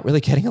it. They're not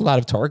really getting a lot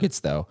of targets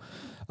though.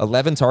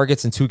 11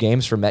 targets in 2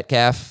 games for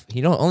Metcalf.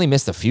 He only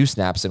missed a few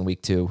snaps in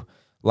week 2.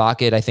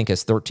 Lockett, I think,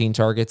 has 13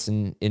 targets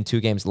in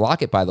 2 games.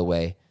 Lockett, by the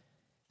way,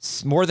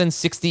 more than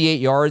 68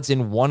 yards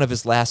in one of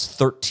his last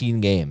 13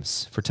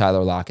 games for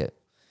Tyler Lockett.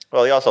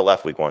 Well, he also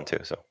left week 1 too.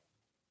 So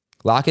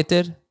Lockett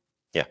did?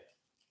 Yeah.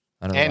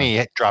 And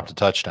he dropped a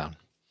touchdown.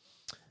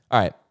 All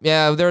right.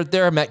 Yeah,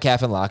 they're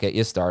Metcalf and Lockett.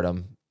 You start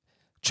them.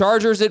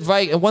 Chargers at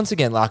Vikings. Once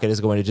again, Lockett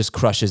is going to just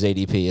crush his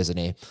ADP, isn't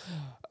he?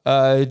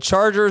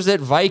 Chargers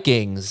at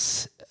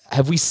Vikings.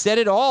 Have we said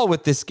it all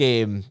with this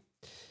game?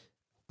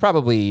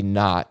 Probably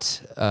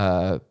not.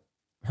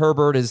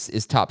 Herbert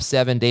is top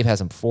 7. Dave has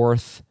him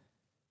 4th.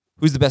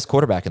 Who's the best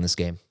quarterback in this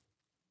game?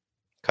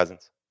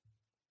 Cousins.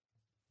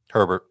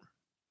 Herbert.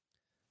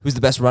 Who's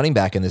the best running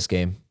back in this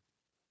game?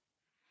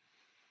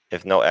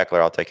 If no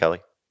Eckler, I'll take Kelly.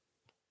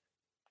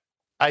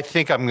 I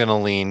think I'm going to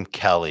lean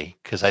Kelly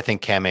because I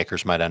think Cam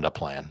Akers might end up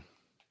playing.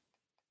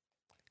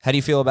 How do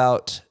you feel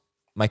about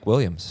Mike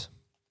Williams?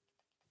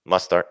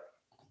 Must start.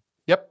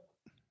 Yep.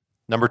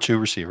 Number 2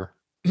 receiver.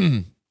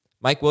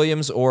 Mike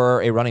Williams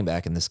or a running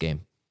back in this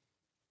game?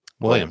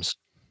 Williams.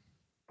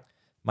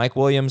 Mike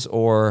Williams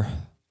or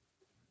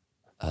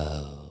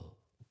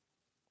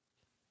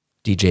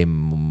DJ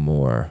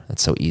Moore.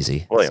 That's so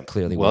easy. Williams. It's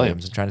clearly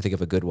Williams. I'm trying to think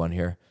of a good one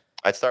here.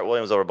 I'd start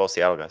Williams over both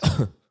Seattle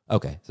guys.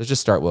 Okay, so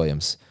just start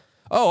Williams.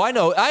 Oh, I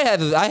know. I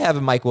have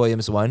a Mike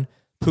Williams one.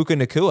 Puka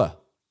Nacua.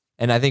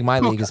 And I think my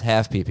league is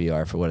half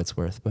PPR for what it's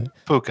worth. But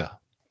Puka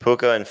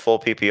in full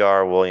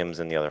PPR, Williams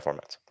in the other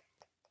formats.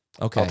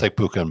 Okay. I'll take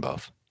Puka in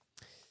both.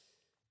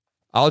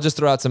 I'll just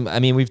throw out some. I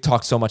mean, we've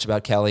talked so much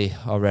about Kelly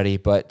already,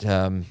 but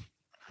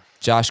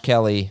Josh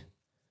Kelly,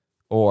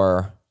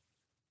 or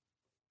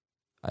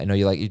I know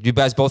you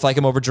guys both like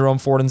him over Jerome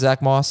Ford and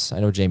Zach Moss. I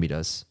know Jamie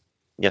does.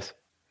 Yes.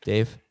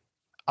 Dave?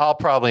 I'll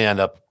probably end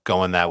up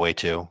going that way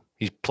too.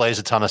 He plays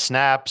a ton of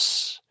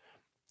snaps.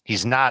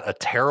 He's not a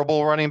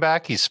terrible running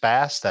back. He's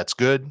fast. That's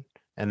good.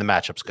 And the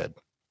matchup's good.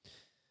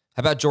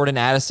 How about Jordan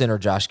Addison or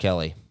Josh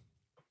Kelly?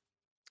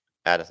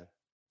 Addison.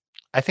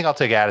 I think I'll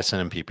take Addison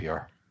in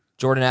PPR.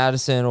 Jordan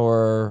Addison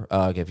or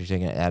okay, if you're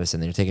taking Addison,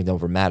 then you're taking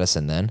over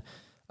Madison then.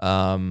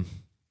 All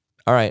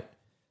right.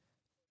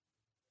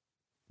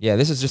 Yeah,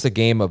 this is just a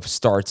game of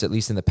starts, at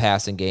least in the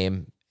passing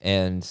game.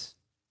 And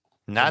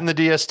not in the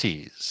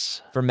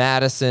DSTs. For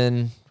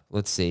Madison,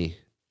 let's see.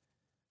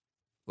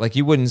 Like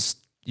you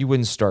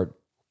wouldn't start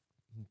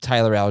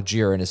Tyler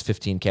Algier and his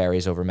 15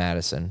 carries over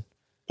Madison.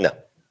 No.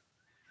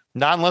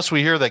 Not unless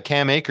we hear that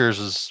Cam Akers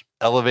is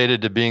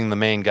elevated to being the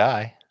main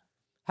guy.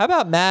 How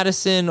about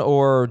Madison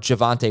or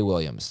Javonte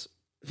Williams?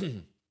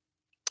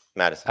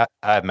 Madison.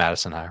 I have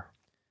Madison higher.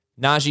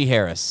 Najee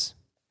Harris.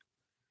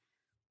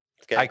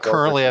 I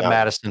currently have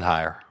Madison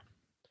higher.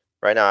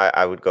 Right now,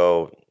 I would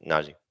go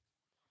Najee.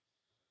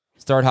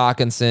 Start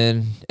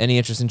Hawkinson. Any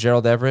interest in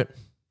Gerald Everett?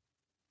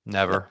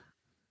 Never.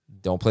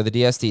 Don't play the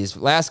DSTs.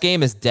 Last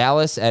game is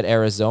Dallas at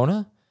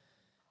Arizona.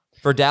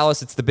 For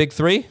Dallas, it's the big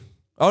 3.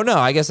 Oh, no,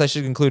 I guess I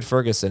should include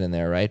Ferguson in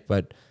there, right?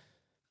 But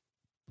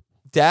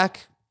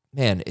Dak,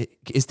 man,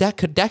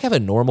 could Dak have a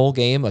normal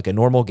game, like a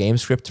normal game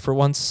script for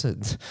once?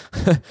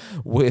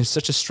 It's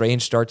such a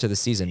strange start to the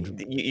season.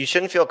 You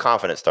shouldn't feel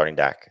confident starting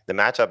Dak. The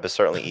matchup is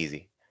certainly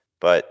easy,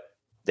 but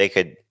they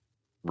could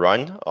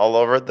run all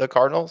over the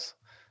Cardinals.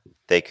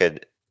 They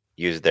could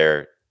use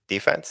their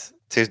defense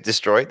to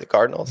destroy the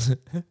Cardinals.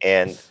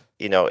 And,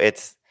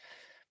 it's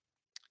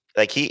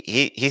like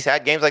he's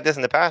had games like this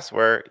in the past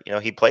where,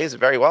 he plays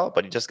very well,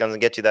 but he just doesn't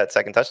get you that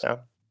second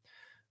touchdown.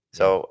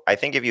 So I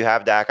think if you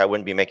have Dak, I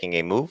wouldn't be making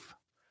a move,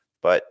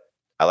 but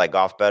I like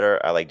Goff better.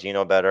 I like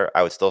Geno better.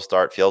 I would still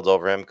start Fields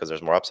over him because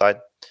there's more upside.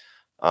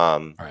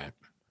 All right.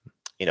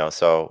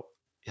 So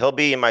he'll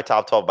be in my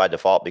top 12 by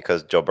default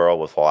because Joe Burrow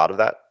will fall out of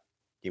that,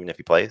 even if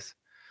he plays.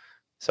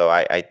 So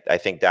I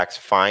think Dak's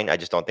fine. I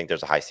just don't think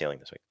there's a high ceiling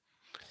this week.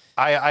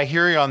 I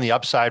hear you on the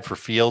upside for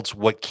Fields.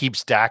 What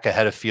keeps Dak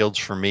ahead of Fields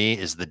for me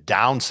is the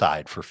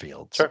downside for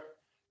Fields. Sure.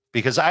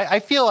 Because I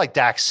feel like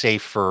Dak's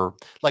safe for,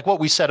 like what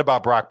we said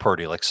about Brock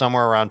Purdy, like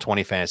somewhere around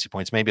 20 fantasy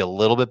points, maybe a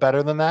little bit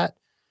better than that.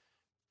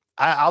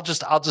 I'll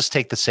just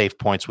take the safe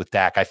points with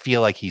Dak. I feel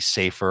like he's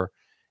safer.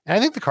 And I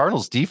think the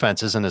Cardinals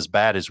defense isn't as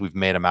bad as we've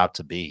made him out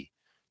to be.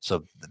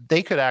 So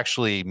they could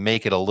actually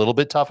make it a little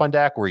bit tough on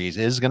Dak where he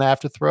is going to have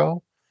to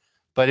throw.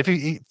 But if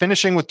he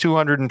finishing with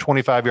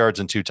 225 yards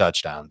and 2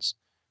 touchdowns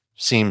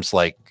seems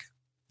like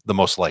the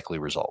most likely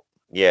result.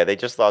 Yeah, they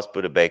just lost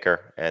Budda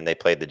Baker, and they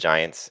played the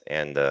Giants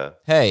and the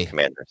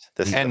Commanders.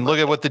 And look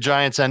at what the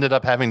Giants ended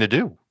up having to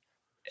do.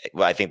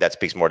 Well, I think that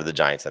speaks more to the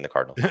Giants than the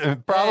Cardinals.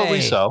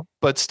 Probably so,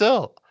 but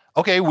still.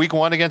 Okay, week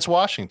 1 against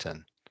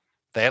Washington.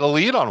 They had a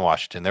lead on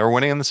Washington. They were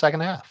winning in the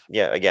second half.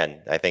 Yeah,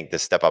 again, I think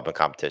this step up in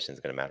competition is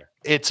going to matter.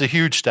 It's a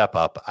huge step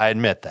up. I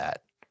admit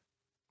that.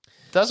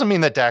 Doesn't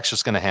mean that Dak's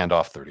just going to hand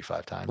off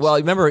 35 times. Well,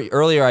 remember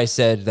earlier I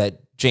said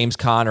that James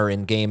Conner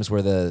in games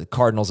where the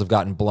Cardinals have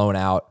gotten blown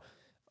out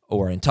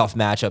or in tough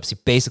matchups, he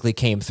basically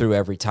came through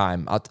every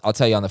time. I'll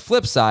tell you on the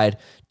flip side,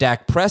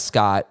 Dak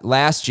Prescott,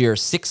 last year,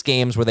 6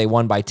 games where they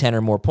won by 10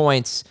 or more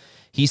points,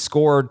 he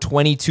scored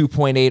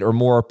 22.8 or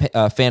more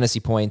fantasy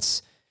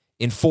points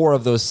in 4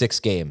 of those 6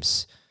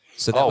 games.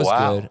 So that was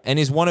good. And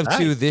he's 1 of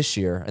 2 this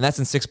year, and that's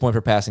in 6-point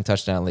per passing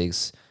touchdown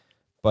leagues.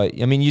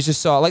 But I mean, you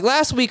just saw like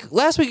last week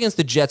against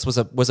the Jets was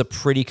a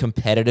pretty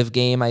competitive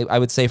game, I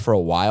would say, for a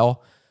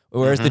while.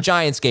 Whereas the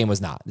Giants game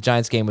was not. The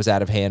Giants game was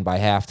out of hand by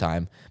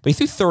halftime. But he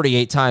threw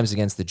 38 times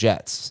against the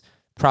Jets.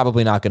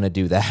 Probably not going to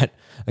do that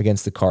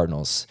against the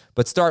Cardinals.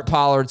 But start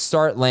Pollard,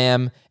 start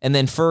Lamb, and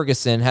then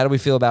Ferguson. How do we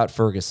feel about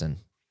Ferguson?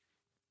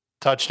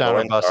 Touchdown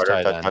or bust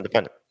tight end.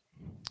 Independent.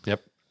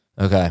 Yep.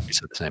 Okay. We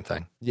said the same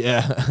thing.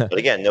 Yeah. But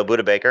again, no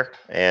Budda Baker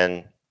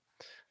and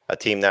a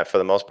team that for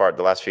the most part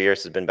the last few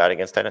years has been bad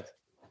against tight ends.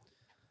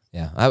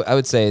 Yeah, I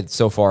would say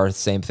so far the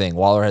same thing.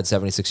 Waller had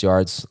 76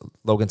 yards.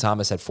 Logan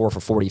Thomas had 4 for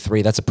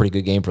 43. That's a pretty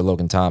good game for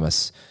Logan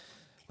Thomas.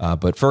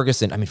 But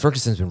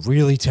Ferguson's been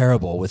really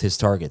terrible with his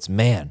targets,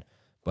 man.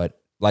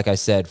 But like I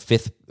said,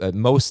 5th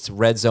most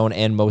red zone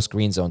and most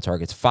green zone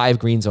targets. 5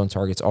 green zone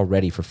targets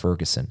already for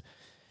Ferguson.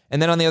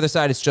 And then on the other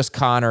side, it's just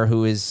Connor,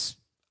 who is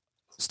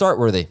start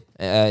worthy.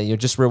 You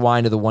just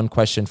rewind to the one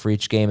question for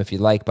each game if you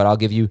like, but I'll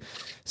give you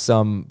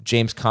some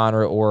James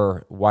Conner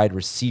or wide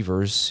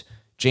receivers.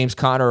 James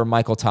Conner or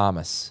Michael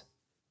Thomas?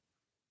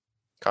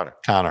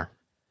 Conner.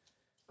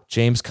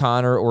 James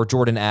Conner or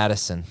Jordan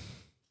Addison?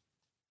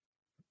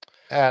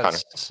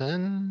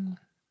 Addison?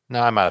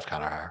 No, I might have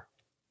Conner higher.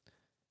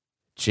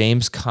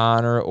 James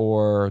Conner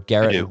or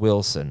Garrett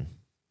Wilson?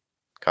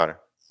 Conner.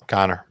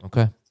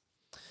 Okay.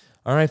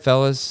 All right,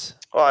 fellas.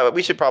 Well,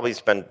 we should probably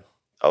spend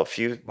a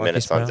few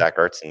minutes on Zach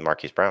Ertz and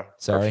Marquise Brown.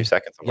 Sorry. Or a few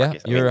seconds on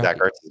Marquise. Zach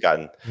Ertz has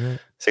gotten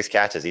 6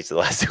 catches each of the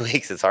last 2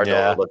 weeks. It's hard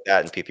to overlook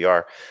that in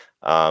PPR.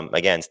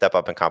 Again, step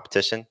up in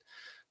competition.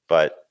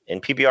 But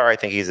in PPR, I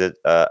think he's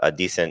a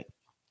decent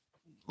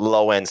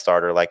low-end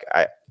starter. Like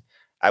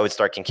I would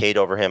start Kincaid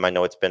over him. I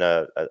know it's been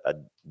a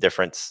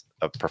difference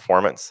of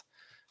performance.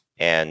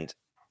 And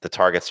the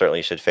target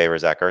certainly should favor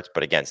Zach Ertz.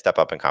 But again, step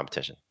up in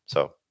competition.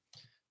 So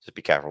just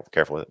be careful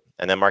with it.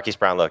 And then Marquise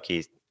Brown, look,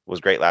 he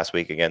was great last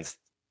week against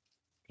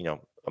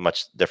a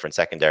much different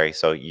secondary.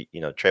 So,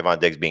 Trayvon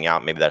Diggs being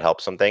out, maybe that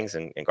helps some things,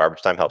 and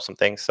garbage time helps some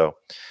things. So,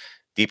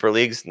 deeper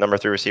leagues, number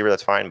 3 receiver,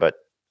 that's fine, but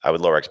I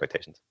would lower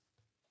expectations.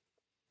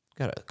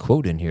 Got a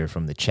quote in here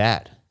from the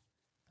chat.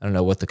 I don't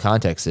know what the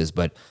context is,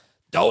 but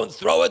don't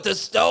throw it to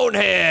stone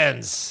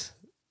hands.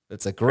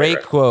 That's a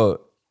great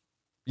quote.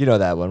 You know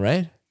that one,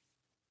 right?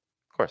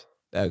 Of course.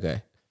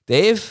 Okay.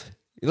 Dave,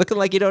 you're looking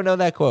like you don't know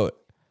that quote.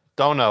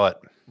 Don't know it.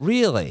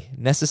 Really?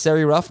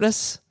 Necessary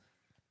Roughness?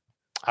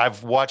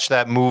 I've watched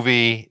that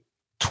movie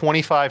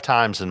 25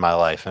 times in my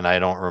life, and I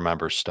don't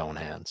remember stone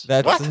hands.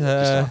 That's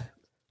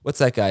what's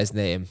that guy's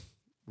name?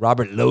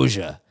 Robert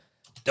Loggia.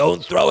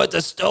 Don't throw it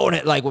to stone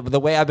hands. Like the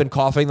way I've been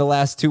coughing the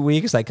last 2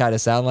 weeks, I kind of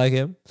sound like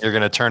him. You're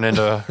going to turn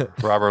into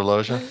Robert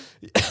Loggia?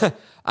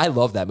 I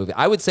love that movie.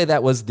 I would say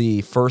that was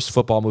the first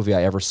football movie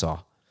I ever saw.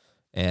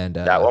 And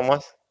that one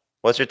was?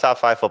 What's your top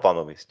 5 football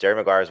movies? Jerry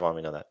Maguire's one.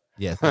 We know that.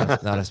 Yeah,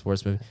 not a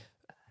sports movie.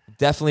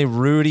 Definitely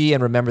Rudy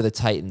and Remember the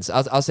Titans.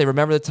 I'll say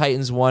Remember the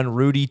Titans 1,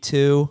 Rudy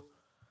 2.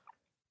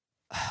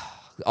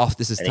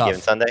 This is tough. Any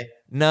Given Sunday?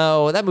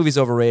 No, that movie's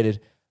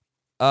overrated.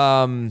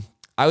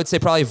 I would say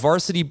probably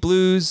Varsity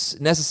Blues,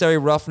 Necessary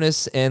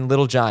Roughness, and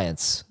Little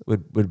Giants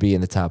would be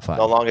in the top 5.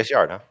 No Longest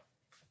Yard, huh?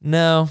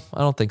 No, I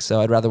don't think so.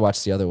 I'd rather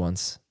watch the other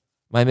ones.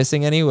 Am I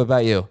missing any? What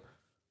about you?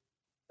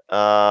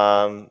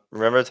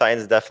 Remember the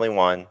Titans is definitely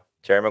 1.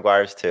 Jerry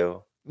Maguire's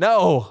 2.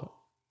 No.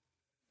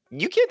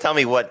 You can't tell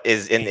me what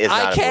is not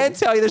I can't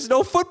tell you. There's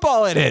no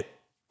football in it.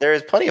 There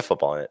is plenty of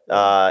football in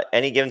it.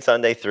 Any Given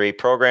Sunday 3.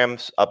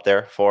 Programs up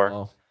there 4.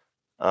 Oh.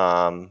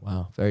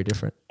 Wow, very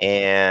different.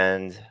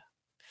 And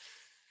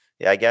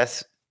yeah, I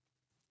guess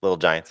Little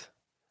Giants.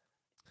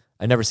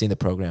 I've never seen the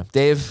program.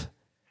 Dave?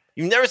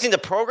 You've never seen the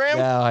program?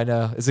 Yeah, I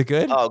know. Is it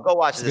good? Oh, go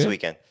watch it this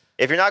weekend.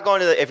 If you're not going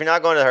to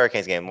the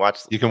Hurricanes game, watch.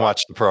 You can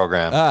watch the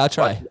program. I'll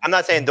try. I'm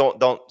not saying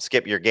don't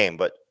skip your game,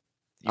 but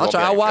I'll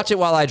try. I'll watch it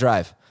while I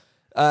drive.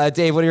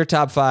 Dave, what are your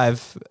top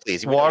 5?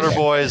 Please,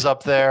 Waterboy is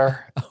up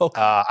there.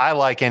 I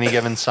like Any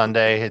Given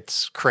Sunday.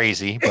 It's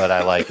crazy, but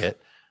I like it.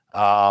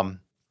 You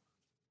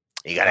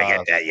gotta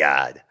get that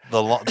yard.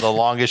 The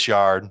Longest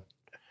Yard.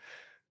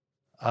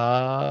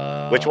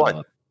 Which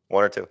one?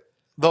 1 or 2?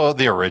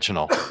 The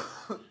original.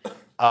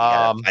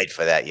 Fight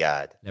for that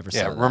yard. Never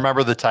saw that.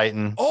 Remember the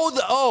Titan.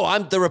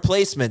 The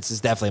Replacements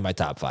is definitely my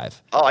top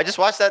 5. Oh, I just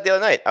watched that the other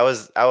night. I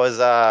was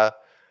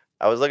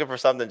looking for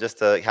something just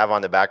to have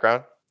on the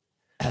background.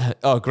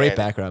 Great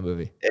background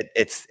movie.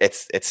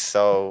 It's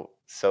so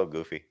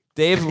goofy.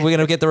 Dave, we're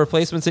gonna get the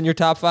Replacements in your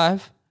top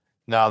 5?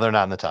 No, they're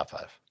not in the top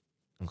 5.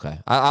 Okay,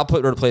 I'll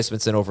put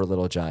Replacements in over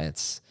Little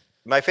Giants.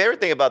 My favorite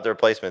thing about the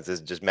Replacements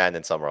is just Madden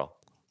and Summerall.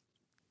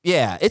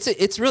 Yeah,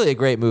 it's really a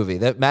great movie.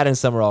 That Matt and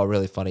Summerall are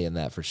really funny in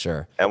that for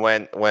sure. And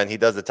when he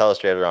does the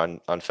telestrator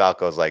on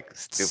Falco's like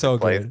stupid so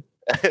plays.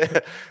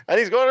 good. And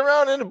he's going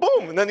around and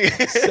boom, and then he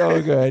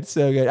so good.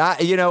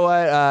 You know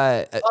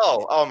what?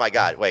 Oh my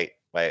God! Wait!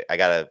 I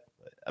gotta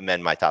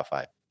amend my top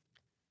 5.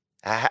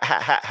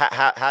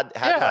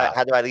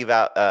 How do I leave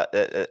out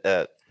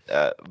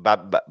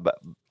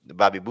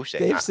Bobby Boucher?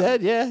 Dave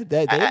said, yeah.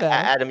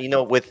 Adam,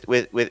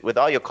 with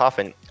all your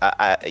coughing,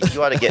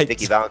 you ought to get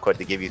Vicky Valancourt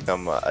to give you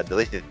some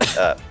delicious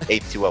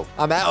H2O.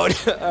 I'm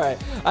out. All right,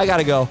 I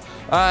gotta go.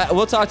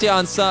 We'll talk to you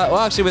on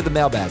actually with the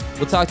mailbag.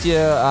 We'll talk to you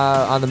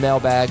on the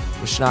mailbag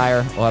with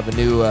Schneier. We'll have a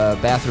new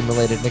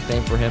bathroom-related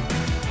nickname for him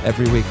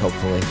every week,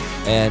 hopefully.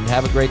 And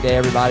have a great day,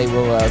 everybody.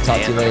 We'll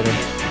talk to you later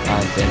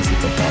on Fantasy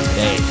Football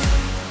Today.